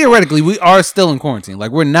 Because theoretically, we are still in quarantine.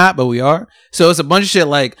 Like, we're not, but we are. So it's a bunch of shit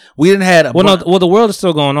like, we didn't have... Well, the world is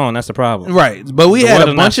still going on. That's the problem. Right. But we had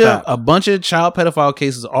a bunch of child pedophile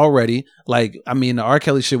cases already. Like, I mean, the R.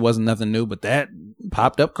 Kelly shit wasn't nothing new, but that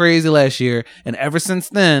popped up crazy last year. And ever since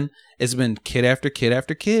then, it's been kid after kid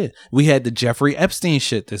after kid. We had the Jeffrey Epstein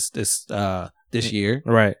shit this year.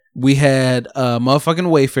 Right. We had motherfucking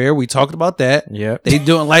Wayfair. We talked about that. Yeah. They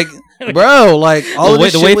doing like... Bro, like all of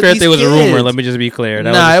this shit with Wayfair these thing was kids. a rumor. Let me just be clear.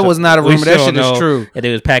 It was not a rumor. That shit is true. And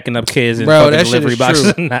they was packing up kids and bro, fucking that delivery shit is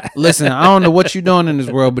boxes. True. Listen, I don't know what you're doing in this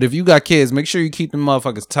world, but if you got kids, make sure you keep them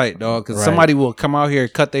motherfuckers tight, dog. Because somebody will come out here,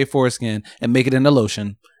 cut their foreskin, and make it into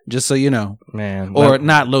lotion. Just so you know, man. Or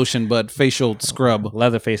not lotion, but facial scrub.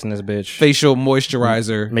 Leatherface in this bitch. Facial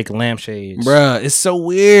moisturizer. Make lampshades. Bruh, it's so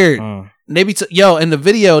weird. Maybe in the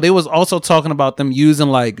video, they was also talking about them using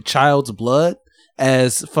like child's blood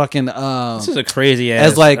as fucking this is a crazy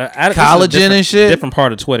ass as like collagen and shit. Different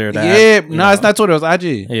part of Twitter. It's not Twitter. It was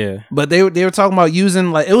IG. Yeah, but they were talking about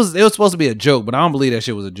using like it was supposed to be a joke, but I don't believe that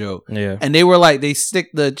shit was a joke. Yeah, and they were like they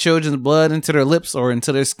stick the children's blood into their lips or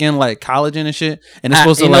into their skin like collagen and shit, and it's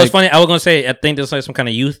supposed to like. It's funny. I was gonna say I think there's like some kind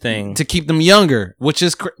of youth thing to keep them younger, which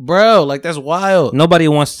is bro, like that's wild. Nobody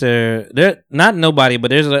wants to. Not nobody,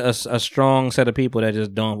 but there's a strong set of people that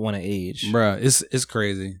just don't want to age, bro. It's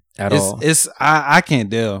crazy. All. I can't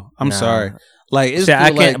deal. I'm sorry. Like, it's See, I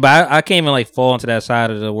cool, can't, like, but I can't even like fall into that side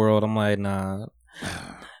of the world. I'm like, nah.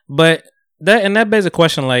 But that begs a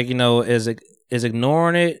question, like, you know, is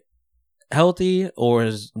ignoring it healthy, or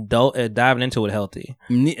is diving into it healthy?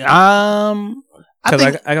 Because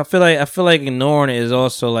I feel like ignoring it is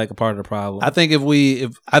also like a part of the problem. I think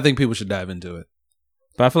I think people should dive into it.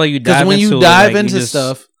 But I feel like because when you dive into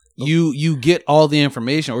stuff, you get all the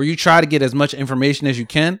information, or you try to get as much information as you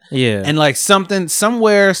can. Yeah, and like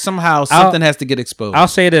somewhere, somehow, something has to get exposed. I'll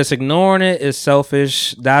say this: ignoring it is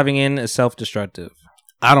selfish. Diving in is self-destructive.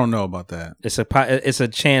 I don't know about that. It's a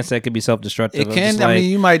chance that could be self-destructive. It can. I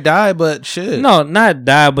mean, you might die, but shit. No, not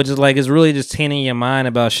die, but just like it's really just tainting your mind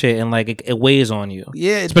about shit, and like it weighs on you.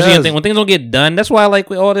 Yeah, especially when things don't get done. That's why,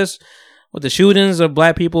 like, with all this, with the shootings of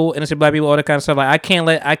black people, innocent black people, all that kind of stuff. Like, I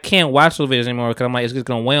can't watch those videos anymore because I'm like, it's just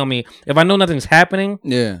gonna weigh on me. If I know nothing's happening,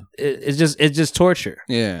 it's just torture.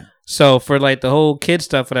 Yeah. So for like the whole kid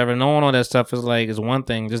stuff, whatever, knowing all that stuff is like is one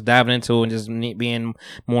thing. Just diving into it and just being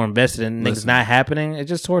more invested in things not happening, it's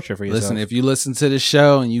just torture for yourself. Listen, if you listen to the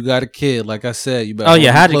show and you got a kid, like I said, you better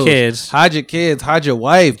hide your kids, hide your kids, hide your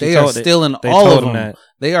wife. They are stealing all of them.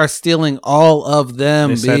 They are stealing all of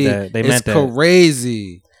them. They said that. They meant that. It's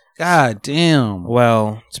crazy. God damn.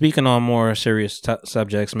 Well, speaking on more serious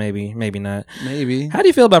subjects, maybe not. Maybe. How do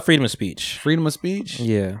you feel about freedom of speech? Freedom of speech?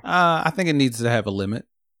 Yeah. I think it needs to have a limit.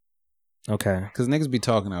 Okay. Because niggas be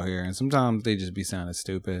talking out here, and sometimes they just be sounding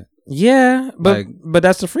stupid. Yeah, but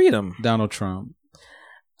that's the freedom. Donald Trump.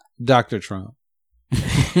 Dr. Trump.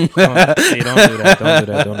 Don't do that.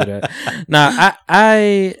 Don't do that. Now,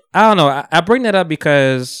 I don't know. I bring that up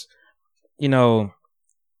because, you know,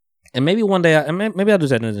 and maybe one day, maybe I'll do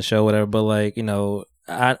that in the show, whatever. But like, you know,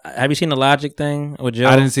 have you seen the Logic thing with Joe?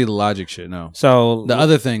 I didn't see the Logic shit. No. So the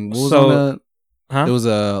other thing, what was on the? Huh? It was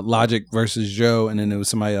a Logic versus Joe, and then there was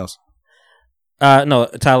somebody else. No,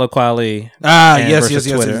 Tyler Quali. Yes.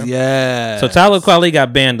 So Tyler Quali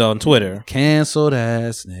got banned on Twitter. Canceled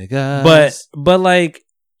ass niggas. But like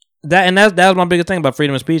that, and that was my biggest thing about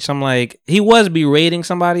freedom of speech. I'm like, he was berating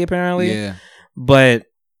somebody apparently. Yeah. But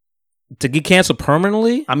to get canceled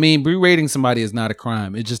permanently, I mean, berating somebody is not a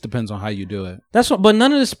crime. It just depends on how you do it. That's what. But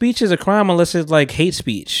none of the speech is a crime unless it's like hate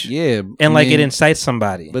speech. Yeah, and like it incites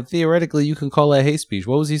somebody. But theoretically, you can call that hate speech.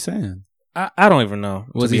 What was he saying? I don't even know,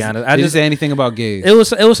 to be honest. Did he say anything about gays? It was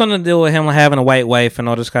something to do with him having a white wife and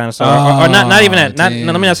all this kind of stuff, or not even that. Let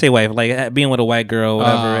me not say wife, like being with a white girl, or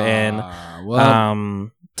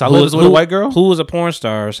whatever. Talib was with a white girl who was a porn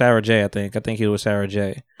star, Sarah J. I think he was Sarah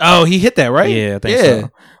J. Oh, he hit that, right? Yeah, I think so.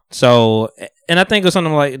 So, and I think it was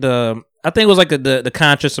something like the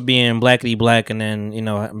conscience of being blackity black, and then, you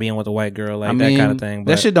know, being with a white girl, like that kind of thing.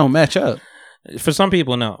 But that shit don't match up. For some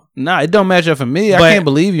people, no. Nah, it don't match up for me. I can't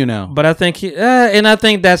believe you now. But I think and I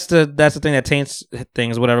think that's the thing that taints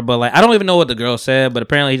things, whatever. But like, I don't even know what the girl said, but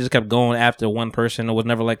apparently he just kept going after one person. It was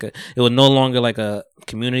never like it was no longer like a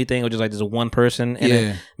community thing. It was just like this one person,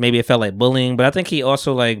 and maybe it felt like bullying. But I think he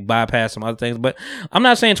also like bypassed some other things. But I'm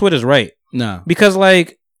not saying Twitter's right. No, because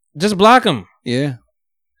like, just block him. Yeah,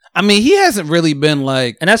 I mean, he hasn't really been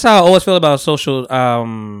like, and that's how I always feel about social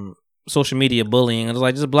media bullying. It's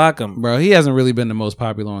like, just block him, bro. He hasn't really been the most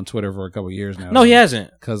popular on Twitter for a couple of years now. No, he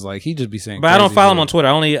hasn't, because like he just be saying. But I don't follow him on Twitter.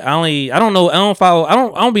 I don't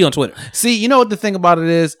be on Twitter. See, you know what the thing about it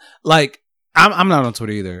is? Like, I'm not on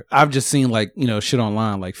Twitter either. I've just seen like, you know, shit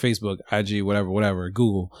online, like Facebook, IG, whatever,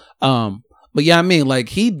 Google. But yeah, I mean, like,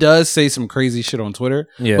 he does say some crazy shit on Twitter.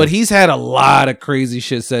 Yeah. But he's had a lot of crazy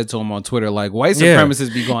shit said to him on Twitter. Like, white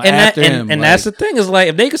supremacists be going after him. And like, that's the thing, is like,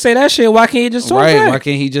 if they could say that shit, why can't he just talk back? Why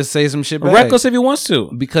can't he just say some shit back? Reckless if he wants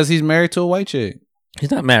to. Because he's married to a white chick.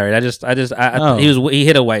 He's not married. He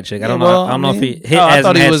hit a white chick. I don't know if he hit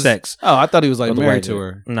had sex. Oh, I thought he was like married to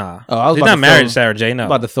her. Nah. Oh, he's not married to Sarah J. No. I'm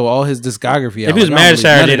about to throw all his discography out. If he was married to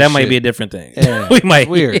Sarah J, that might be a different thing. Yeah. We might.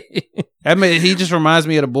 Weird. He just reminds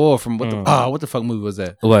me of the boy from what the fuck movie was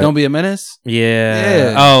that? What? Don't Be a Menace?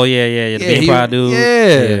 Yeah. Oh yeah. The Bean Pod dude.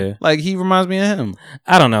 Yeah. Like, he reminds me of him.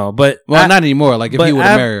 I don't know, but not anymore. Like, if he would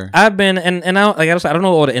have married her. I've been and I don't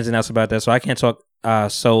know all the ins and outs about that, so I can't talk. I'm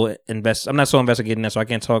not so investigated in that, so I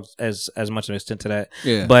can't talk as much of an extent to that.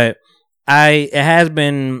 Yeah. But it has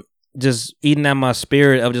been just eating at my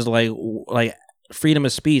spirit of just like freedom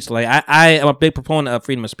of speech. Like, I am a big proponent of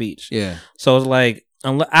freedom of speech. Yeah. So it's like,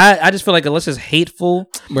 I just feel like unless it's hateful,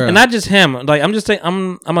 and not just him. Like, I'm just saying,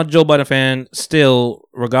 I'm a Joe Budden fan still,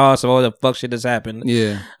 regardless of all the fuck shit that's happened.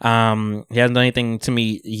 Yeah. He hasn't done anything to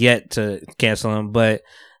me yet to cancel him, but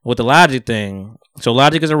with the Logic thing. So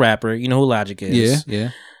Logic is a rapper. You know who Logic is? Yeah.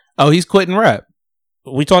 Oh, he's quitting rap.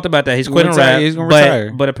 we talked about that. He's quitting rap. He's gonna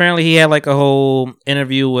retire. But apparently he had like a whole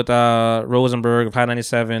interview with Rosenberg of High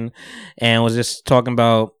 97 and was just talking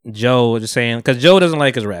about Joe, just saying, because Joe doesn't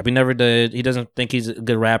like his rap. He never did. He doesn't think he's a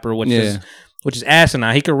good rapper, which is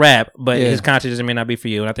asinine. He could rap, but his content may not be for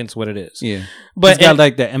you, and I think that's what it is. Yeah, but he's got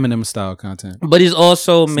like that Eminem style content. But he's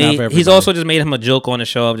also just made him a joke on the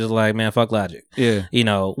show of just like, man, fuck Logic. Yeah, you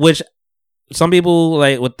know, which some people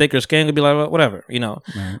like with thicker skin could be like, well, whatever, you know.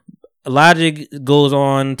 Right. Logic goes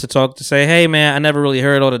on to say, hey man, I never really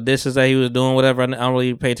heard all the disses that he was doing, whatever. I don't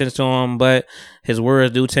really pay attention to him, but his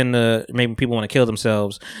words do tend to make people want to kill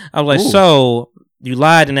themselves. I was like, so you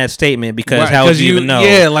lied in that statement because how would you even know?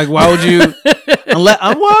 Yeah, like why would you?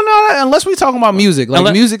 Unless we talking about music,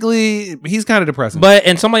 like musically, he's kind of depressing. But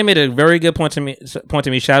and somebody made a very good point to me.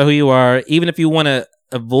 Shout out who you are. Even if you want to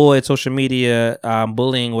avoid social media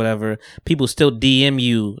bullying, whatever, people still DM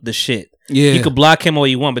you the shit. Yeah, you could block him all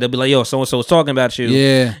you want, but they'll be like, "Yo, so and so was talking about you."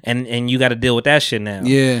 Yeah, and you got to deal with that shit now.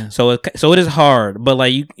 Yeah, so it is hard, but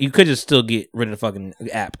like you could just still get rid of the fucking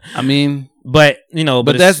app. I mean, but you know,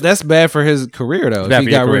 but that's bad for his career though. If he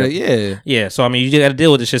got rid of yeah. So I mean, you got to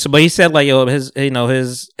deal with this shit. So, but he said like, yo, his and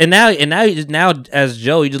now as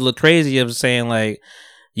Joe, you just look crazy of saying like,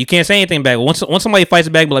 you can't say anything back. Once somebody fights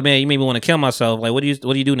back, be like, man, you made me want to kill myself. Like, what do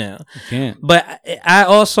you do now? You can't. But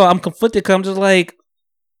I'm conflicted because I'm just like,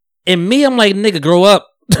 in me, I'm like, nigga, grow up.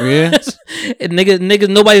 Yeah.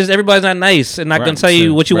 Niggas, everybody's not nice and not gonna tell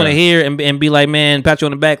you what you want to hear and be like, man, pat you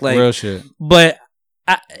on the back, like real shit. But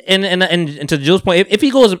and to Joe's point, if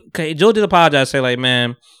he goes, okay, Joe did apologize, say like,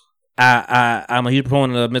 man, I'm a huge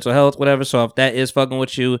proponent of mental health, whatever. So if that is fucking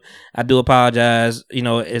with you, I do apologize. You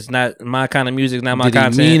know, it's not my kind of music, not my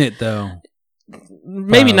content. Did he mean it though?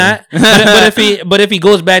 Maybe not. but if he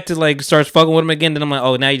goes back to like starts fucking with him again, then I'm like,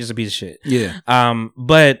 oh, now you're just a piece of shit. Yeah.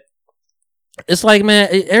 But it's like, man,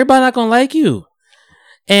 everybody not gonna like you.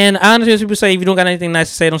 And I understand people say if you don't got anything nice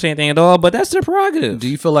to say, don't say anything at all. But that's their prerogative. Do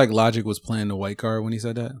you feel like Logic was playing the white card when he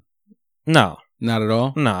said that? No. Not at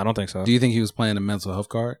all? No, I don't think so. Do you think he was playing the mental health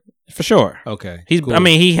card? For sure. Okay. Cool. I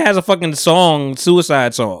mean, he has a fucking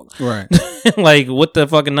suicide song. Right. Like, what the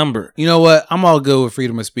fucking number? You know what? I'm all good with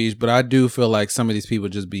freedom of speech, but I do feel like some of these people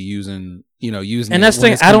just be using and that's the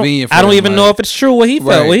thing. I don't even know if it's true what he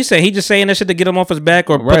felt. Right. What he said. He just saying that shit to get him off his back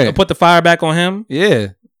or put the fire back on him. Yeah.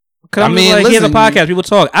 Cause he has a podcast. People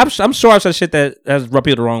talk. I'm sure I've said shit that has rubbed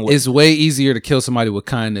people the wrong way. It's way easier to kill somebody with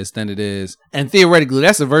kindness than it is, and theoretically,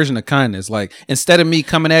 that's a version of kindness. Like instead of me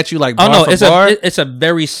coming at you like bar for bar, it's a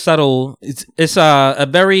very subtle. It's a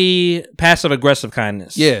very passive aggressive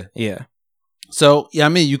kindness. Yeah, yeah. So yeah, I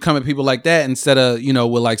mean, you come at people like that instead of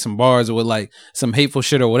with like some bars or with like some hateful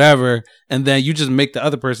shit or whatever, and then you just make the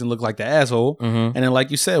other person look like the asshole. Mm-hmm. And then,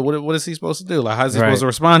 like you said, what is he supposed to do? Like, how's he supposed to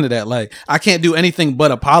respond to that? Like, I can't do anything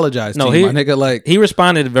but apologize to you, my nigga. Like, he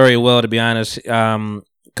responded very well, to be honest.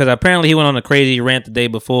 Because apparently he went on a crazy rant the day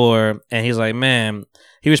before, and he's like, man.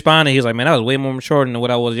 He responded. He was like, man, I was way more mature than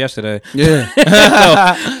what I was yesterday. Yeah.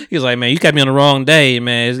 So, he was like, man, you got me on the wrong day,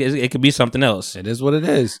 man. It could be something else. It is what it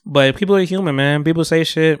is. But people are human, man. People say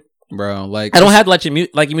shit. Bro, like, I don't have to like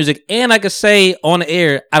your music, and I could say on the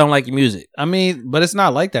air, I don't like your music. I mean, but it's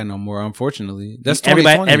not like that no more, unfortunately. That's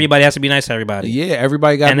everybody has to be nice to everybody. Yeah,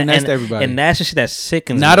 everybody got to be nice to everybody. And that's the shit that's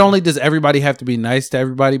sick. Not only does everybody have to be nice to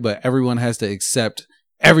everybody, but everyone has to accept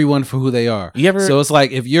everyone for who they are. So it's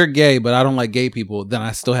like, if you're gay but I don't like gay people, then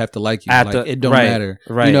I still have to like you. It don't matter.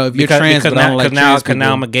 Right. You know, if you're trans but I don't like trans people,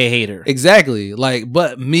 now I'm a gay hater. Exactly. Like,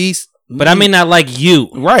 but I may not like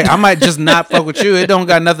you. Right. I might just not fuck with you. It don't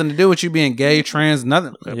got nothing to do with you being gay, trans,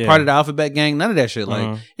 nothing. Yeah. Part of the alphabet gang, none of that shit.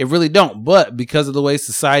 Like, it really don't. But because of the way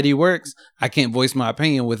society works, I can't voice my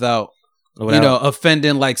opinion without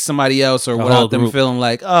offending like somebody else or without them feeling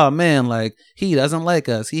like, oh man, like he doesn't like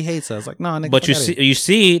us, he hates us. Like, no, nigga. But you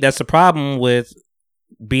see, that's the problem with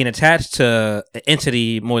being attached to an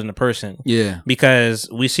entity more than a person. Yeah. Because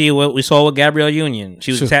we saw with Gabrielle Union.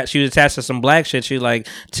 She was attached to some black shit. She was like,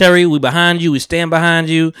 Terry, we behind you, we stand behind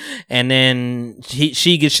you, and then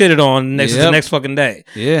she gets shitted on the next fucking day.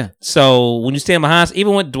 Yeah. So when you stand behind,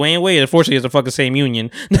 even with Dwayne Wade, unfortunately it's the fucking same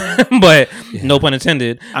union. But no pun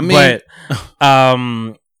intended. I mean,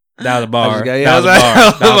 that was a bar. That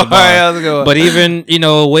was a bar. But even,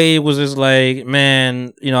 Wade was just like,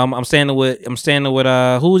 man, I'm standing with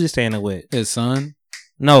who was he standing with? His son?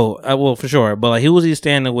 No, well, for sure. But like, who was he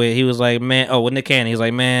standing with? He was like, man, with Nick Cannon. He's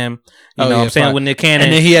like, man, I'm standing with Nick Cannon.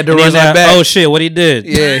 And then he had to run that back. Oh shit, what he did?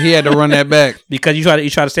 Yeah, he had to run that back. Because you try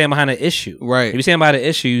to stand behind an issue. Right. If you stand behind an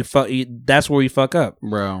issue, that's where you fuck up.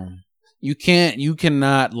 Bro. You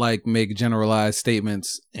cannot like make generalized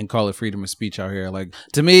statements and call it freedom of speech out here. Like,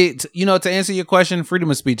 to me, to answer your question,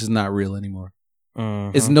 freedom of speech is not real anymore.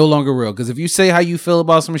 It's no longer real. Because if you say how you feel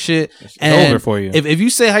about some shit, it's and over for you. If you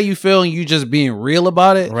say how you feel and you just being real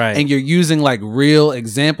about it, Right. and you're using like real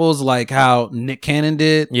examples, like how Nick Cannon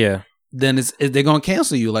did, yeah. then they're gonna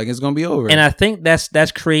cancel you. Like it's gonna be over. And I think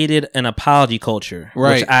that's created an apology culture,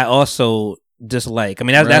 Right. which I also dislike. I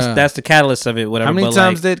mean, that's the catalyst of it. Whatever. How many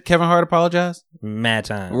times did Kevin Hart apologize? Mad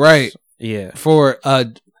times. Right. Yeah. For a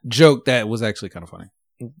joke that was actually kind of funny.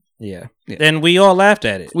 Yeah. And we all laughed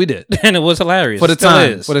at it. We did. And it was hilarious. For the Still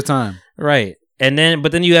time. is. For the time. Right.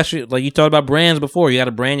 But then you actually, like, you talked about brands before. You got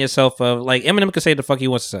to brand yourself of, like, Eminem could say the fuck he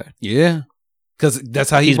wants to say. Yeah. Because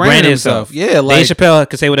that's how he's branded branded himself. Yeah. Like, Dave Chappelle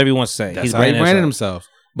could say whatever he wants to say. That's how he branded himself.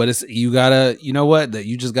 But you gotta, you know what? That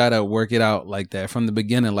you just gotta work it out like that from the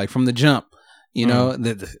beginning, like from the jump. You know,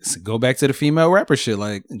 go back to the female rapper shit.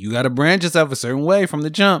 Like, you gotta brand yourself a certain way from the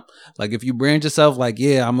jump. Like, if you brand yourself like,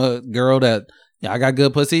 yeah, I'm a girl that, I got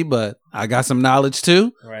good pussy, but I got some knowledge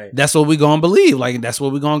too. Right. That's what we gonna believe. Like, that's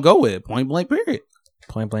what we gonna go with. Point blank, period.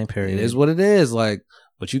 Point blank, period. It is what it is. Like,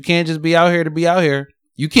 but you can't just be out here to be out here.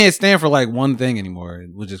 You can't stand for like one thing anymore,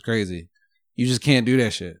 which is crazy. You just can't do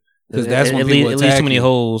that shit. Because that's when people it leaves too many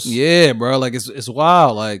holes. Yeah, bro. Like, it's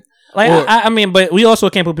wild. Like I mean, but we also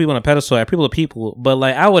can't put people on a pedestal. Like, people are people. But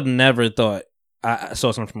like, I would never thought I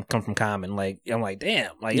saw something come from Common. Like, I'm like,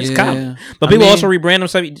 damn, like it's Common. But people also rebrand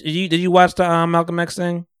themselves. Did you watch the Malcolm X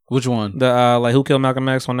thing? Which one? The like Who Killed Malcolm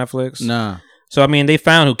X on Netflix? Nah. So I mean, they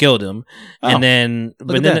found who killed him, and then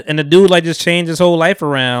the dude like just changed his whole life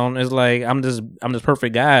around. It's like I'm this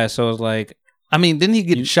perfect guy. So it's like, I mean, didn't he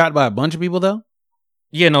get shot by a bunch of people though?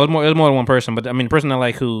 Yeah, no, it was more than one person. But I mean, the person that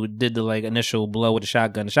like who did the like initial blow with the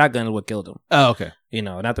shotgun is what killed him. Oh, okay. You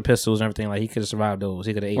know, not the pistols and everything. Like, he could have survived those.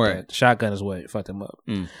 He could have ate that. The shotgun is what fucked him up.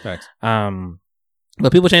 Facts.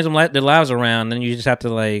 But people change their lives around, and you just have to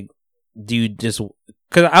like, because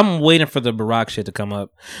I'm waiting for the Barack shit to come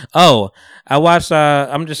up. Oh, I watched.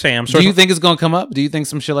 I'm just saying. Do you think it's gonna come up? Do you think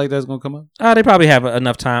some shit like that's gonna come up? They probably have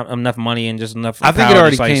enough time, enough money, and just enough. I think it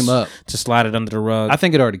already came up to slide it under the rug. I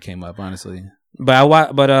think it already came up, honestly.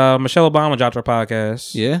 But Michelle Obama dropped her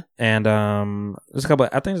podcast. Yeah, and there's a couple.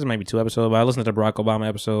 I think there's maybe 2 episodes. But I listened to the Barack Obama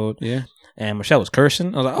episode. Yeah, and Michelle was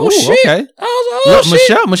cursing. I was like, oh shit. Okay. I was like, oh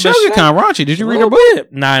shit. Michelle get kind of raunchy. Did you read her book?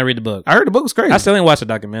 Nah, I didn't read the book. I heard the book was crazy. I still didn't watch the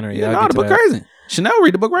documentary. Yeah, no, the book crazy. Chanel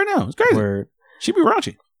read the book right now. It's crazy. Word. She be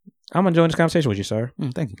raunchy. I'm enjoying this conversation with you, sir.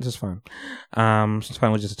 Thank you. This is fun. It's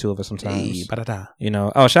fun with just the two of us sometimes. Hey, you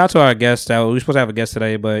know. Oh, shout out to our guest. We were supposed to have a guest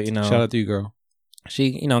today, but you know, shout out to you, girl.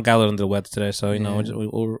 She, got a little under the weather today, so you know,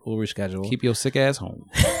 we'll reschedule. Keep your sick ass home.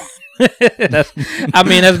 That's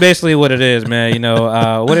basically what it is, man. You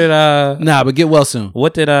know, what did Nah, but get well soon.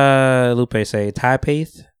 What did Lupe say? Tide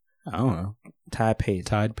paste? I don't know. Tide paste.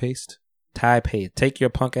 Tide paste. Tide paste. Take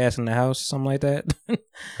your punk ass in the house, something like that.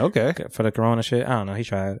 Okay. For the corona shit. I don't know. He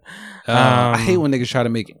tried. I hate when niggas try to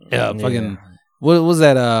make fucking. What was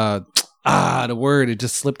that? The word, it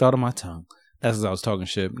just slipped out of my tongue. That's as I was talking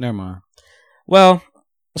shit. Never mind. Well,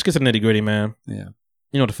 let's get to the nitty gritty, man. Yeah.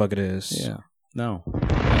 You know what the fuck it is. Yeah. No,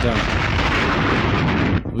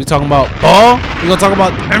 I don't. We talking about ball? We gonna talk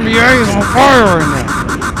about NBA is on fire right now.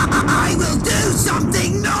 I will do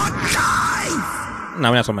something not kind.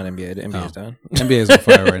 No, we're not talking about NBA. The NBA is done. NBA is on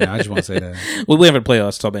fire right now. I just want to say that. We went for the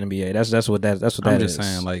playoffs to talk about NBA. That's what that is. I'm just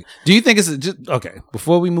saying, like, do you think it's just okay?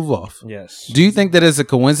 Before we move off, yes. Do you think that it's a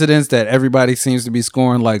coincidence that everybody seems to be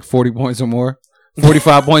scoring like 40 points or more?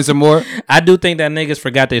 45 points or more. I do think that niggas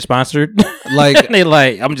forgot they sponsored. Like they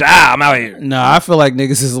like, I'm out here. No, I feel like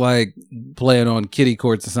niggas is like playing on kiddie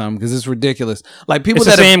courts or something because it's ridiculous. Like people it's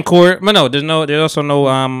that the same court, but no, there's also no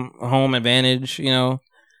home advantage. You know.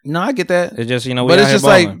 No, I get that. It's just but it's just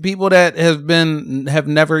like people that have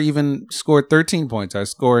never even scored 13 points are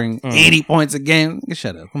scoring 80 points a game.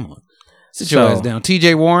 Shut up, come on, sit your ass down.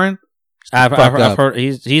 TJ Warren. I've heard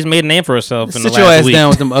he's made a name for himself. Sit your ass down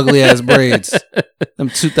with them ugly ass braids, them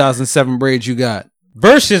 2007 braids you got.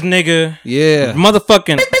 Versus nigga, yeah,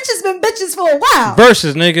 motherfucking bitches been bitches for a while.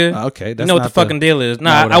 Versus nigga, okay, that's you know what the fucking deal is.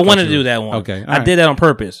 Nah, I wanted to do that one. Okay, I did that on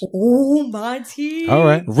purpose. Oh my teeth. All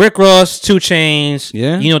right, Rick Ross, 2 Chainz.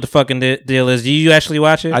 Yeah, you know what the fucking deal is. Did you actually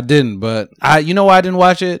watch it? I didn't, but you know why I didn't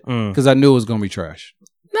watch it? Because I knew it was gonna be trash.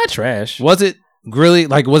 Not trash. Was it really?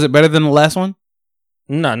 Like, was it better than the last one?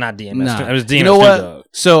 No, not DMS. Nah. It was DMS. You know what? Dog.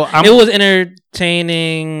 So it was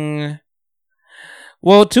entertaining.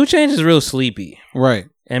 Well, 2 Chainz is real sleepy, right?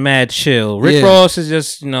 And mad chill. Rick Ross is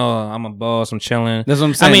just, I'm a boss. I'm chilling. That's what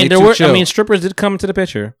I'm saying. I mean, strippers did come to the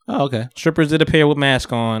picture. Oh, okay. Strippers did appear with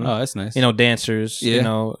masks on. Oh, that's nice. Dancers. Yeah.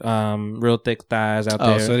 Real thick thighs out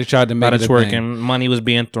there. Oh, so they tried to make it a twerking. thing. Money was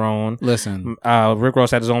being thrown. Listen, Rick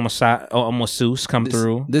Ross had his own masseuse come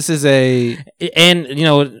through. This is a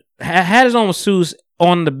and had his own masseuse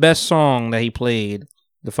on the best song that he played,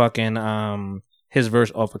 the fucking his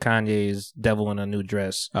verse off of Kanye's "Devil in a New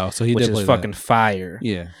Dress." Oh, so he which did is play fucking that. fire.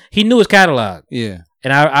 Yeah, he knew his catalog. Yeah,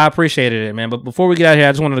 and I appreciated it, man. But before we get out here,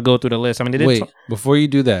 I just wanted to go through the list. I mean, wait, before you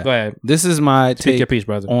do that, go ahead. This is my Speak take your piece,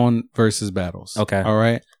 brother. on versus battles. Okay, all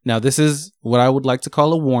right. Now this is what I would like to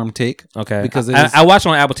call a warm take. Okay, because I watched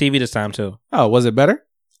on Apple TV this time too. Oh, was it better?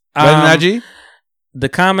 Better than IG? The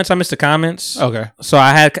comments, I missed the comments. Okay, so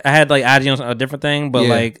I had like IG on a different thing, but Yeah.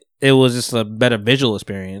 like it was just a better visual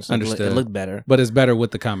experience. Like, Understood. It looked better, but it's better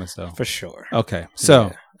with the comments though, for sure. Okay, so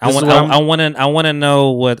Yeah. I want to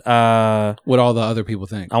know what all the other people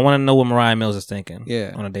think. I want to know what Mariah Mills is thinking.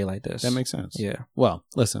 Yeah, on a day like this, that makes sense. Yeah. Well,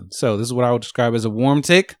 listen. So this is what I would describe as a warm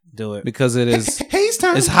take. Do it because it is. Haze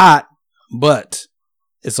time. It's hot, but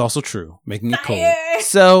it's also true, making it cold.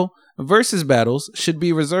 So versus battles should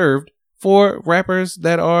be reserved for rappers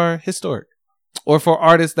that are historic, or for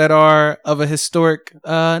artists that are of a historic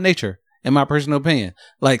nature. In my personal opinion,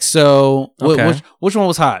 like so, Okay. which one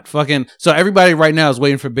was hot? Fucking so everybody right now is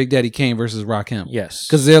waiting for Big Daddy Kane versus Rakim. Yes,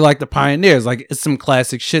 because they're like the pioneers. Like it's some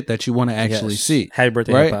classic shit that you want to actually Yes. see. Happy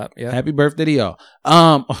birthday, right? hip hop. Yeah. Happy birthday to y'all.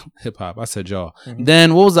 Hip hop. I said y'all. Mm-hmm.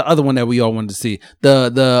 Then what was the other one that we all wanted to see?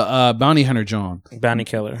 The Bounty Hunter John. Bounty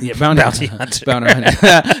Killer. Yeah, Bounty Hunter. Bounty Hunter.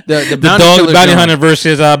 the The Bounty dog Killer Bounty John. Hunter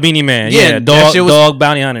versus Beanie Man. Yeah, Yeah, that dog shit was- dog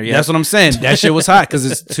Bounty Hunter. Yeah, That's what I'm saying. That shit was hot because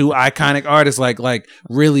it's two iconic artists, like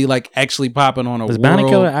really like actually popping on a Was world. Bounty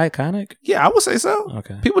Killer iconic? Yeah, I would say so.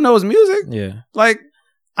 Okay, People know his music. yeah. Like,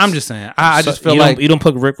 I'm just saying. I So just feel you like you don't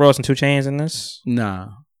put Rick Ross and 2 Chainz in this. nah,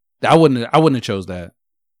 I wouldn't have chose that.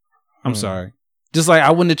 I'm Hmm. sorry. Just like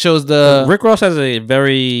I wouldn't have chose the Rick Ross has a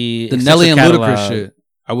very the Nelly and extensive Ludacris catalog. shit.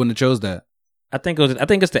 I wouldn't have chose that. I think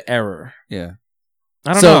it's the error. Yeah.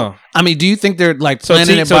 I don't So, know. I mean, do you think they're like So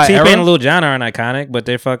planning it by T-Pain era? and Lil Jon aren't iconic, but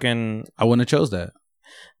they're fucking. I wouldn't have chose that.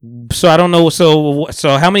 So I don't know. So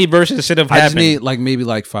how many verses should have I just happened? need like maybe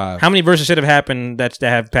like 5. How many verses should have happened that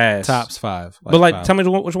have passed? Tops 5. But like, 5. tell me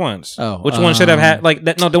which ones. Oh, which ones should have had like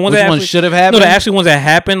that? No, the ones which that ones actually should have No, happened. the actually ones that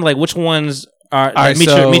happened. Like which ones are All right,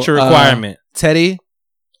 meet your requirement? Teddy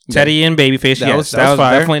And Babyface. That Yes, was that was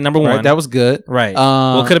fire. definitely number Right, one. that was good. Right.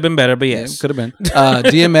 Well, it could have been better, but yes, could have been.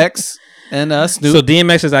 DMX and Snoop. So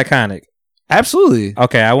DMX is iconic. Absolutely.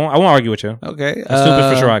 Okay, I won't argue with you. Okay. Snoop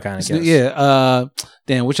is for sure iconic. Snoop- yes. Yeah.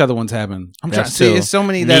 Damn, which other ones happened? I'm trying to That's see. two. It's so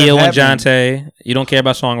many that Neo have and happened. Jonte. You don't care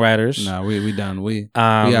about songwriters. No, we done. We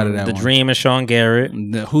out of that The one. Dream is Sean Garrett.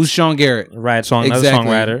 Who's Sean Garrett? Right, another Exactly.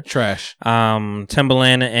 songwriter. Trash.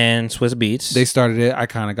 Timbaland and Swiss Beats. They started it.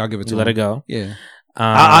 Iconic. I'll give it to You them. let it go. Yeah.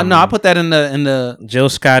 No, I put that in the Jill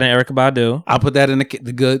Scott and Erykah Badu. I'll put that in the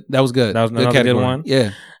good. That was good. That was another good category. one.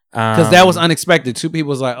 Yeah. Because that was unexpected. Two people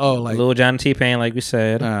was like, oh, like Lil Jon and T-Pain, like we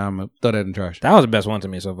said. I'm gonna throw that in trash. That was the best one to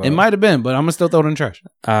me so far. It might have been, but I'm gonna still throw it in trash.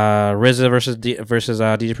 RZA versus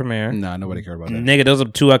DJ Premier. Nah, nobody cared about that. Nigga, those are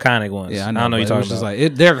 2 iconic ones. Yeah, I don't know what you're talking just about.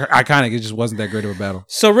 like they're iconic. It just wasn't that great of a battle.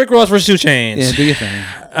 So Rick Ross versus 2 Chainz. Yeah, do your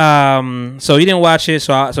thing. So you didn't watch it,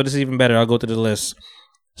 so this is even better. I'll go through the list.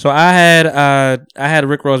 So I had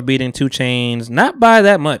Rick Ross beating 2 Chainz, not by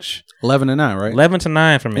that much. 11-9, right?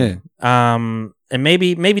 11-9 for me. Yeah. And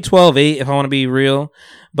maybe 12-8 if I want to be real,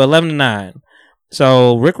 but 11-9.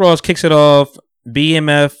 So Rick Ross kicks it off.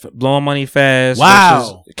 BMF blowing money fast.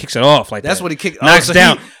 Wow, kicks it off like that's that. what he kicked. Knocks so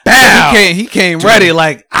down. Bow. He came ready.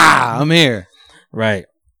 Like I'm here. Right.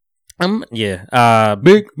 Yeah.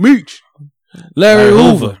 Big Meech. Larry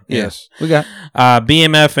Hoover. Yes. We got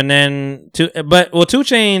BMF and then 2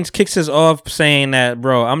 Chainz kicks us off saying that,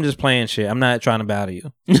 bro, I'm just playing shit. I'm not trying to battle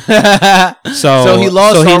you. So he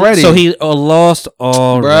lost already. So he lost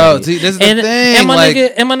already. Bro, see, this is the thing.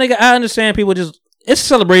 And my nigga, I understand people just. It's a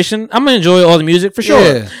celebration. I'm gonna enjoy all the music for sure.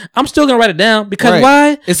 Yeah. I'm still gonna write it down because Right.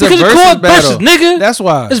 why? It's because a it's versus called battle. versus, nigga. That's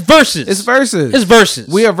why. It's versus. It's versus. It's versus.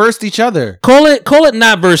 We are versed each other. Call it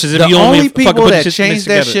not versus. If The you only fucking people put that shit changed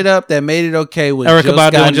that together. shit up that made it okay was Erykah Jill Badu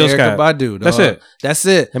Scott and Jill Erykah Scott. Badu. That's dog. it. That's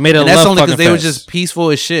it. It made it and a that's love only because fucking they were fest. just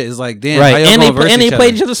peaceful as shit. It's like damn, Right. how y'all And gonna verse they each played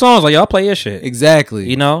other? each other's songs like y'all play your shit. Exactly.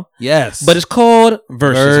 You know? Yes. But it's called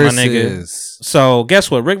versus, my nigga. Versus. So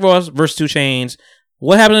guess what? Rick Ross versus 2 Chainz.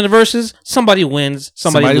 What happened in the verses? Somebody wins.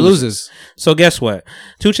 Somebody loses. So guess what?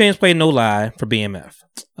 2 Chainz played No Lie for BMF.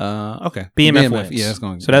 Okay. BMF wins. Yeah, that's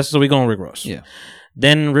going. So we going Rick Ross. Yeah.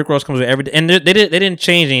 Then Rick Ross comes with every, and they didn't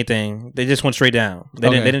change anything. They just went straight down. They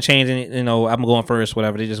didn't change any. You know, I'm going first.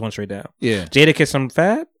 Whatever. They just went straight down. Yeah. Jada kissed some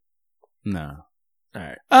Fab. No. All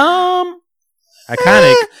right. All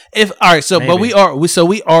Iconic. right. So, but Maybe.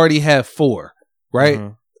 we already have 4, right?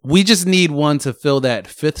 Mhm. We just need one to fill that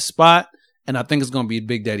 5th spot, and I think it's going to be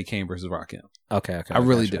Big Daddy Kane versus Rakim. Okay. I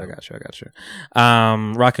really do. I got you.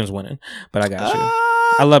 Rakim's winning, but I got you.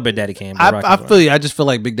 I love Big Daddy Kane. I feel you. I just feel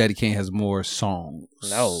like Big Daddy Kane has more songs.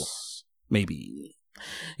 No, maybe.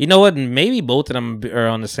 You know what? Maybe both of them are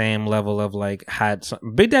on the same level of like hot.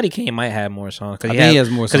 Big Daddy Kane might have more songs because he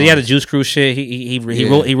has more. Because he had the Juice Crew shit. He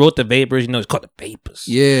wrote the Vapors. You know, it's called the Vapors.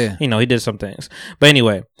 Yeah. You know, he did some things. But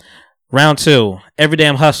anyway, round 2, Every Day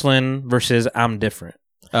I'm Hustling versus I'm Different.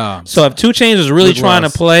 So if 2 Chainz was really trying to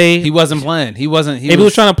play, he wasn't playing. He wasn't. If he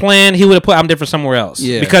was trying to plan, he would have put I'm Different somewhere else.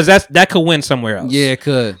 Yeah, because that could win somewhere else. Yeah, it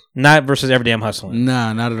could. Not versus Every Day I'm Hustling.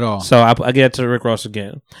 Nah, not at all. So I get it to Rick Ross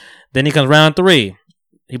again. Then he comes round 3.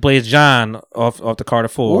 He plays John off the Carter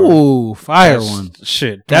 4. Ooh, fire one.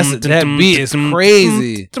 Shit. That beat is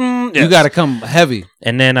crazy. You got to come heavy.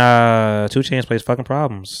 And then 2 Chainz plays Fucking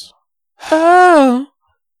Problems. Oh.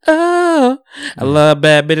 I love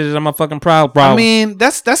bad bitches. I'm a fucking problem. I mean,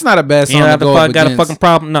 that's not a bad song to go up against. Got a fucking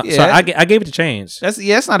problem. No, so I gave it to Chainz.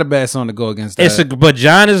 That's not a bad song to go against that. But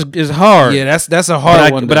John is hard. Yeah, that's a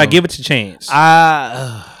hard one. But I give it to Chainz.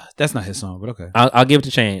 That's not his song, but okay. I'll give it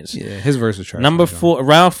to Chainz. Yeah, his verse was trash. Number 4,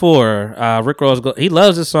 round 4. Rick Ross. He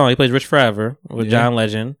loves this song. He plays Rich Forever with John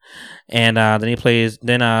Legend, and then he plays.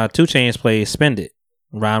 Then 2 Chainz plays Spend It.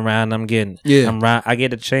 Round I'm getting. Yeah, I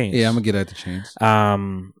get it to Chainz. Yeah, I'm gonna get it to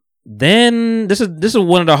Chainz. Then this is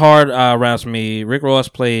one of the hard rounds for me. Rick Ross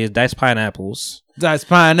plays Diced Pineapples. Diced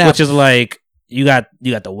Pineapples, which is like. You got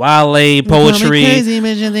the Wale poetry.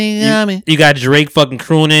 You got Drake fucking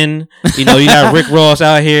crooning. You know, you got Rick Ross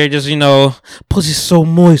out here just, you know, pussy so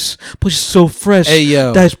moist, pussy so fresh. Hey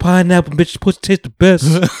yo, Diced pineapple, bitch, pussy taste the best.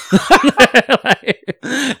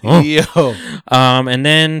 Yo. And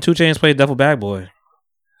then 2 Chainz played Duffel Bag Boy.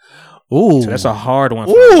 Ooh, so that's a hard one.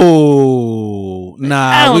 Ooh,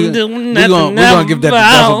 nah, we're gonna give that to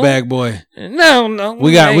Duffel Bag Boy. No,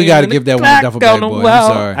 we got to give that one to Duffel Bag Boy.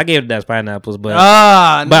 I'm sorry, I gave it Diced Pineapples, but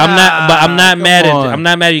I'm not mad at. I'm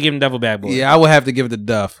not mad at you giving Duffel Bag Boy. Yeah, I would have to give it to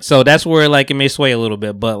Duff. So that's where like it may sway a little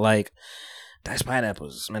bit, but like Diced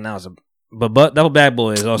Pineapples, man, that was but Duffel Bag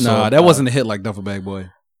Boy is also that wasn't a hit like Duffel Bag Boy.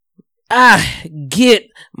 I get,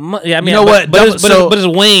 I mean, you know what? But it's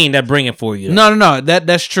Wayne that bring it for you. No,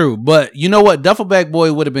 that's true. But you know what? Duffel Bag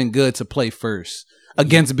Boy would have been good to play first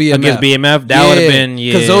against BMF. Against BMF, that would have been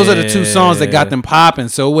because those are the 2 songs that got them popping.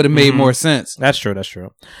 So it would have made more sense. That's true.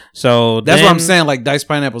 So that's what I'm saying. Like Diced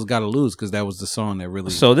Pineapples got to lose because that was the song that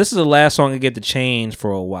really. So this is the last song to get the Chainz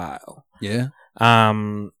for a while. Yeah.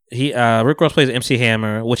 Rick Ross plays MC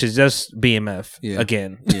Hammer, which is just BMF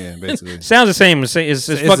again. Yeah, basically. Sounds the same. It's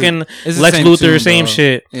fucking Lex Luthor, same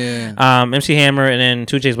shit. Yeah. MC Hammer and then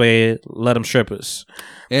 2 Chainz play Let 'Em Strippers.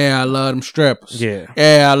 Yeah, I love them strippers. Yeah,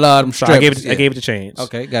 I love them strippers. I gave it to Chainz.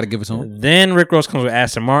 Okay, got to give it to him. Then Rick Ross comes with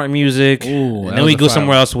Aston Martin music. Ooh, and then we go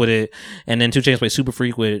somewhere else with it. And then 2 Chainz play Super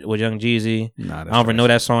Freak with Young Jeezy. I don't even know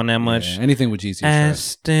that song that much. Yeah, anything with Jeezy.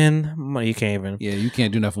 Aston, you can't even. Yeah, you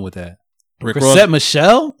can't do nothing with that. Rick Ross,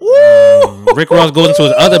 Michelle. Rick Ross goes into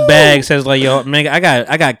his other bag, says like, "Yo, man, I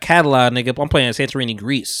got catalog, nigga. I'm playing Santorini,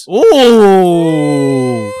 Greece."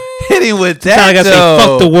 Ooh, hitting with that. I gotta say,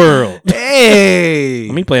 fuck the world. Hey,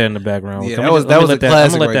 let me play that in the background. Yeah, that was a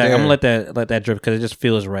classic. I'm gonna let that drip because it just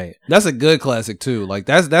feels right. That's a good classic too. Like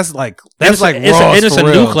that's like Ross. It's a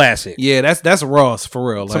new classic. Yeah, that's Ross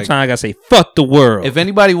for real. Like, sometimes I gotta say, fuck the world. If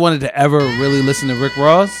anybody wanted to ever really listen to Rick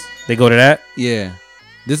Ross, they go to that. Yeah.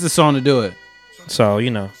 This is a song to do it. So,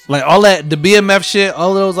 you know. Like all that, the BMF shit,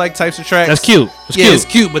 all of those like types of tracks. That's cute. It's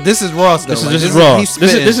cute, but this is Ross though. This is Ross.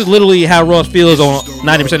 This is literally how Ross feels on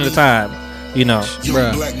 90% of the time. You know.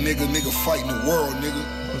 Young black nigga fighting the world, nigga.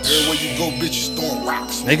 Everywhere you go, bitches throwing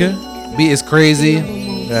rocks. Nigga. Beat is crazy.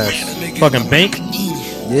 Yes. Fucking bank.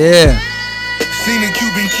 Yeah. Seen a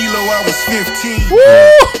Cuban kilo, I was 15.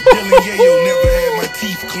 Dylan Yayo never had my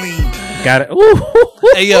teeth clean. Got it.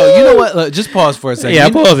 Hey yo, you know what? Look, just pause for a second. Yeah,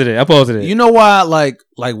 I paused it. You know why? Like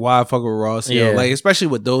why I fuck with Ross? Yeah. Yo, like especially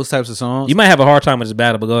with those types of songs. You might have a hard time with this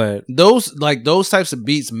battle, but go ahead. Those types of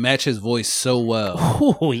beats match his voice so well.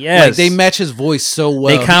 Oh yes, like they match his voice so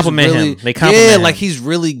well. They compliment him. They compliment him. Like he's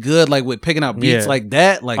really good. Like with picking out beats like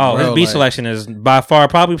that. Like his beat selection is by far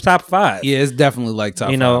probably top 5. Yeah, it's definitely like top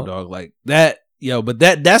 5, dog. Like that. Yo, but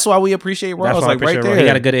that's why we appreciate Ross. That's like right there, he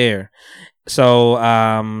got a good ear. So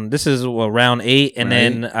this is round 8, and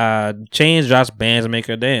then Chainz drops Bands and Make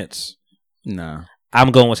Her Dance. Nah, I'm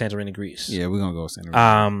going with Santorini, Greece. Yeah, we're gonna go with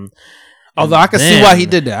Santorini. Although I can see why he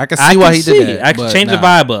did that. I can see why he did that. I can change the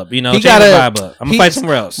vibe up. You know, change the vibe up. I'm gonna fight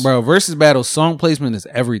somewhere else, bro. Versus battle, song placement is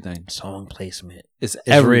everything. Song placement is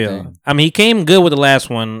everything. Real. I mean, he came good with the last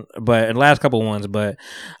one, but the last couple ones. But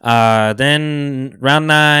then round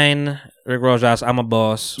 9. Rick Ross drops I'm a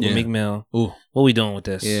Boss with Meek Mill. Ooh. What we doing with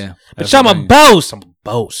this? Yeah. Bitch, I'm a boss. I'm a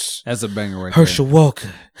boast. That's a banger right Herschel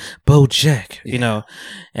Walker, BoJack, you know.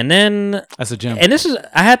 And then that's a gem. And this is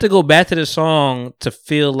I had to go back to the song to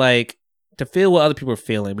feel what other people are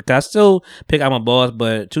feeling, because I still pick I'm a Boss,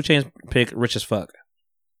 but 2 Chainz pick Rich as Fuck.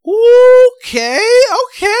 Okay.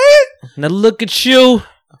 Now look at you.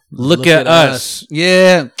 Look at us.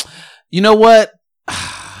 Yeah. You know what?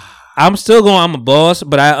 I'm still going I'm a Boss,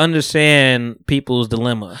 but I understand people's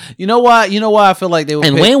dilemma. You know why I feel like they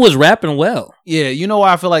would Wayne was rapping well. Yeah, you know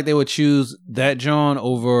why I feel like they would choose that John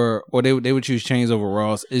over, or they would choose Chainz over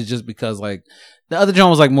Ross, is just because like the other John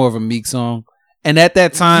was like more of a Meek song. And at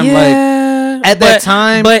that time,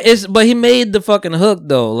 but he made the fucking hook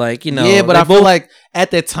though, like, you know. Yeah, but I feel like at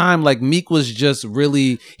that time, like Meek was just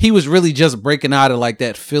really just breaking out of like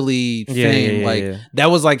that Philly fame. That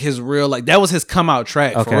was like his real, like that was his come out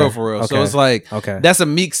track for real. Okay. So it's like, that's a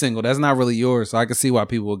Meek single. That's not really yours. So I can see why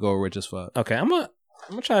people would go Rich as Fuck. Okay, I'm gonna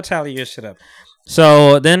try to tally your shit up.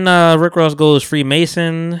 So then Rick Ross goes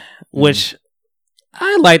Freemason, which.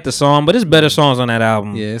 I like the song, but there's better songs on that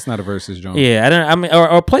album. Yeah, it's not a Verzuz genre. Yeah,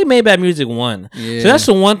 or play Maybach Music 1. Yeah. So that's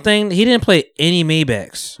the one thing, he didn't play any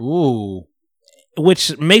Maybachs. Ooh.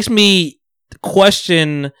 Which makes me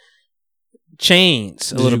question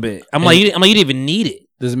Chainz a little bit. I'm like, you didn't even need it.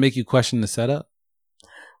 Does it make you question the setup?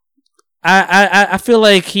 I feel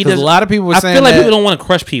like he does. A lot of people were saying I feel like people don't want to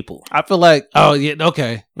crush people. I feel like, okay. You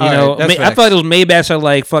know, I feel like those Maybachs are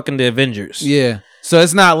like fucking the Avengers. Yeah. So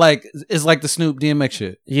it's not like, it's like the Snoop DMX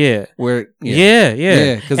shit. Yeah. Where Yeah.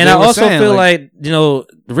 And I also feel like, you know,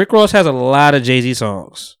 Rick Ross has a lot of Jay-Z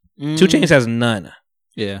songs. 2 Chainz has none.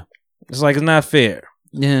 Yeah. It's like, it's not fair.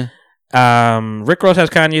 Yeah. Rick Ross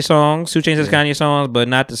has Kanye songs. 2 Chainz has Kanye songs, but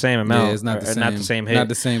not the same amount. Yeah, it's not the same. Not the same hit. Not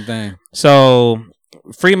the same thing. So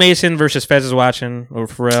Freemason versus Fez is Watching or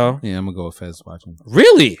Pharrell. Yeah, I'm gonna go with Fez Watching.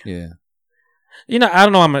 Really? Yeah. You know, I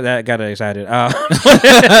don't know. I got excited. I'm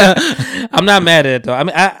not mad at it though. I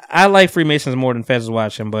mean, I like Freemasons more than Fez is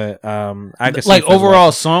Watching, but I guess like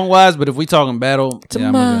overall song wise. But if we talking battle,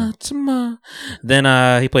 then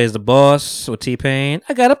he plays the Boss with T-Pain.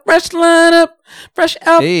 I got a fresh lineup, fresh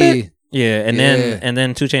outfit. Hey. Yeah, and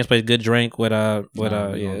then 2 Chainz plays Good Drink with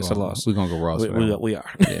it's a loss. We're gonna go Ross. We are.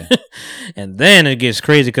 Yeah. And then it gets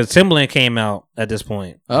crazy because Timbaland came out at this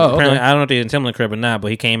point. Oh, apparently, I don't know if they're in Timbaland crib or not, but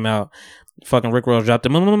he came out. Fucking Rick Ross dropped the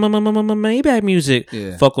Maybach music.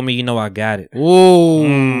 Yeah. Fuck with me, you know I got it.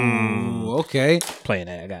 Ooh, okay. Playing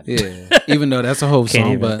that, I got it. Yeah, even though that's a Hope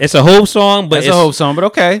song, but it's a Hope song, but it's a Hope song, but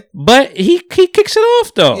okay. But he kicks it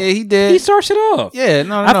off though. Yeah, he did. He starts it off. Yeah,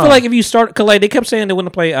 no. I feel like if you start, cause like they kept saying they wanted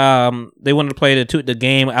to play the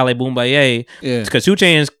game Ale Boom Baye. Yeah, because 2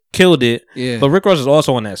 Chainz killed it. Yeah, but Rick Ross is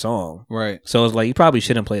also on that song, right? So it's like you probably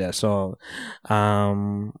shouldn't play that song.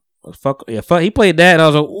 Fuck. He played that, and I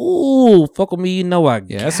was like, "Ooh, fuck with me, you know I."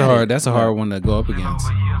 Yeah, that's a hard one to go up against.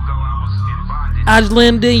 I just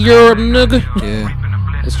landed in Europe, nigga.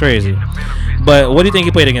 Yeah, it's crazy. But what do you think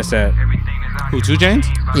he played against that? Who, 2 Chainz?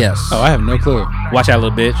 Yes. Oh, I have no clue. Watch out,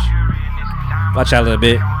 little bitch. Watch out, little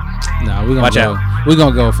bit. Nah, we gonna watch go. out. We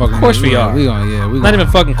gonna go fucking. Of course we are. We gonna. Not even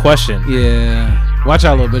fucking question. Yeah. Watch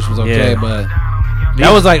out, little bitch was okay, but Yeah.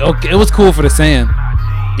 That was like, okay, it was cool for the saying.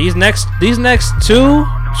 These next two,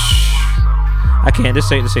 I can't. This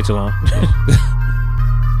say too long.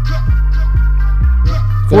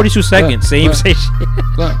 42 seconds. Same say shit.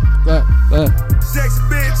 Sexy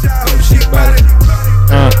bitch, I hope she bout it.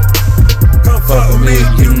 Come fuck with me,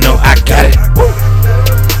 you know I got it.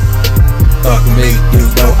 Fuck with me, you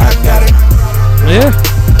know I got it. Yeah.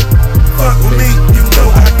 Fuck with me, you know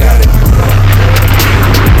I got it.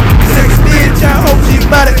 Sexy bitch, I hope she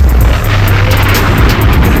bout it.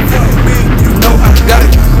 Fuck with me, you know I got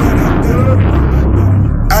it.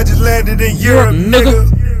 I just landed in Europe, nigga.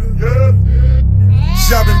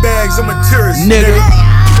 Shopping bags, I'm a tourist, nigga.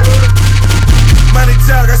 Money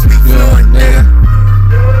talk, I speak fluent, nigga.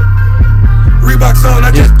 Reeboks on,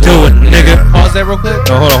 I just do it, nigga. Pause that real quick.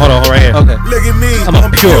 Oh, hold on, right here. Okay. Look at me, I'm a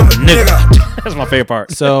pure nigga. That's my favorite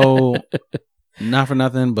part. So, not for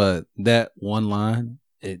nothing, but that one line,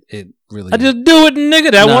 it really. I just do it,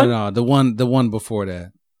 nigga. That one. No, the one before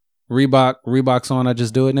that. Reeboks on, I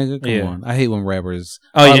just do it, nigga. Come on, I hate when rappers.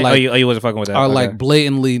 You wasn't fucking with that. Are like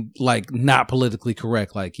blatantly like not politically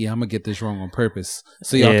correct. Like, yeah, I'm gonna get this wrong on purpose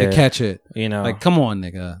so y'all can catch it. You know, like, come on,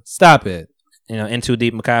 nigga, stop it. You know, In Too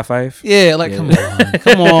Deep, Makai Fife. Yeah, like, come on,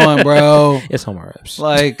 come on, bro. It's Homer Reps.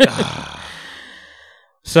 Like,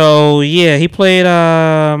 so yeah, he played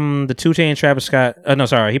the 2 Chainz, Travis Scott. No,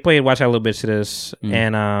 sorry, he played Watch Out a Little Bit to this,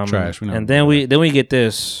 and trash. And then we get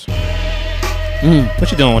this. What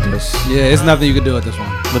you doing with this? Yeah, it's nothing you can do with this one.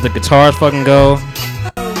 Let the guitars fucking go.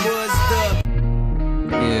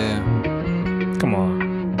 Yeah. Come on.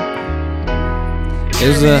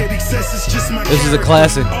 This is a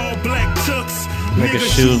classic. Nigga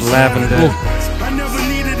shoes lavender. I never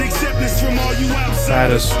needed acceptance from all you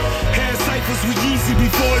outsiders. Had ciphers with Yeezy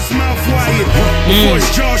before his mouth wired. Before his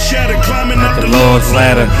jaw shattered, climbing up the Lord's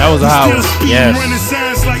ladder. That was a high one. Yes. Running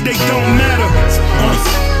signs like they don't matter.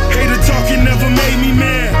 Hater talking never made me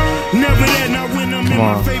mad. Never that, not when I'm in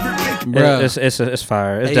my favorite picture. It's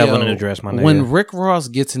fire. It's devil in the dress, my nigga. When Rick Ross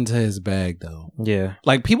gets into his bag, though, yeah,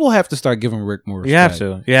 like people have to start giving Rick more respect.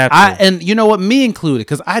 You have to. And you know what, me included,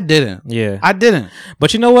 because I didn't. Yeah, I didn't.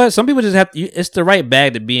 But you know what? Some people just have to. It's the right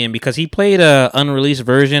bag to be in because he played a unreleased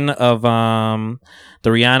version of the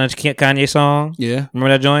Rihanna Kanye song. Yeah, remember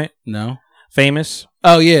that joint? No. Famous.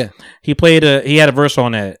 Oh yeah, he had a verse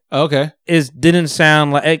on that. Okay, it didn't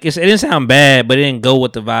sound bad, but it didn't go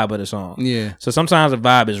with the vibe of the song. Yeah, so sometimes the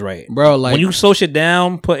vibe is right, bro. Like when you slow shit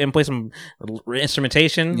down, play some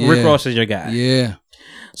instrumentation. Yeah. Rick Ross is your guy. Yeah.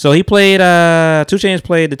 So he played. 2 Chainz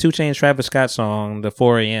played the 2 Chainz Travis Scott song, the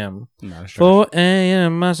 4 a.m. 4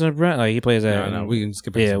 a.m. My surprise. Like he plays that. No, we can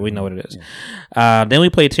skip it. Yeah, we know what it is. Yeah. Then we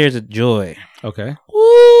played Tears of Joy. Okay.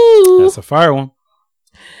 Woo! That's a fire one.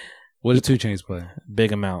 What did 2 Chainz play?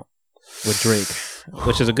 Big Amount with Drake,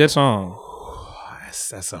 which is a good song.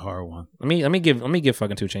 That's a hard one. Let me give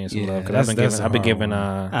fucking 2 Chainz some love because I've been giving.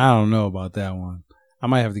 I don't know about that one. I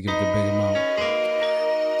might have to give it the Big Amount.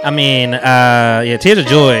 I mean, Tears of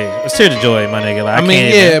Joy. It's Tears of Joy, my nigga. Like,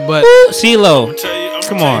 but CeeLo,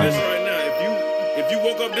 come on. If you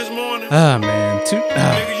woke up this morning, man,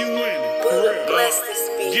 nigga, you winning. Bless this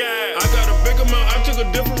beat. Yeah, I got a big amount. I took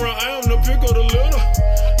a different route. I am the pick of the little.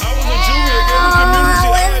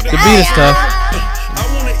 The beat is tough.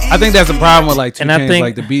 I think that's the problem with like 2 Chainz. I think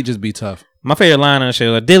like the beat just be tough. My favorite line on the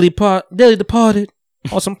show: "Daily departed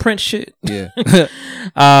on some Prince shit." Yeah.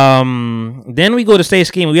 Then we go to Stay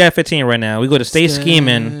Scheming. We at 15 right now. We go to Stay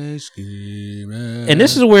Scheming. And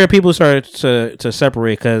this is where people start to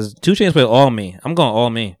separate because 2 Chainz played All Me. I'm going All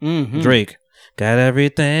Me. Mm-hmm. Drake got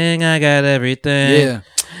everything. I got everything. Yeah.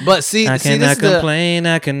 But see, I cannot complain.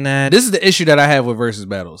 I cannot. This is the issue that I have with versus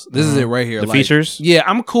battles. This is it right here. The features. Yeah,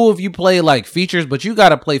 I'm cool if you play like features, but you got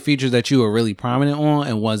to play features that you are really prominent on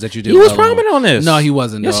and ones that you did. He was prominent on this. No, he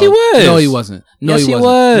wasn't. Yes, he was. No, he wasn't. No, yes, he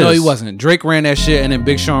wasn't. No, he wasn't. Drake ran that shit, and then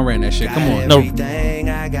Big Sean ran that shit. Come on. No.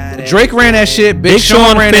 Drake ran that shit. Big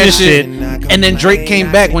Sean ran that shit, and then Drake came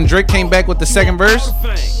back. When Drake came back with the second verse,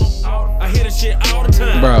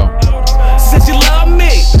 bro. Since you love me,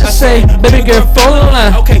 I say, baby girl, fall in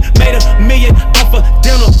line. Okay, made $1 million off a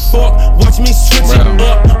dinner fork. Watch me switch it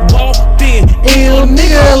up. Walked in. Ill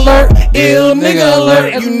nigga alert. Ill nigga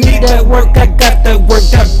alert. You need that work. I got that work.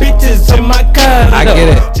 Got bitches in my car. I get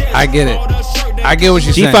it. I get it. I get what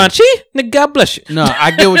you're saying. Givenchy? Nigga, God bless you. No, I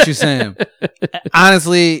get what you're saying.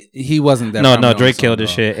 Honestly, he wasn't that. No, Drake killed this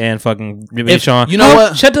shit and fucking Sean. You know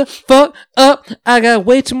what? Shut the fuck up. I got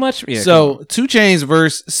way too much. Yeah, so 2 Chainz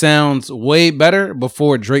verse sounds way better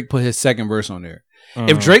before Drake put his second verse on there.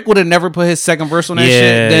 If Drake would have never put his second verse on that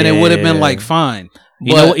shit, then it would have been like fine.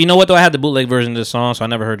 You know what though? I had the bootleg version of this song, so I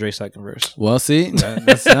never heard Drake's second verse. Well, see,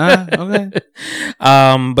 that's okay.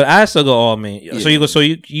 But I still go All Me. Yeah. So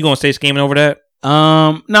you gonna stay scheming over that? No,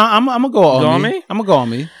 I'm gonna go All Me. I'm gonna go All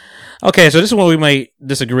Me. Okay, so this is where we might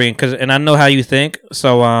disagree, and I know how you think.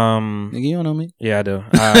 So nigga, you don't know me. Yeah, I do.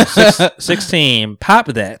 16, Pop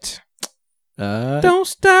That. Don't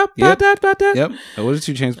stop. Yep. Pop that. Yep. What did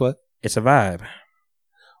 2 Chainz play? It's a vibe.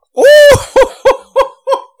 Ooh!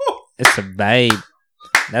 It's a vibe.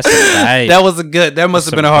 That's a vibe. That was a good. That must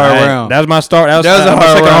have been a hard round. That was my start. That was a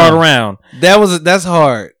hard round. That's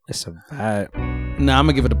hard. It's a vibe. Nah, I'm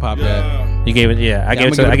gonna give it to Pop That. You gave it, yeah. I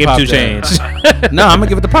gave it 2 Chainz. No, I'm gonna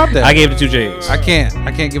give it to Pop That. I gave it to 2 Chainz. I can't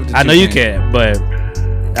give it to 2 I know Chainz. you can't, but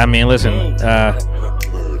I mean, listen.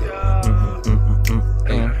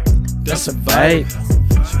 That's a vibe.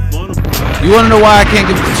 You want to know why I can't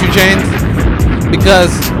give it to 2 Chainz?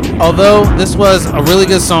 Because although this was a really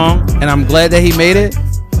good song, and I'm glad that he made it,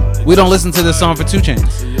 we don't listen to this song for 2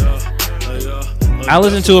 Chainz. I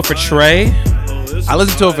listened to it for Trey. I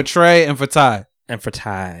listened to it for Trey and for Ty. And for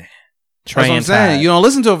Ty. Trey That's what I'm saying. Ty. You don't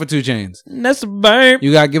listen to it for 2 Chainz. That's a burp.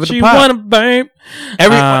 You gotta give it to She Pop. want a burp.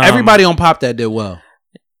 Everybody on Pop That did well.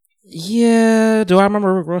 Yeah. Do I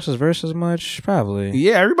remember Rick Ross's verse as much? Probably.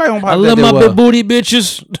 Yeah, everybody on Pop I That love did my well. big booty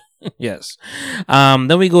bitches. Yes.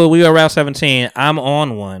 Then we are Route 17. I'm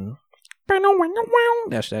on one.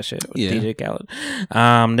 That's that shit. Yeah. DJ Khaled.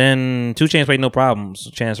 Then 2 Chainz played No Problems.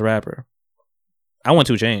 Chance the Rapper. I want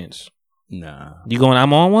 2 Chainz. Nah. You going?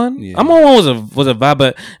 I'm on one. Yeah. I'm on one was a vibe,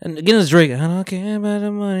 but again it's Drake. I don't care about the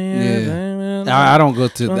money. Yeah. I don't go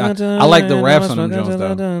to. I like the raps on them Jones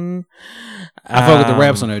though. I fuck with the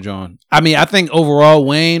raps on that joint. I mean, I think overall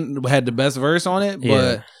Wayne had the best verse on it,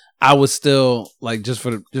 but I was still like just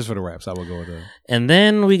for the raps, I would go with that. And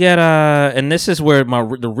then we got and this is where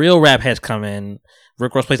the real rap heads come in.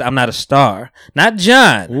 Rick Ross plays "I'm Not a Star," not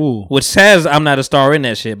John, which says "I'm not a star" in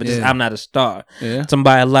that shit, but just "I'm not a star." Yeah,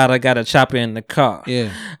 somebody a lot of got a chopper in the car. Yeah,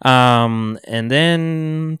 and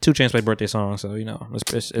then 2 Chainz played birthday song, so you know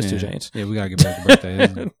it's 2 Chainz. Yeah, we gotta get back to birthday.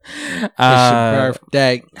 It's your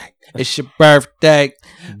birthday. It's your birthday.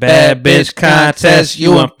 Bad bitch contest.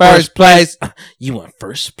 You in first place. You in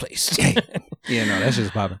first place. Yeah, no, that's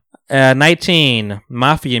just popping. 19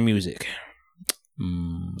 Mafia music.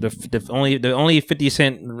 The only 50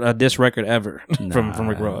 Cent diss record ever from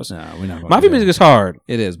Rick Ross. Nah, we're not going. Mafia music is hard.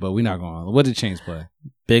 It is, but we're not going. What did Chainz play?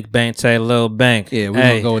 Big Bank, say Lil Bank. Yeah, we're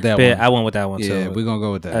gonna go with that one. I went with that one. Yeah, so. we're gonna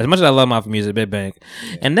go with that. As much as I love Mafia music, Big Bank.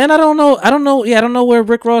 Yeah. And then I don't know where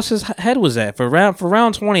Rick Ross's head was at for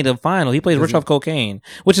round 20, the final. He plays "Rich Off Cocaine,"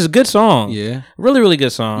 which is a good song. Yeah, really, really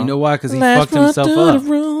good song. You know why? Because he fucked himself up.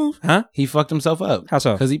 Huh? He fucked himself up. How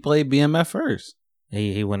so? Because he played BMF first.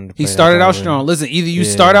 He wouldn't. He started out strong. Listen, either you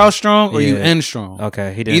start out strong or you end strong.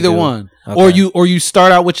 Okay, he didn't. Either one, okay. Or you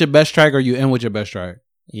start out with your best track or you end with your best track.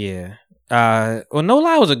 Yeah. Well, No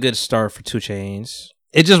Lie was a good start for 2 Chainz.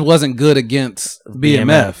 It just wasn't good against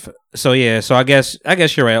BMF. So yeah, so I guess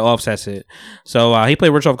you're right. Offsets it. So he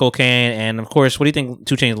played "Rich Off Cocaine," and of course, what do you think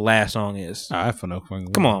 2 Chainz' last song is? I don't know.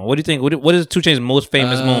 Come on, what do you think? What is 2 Chainz' most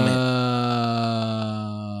famous moment?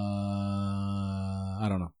 I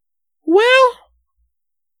don't know. Well.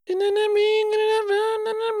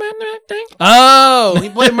 Oh, he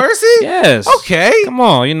played Mercy? Yes. Okay. Come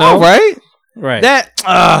on, you know. All right. Right. That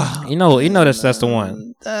you know that's the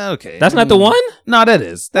one. Okay. That's not the one? No, that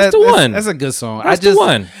is. That's the one. That's a good song. That's the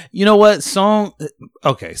one. You know what? Song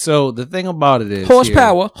okay, so the thing about it is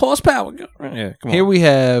horsepower. Yeah, come on. Here we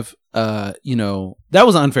have that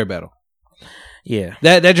was an unfair battle. Yeah,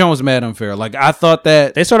 that joint was mad unfair. Like I thought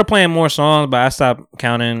that they started playing more songs, but I stopped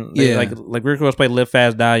counting. Yeah, like Rick Ross played "Live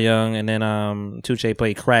Fast, Die Young," and then 2 Chainz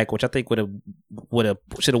played "Crack," which I think should have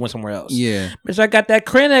went somewhere else. Yeah, bitch, I got that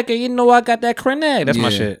Krennic, and you know I got that Krennic. That's my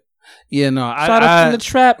shit. Yeah, no, Shot up from the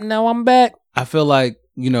trap. Now I'm back. I feel like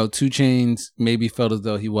 2 Chainz maybe felt as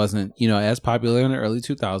though he wasn't as popular in the early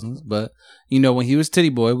 2000s, but when he was Titty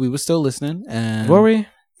Boy, we were still listening. And were we?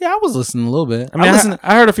 Yeah, I was listening a little bit. I mean,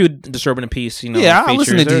 I heard a few Disturbing the Peace, Yeah, I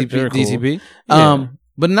listened to DTP. Cool.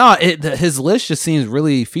 But no, his list just seems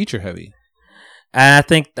really feature heavy. I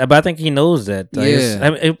think he knows that.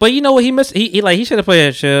 But you know what he missed? He should have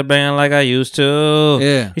played "Should Bang Like I Used To."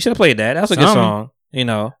 Yeah, he should have played that. That was a good song.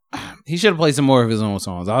 He should have played some more of his own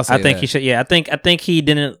songs. I think he should. Yeah, I think he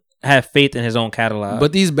didn't have faith in his own catalog.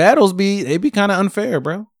 But these battles be kind of unfair,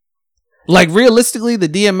 bro. Like realistically, the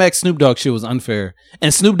DMX Snoop Dogg shit was unfair,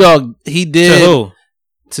 and Snoop Dogg he did to who?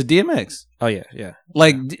 To DMX. Oh yeah.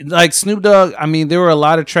 Like Snoop Dogg. I mean, there were a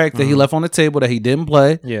lot of tracks that he left on the table that he didn't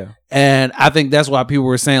play. Yeah, and I think that's why people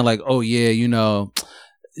were saying like, oh yeah,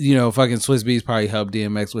 fucking Swiss Beats probably helped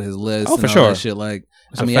DMX with his list. Oh, for all sure. That shit. Like,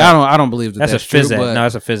 I don't believe that's a true. Phys-act. But no,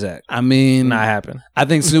 it's a Phys-act. I mean, not happen. I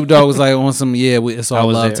think Snoop Dogg was like on some it's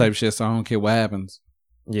all love type shit. So I don't care what happens.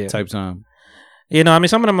 Yeah, type time. I mean,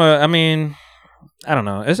 some of them are. I mean, I don't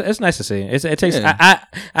know. It's nice to see. It takes. Yeah.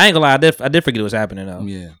 I ain't gonna lie. I did forget it was happening though.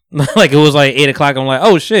 Yeah. Like it was like 8 o'clock. I'm like,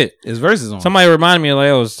 oh shit, it's Verzuz on. Somebody reminded me like,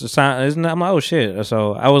 oh, I'm like, oh shit.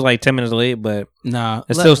 So I was like 10 minutes late, but nah,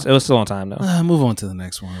 it was still on time though. Move on to the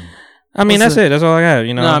next one. I mean, that's it. That's all I got.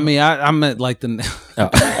 No, I mean, I meant like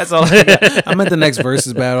that's all I got. I meant the next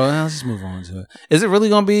Verzuz battle. Let's just move on to it. Is it really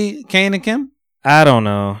gonna be Kane and Kim? I don't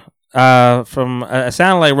know. It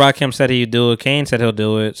sounded like Rakim said he'd do it. Kane said he'll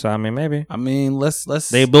do it. So I mean, maybe. I mean, let's.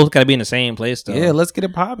 They both got to be in the same place, though. Yeah, let's get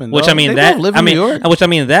it popping. Which I mean, New York. Which I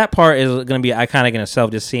mean, that part is gonna be iconic in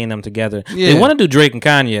itself. Just seeing them together. Yeah. They want to do Drake and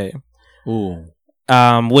Kanye. Ooh.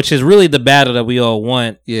 Which is really the battle that we all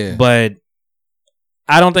want. Yeah. But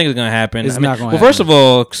I don't think it's gonna happen. It's not gonna happen. Well, first of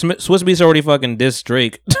all, Swiss Beats already fucking dissed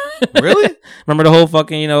Drake. Really? Remember the whole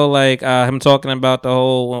fucking, him talking about the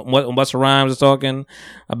whole what Busta Rhymes was talking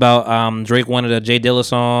about Drake wanted a Jay Dilla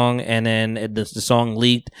song, and then the song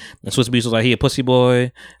leaked. And Swiss Beats was like, he a pussy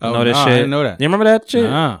boy. And all this shit. I didn't know that. You remember that shit?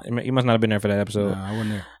 Nah. You must not have been there for that episode. Nah, I wasn't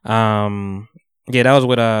there. Yeah, that was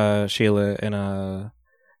with Sheila and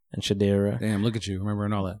Shadira. Damn, look at you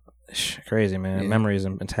remembering all that. Crazy, man. Yeah. Memories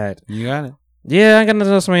intact. You got it. Yeah, I got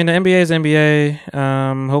nothing else. I mean, the NBA is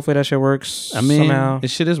NBA. Hopefully that shit works. I mean, somehow.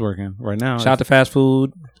 this shit is working right now. Shout out to fast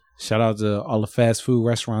food. Shout out to all the fast food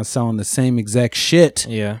restaurants selling the same exact shit.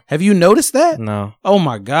 Yeah. Have you noticed that? No. Oh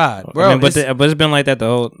my God, bro. I mean, but it's been like that the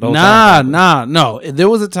whole time. No. There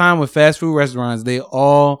was a time with fast food restaurants, they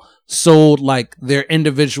all sold like their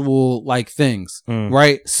individual like things,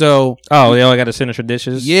 right? So they all got the signature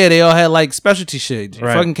dishes. Yeah, they all had like specialty shit.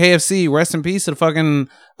 Right. Fucking KFC, rest in peace to the fucking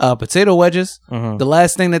potato wedges. The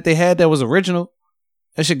last thing that they had that was original.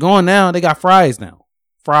 That shit going now. They got fries now.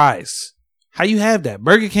 Fries. How you have that?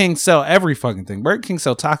 Burger King sell every fucking thing. Burger King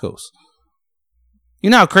sell tacos. You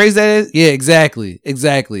know how crazy that is? Yeah,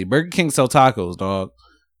 exactly. Burger King sell tacos, dog.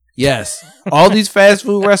 Yes. All these fast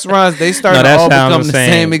food restaurants, they start to all become the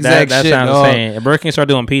same exact shit. That sounds the same. If Burger King start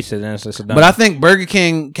doing pizza, then it's done. But I think Burger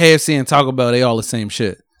King, KFC, and Taco Bell, they all the same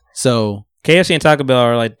shit. So KFC and Taco Bell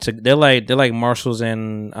are like they're like Marshalls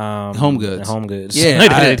and Home Goods.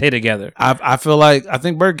 Yeah, they together. I feel like I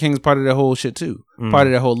think Burger King is part of that whole shit too. Part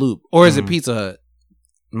of that whole loop. Or is it Pizza Hut?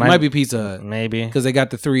 Might be Pizza Hut. Maybe. Because they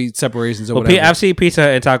got the 3 separations or whatever. I've seen Pizza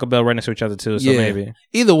Hut and Taco Bell right next to each other too, so maybe.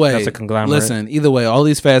 Either way, that's a conglomerate. Listen, either way, all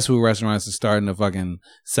these fast food restaurants are starting to fucking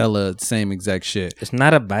sell the same exact shit. It's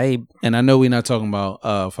not a vibe. And I know we're not talking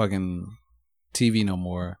about fucking TV no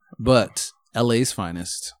more, but LA's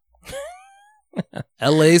finest.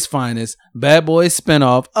 LA's finest. Bad Boys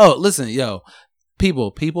spinoff. Oh, listen, yo.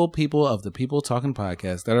 People of the People Talking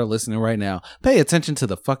podcast that are listening right now, pay attention to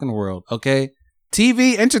the fucking world, okay?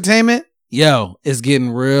 TV entertainment, yo, it's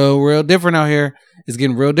getting real different out here. It's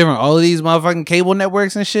getting real different. All of these motherfucking cable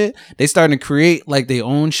networks and shit, they starting to create like their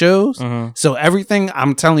own shows. So everything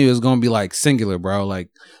I'm telling you is gonna be like singular, bro. Like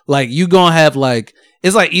you gonna have like,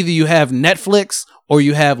 it's like either you have Netflix or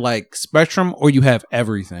you have like Spectrum or you have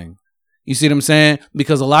everything. You see what I'm saying?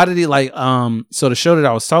 Because a lot of the like so the show that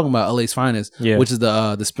I was talking about, LA's Finest, which is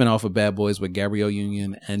the spinoff of Bad Boys with Gabrielle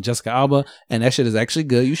Union and Jessica Alba, and that shit is actually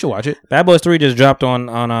good. You should watch it. Bad Boys 3 just dropped on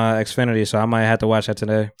Xfinity, so I might have to watch that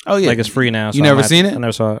today. Oh yeah, like it's free now. So you never seen it? I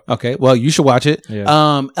never saw it. Okay, well you should watch it.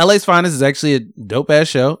 Yeah. LA's Finest is actually a dope ass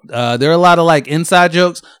show. There are a lot of like inside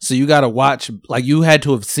jokes, so you got to watch. Like you had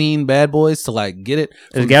to have seen Bad Boys to like get it.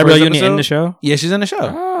 Is Gabrielle Union in the show? Yeah, she's in the show.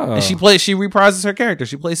 Oh. And she reprises her character.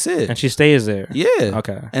 She plays Sid, and she stays there. Yeah.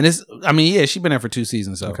 Okay. And it's, I mean, yeah, she's been there for 2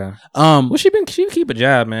 seasons. So. Okay. Well, she keep a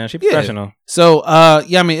job, man. She professional. So,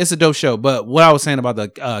 yeah, I mean, it's a dope show. But what I was saying about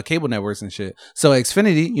the cable networks and shit. So,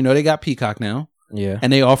 Xfinity, you know, they got Peacock now. Yeah.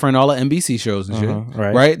 And they offering all the NBC shows and shit.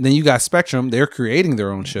 Right. Then you got Spectrum. They're creating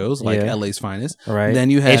their own shows like LA's Finest. Right. Then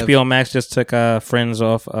you have HBO Max just took Friends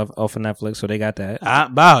off of Netflix, so they got that.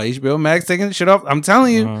 Wow, HBO Max taking the shit off. I'm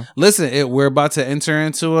telling you, listen, we're about to enter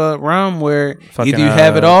into a realm where either you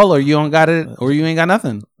have it all or you don't got it or you ain't got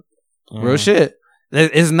nothing. Real shit.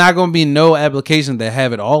 It's not going to be no application that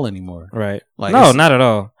have it all anymore. Right. Like no, not at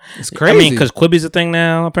all. It's crazy. I mean, because Quibi's a thing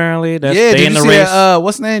now, apparently. That's, yeah, they in the race.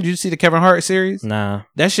 What's the name? Did you see the Kevin Hart series? Nah.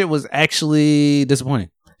 That shit was actually disappointing.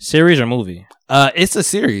 Series or movie? It's a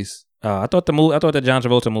series. I thought the John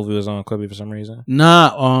Travolta movie was on Quibi for some reason.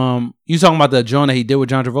 Nah, you talking about the joint that he did with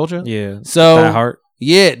John Travolta? Yeah. So Die Hard.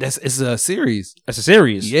 Yeah, it's a series. It's a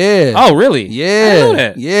series. Yeah. Oh, really? Yeah. I didn't know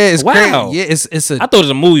that. Yeah, it's wow. Crazy. Yeah, it's a. I thought it was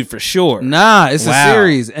a movie for sure. Nah, it's a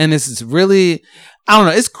series, and it's really, I don't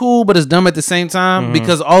know. It's cool, but it's dumb at the same time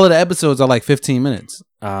because all of the episodes are like 15 minutes.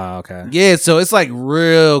 Okay. Yeah, so it's like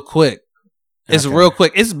real quick. It's real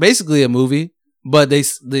quick. It's basically a movie, but they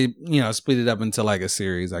split it up into like a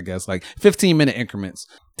series. I guess like 15-minute increments.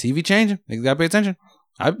 TV changing. You gotta pay attention.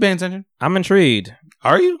 I've been paying attention. I'm intrigued.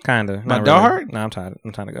 Are you? Kinda. Not Die Hard? No, I'm tired.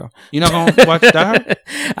 I'm trying to go. You're not gonna watch Die Hard?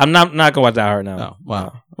 I'm not gonna watch Die Hard now. Oh, wow.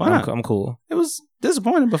 No. Why not? I'm cool. It was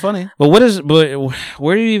disappointing but funny. But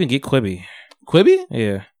where do you even get Quibi? Quibi?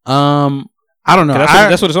 Yeah. I don't know.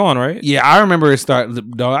 That's what it's on, right? Yeah, I remember it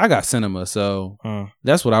started. Dog, I got cinema, so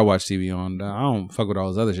that's what I watch TV on. I don't fuck with all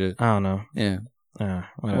this other shit. I don't know. Yeah.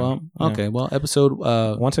 Well, okay. Well, episode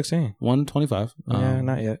 116, 125. Yeah,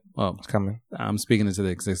 not yet. Well, it's coming. I'm speaking into the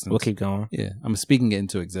existence. We'll keep going. Yeah, I'm speaking it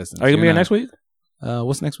into existence. Are you gonna be here next week?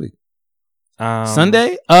 What's next week?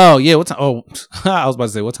 Sunday? Oh yeah. What time? Oh, I was about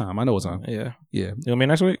to say what time. I know what time. Yeah. You gonna be here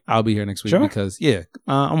next week? I'll be here next week sure? because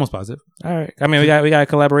almost positive. All right. I mean, we got a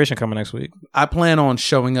collaboration coming next week. I plan on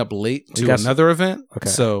showing up late to another event. Okay.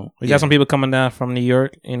 So we got some people coming down from New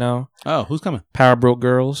York. You know. Oh, who's coming? Power Broke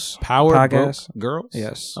Girls. Power Broke Girls.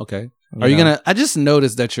 Yes. Okay. Are you gonna? I just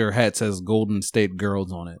noticed that your hat says Golden State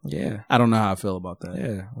Girls on it. Yeah. I don't know how I feel about that.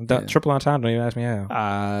 Yeah. Triple on time. Don't even ask me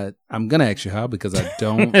how. I'm gonna ask you how because I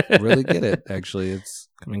don't really get it. Actually, it's.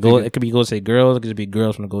 I mean, it could be Golden State Girls. It could be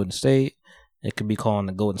girls from the Golden State. It could be calling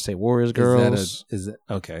the Golden State Warriors girls. Is it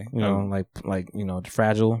okay? You know, like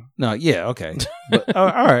fragile. No, yeah, okay. But all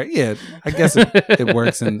right, yeah. I guess it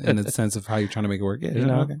works in the sense of how you're trying to make it work. Yeah, you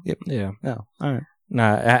know, okay. Yep. Yeah. No, all right.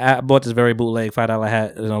 Nah, I bought this very bootleg $5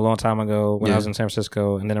 hat a long time ago when I was in San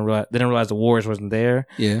Francisco, and then I realized the Warriors wasn't there.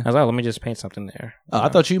 Yeah, I was like, let me just paint something there. Oh, I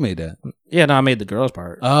thought you made that. Yeah, no, I made the girls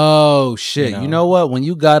part. Oh shit! You know what? When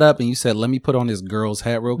you got up and you said, "Let me put on this girl's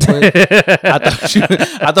hat real quick,"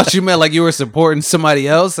 I thought you meant like you were supporting somebody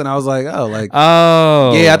else, and I was like,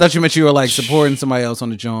 oh, yeah. I thought you meant you were like supporting somebody else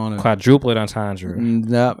on the joint. Quadruple entendre.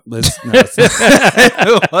 No,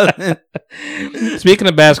 Speaking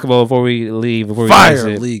of basketball, before we leave,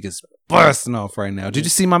 Fire League is busting off right now. Did you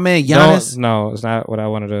see my man Giannis? No, it's not what I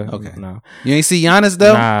wanted to. Okay, no. You ain't see Giannis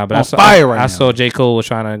though? Nah, but I saw J. Cole was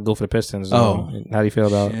trying to go for the Pistons. So how do you feel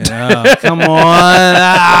about it? Yeah, come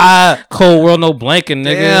on. Cold world, no blanking,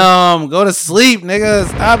 nigga. Damn, go to sleep, nigga.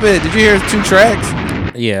 Stop it. Did you hear 2 tracks?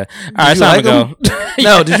 Yeah. All right, time to go.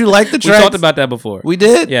 No, did you like the tracks? We talked about that before. We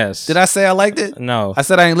did? Yes. Did I say I liked it? No. I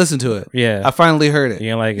said I ain't listened to it. Yeah. I finally heard it. You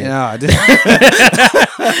didn't like it? No, I did.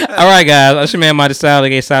 All right, guys. That's your man, Monty Style,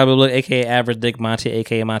 a.k.a. Style Blue Look, a.k.a. Average Dick Monty,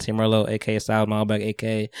 a.k.a. Monty Merlot, a.k.a. Style Malbec,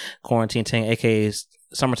 a.k.a. Quarantine Ting, a.k.a.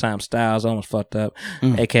 Summertime Styles, almost fucked up,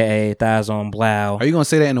 a.k.a. Thighs on Blow. Are you going to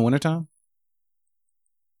say that in the wintertime?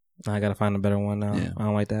 I got to find a better one now. Yeah. I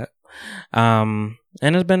don't like that.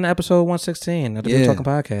 And it's been episode 116 of the Big Talking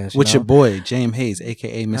Podcast. With your boy, James Hayes,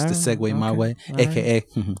 a.k.a. Mr. Segway My Way, a.k.a.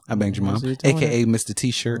 I banged your mom, a.k.a. Mr.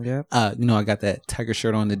 T-Shirt. Yep. You know I got that tiger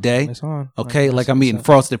shirt on today. It's on. Okay, like I'm eating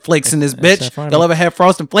Frosted Flakes in this bitch. Y'all ever had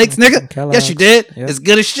Frosted Flakes, nigga? Yes, you did. Yep. It's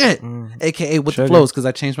good as shit. A.k.a. With the Flows, because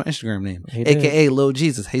I changed my Instagram name. A.k.a. Lil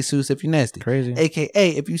Jesus, Jesus if you're nasty. Crazy.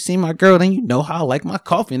 A.k.a. if you see my girl, then you know how I like my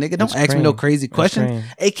coffee, nigga. Don't ask me no crazy questions.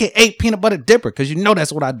 A.k.a. Peanut Butter Dipper, because you know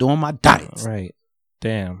that's what I do on my diets. Right.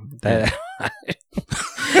 Damn. That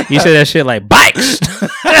you say that shit like bikes.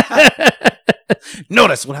 No,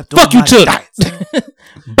 that's what I do. Fuck you too.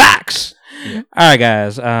 Bikes. Yeah. All right,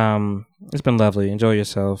 guys. It's been lovely. Enjoy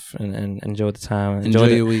yourself and enjoy the time. Enjoy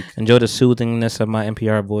your week. Enjoy the soothingness of my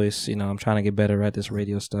NPR voice. You know, I'm trying to get better at this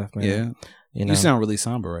radio stuff, man. Yeah. You sound really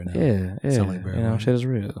somber right now. Yeah. Sound like Barry, shit is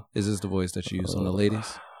real. Is this the voice that you use on the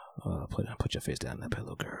ladies? Put your face down in that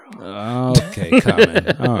pillow, girl. Okay,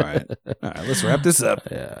 Common. All right. Let's wrap this up.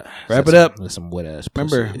 Yeah, wrap it up. With some wet ass.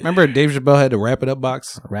 Remember, Dave Chappelle had the wrap it up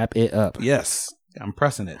box. Wrap it up. Yes, I'm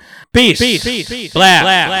pressing it. Peace. Blah.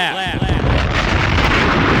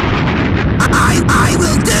 I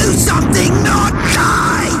will do something not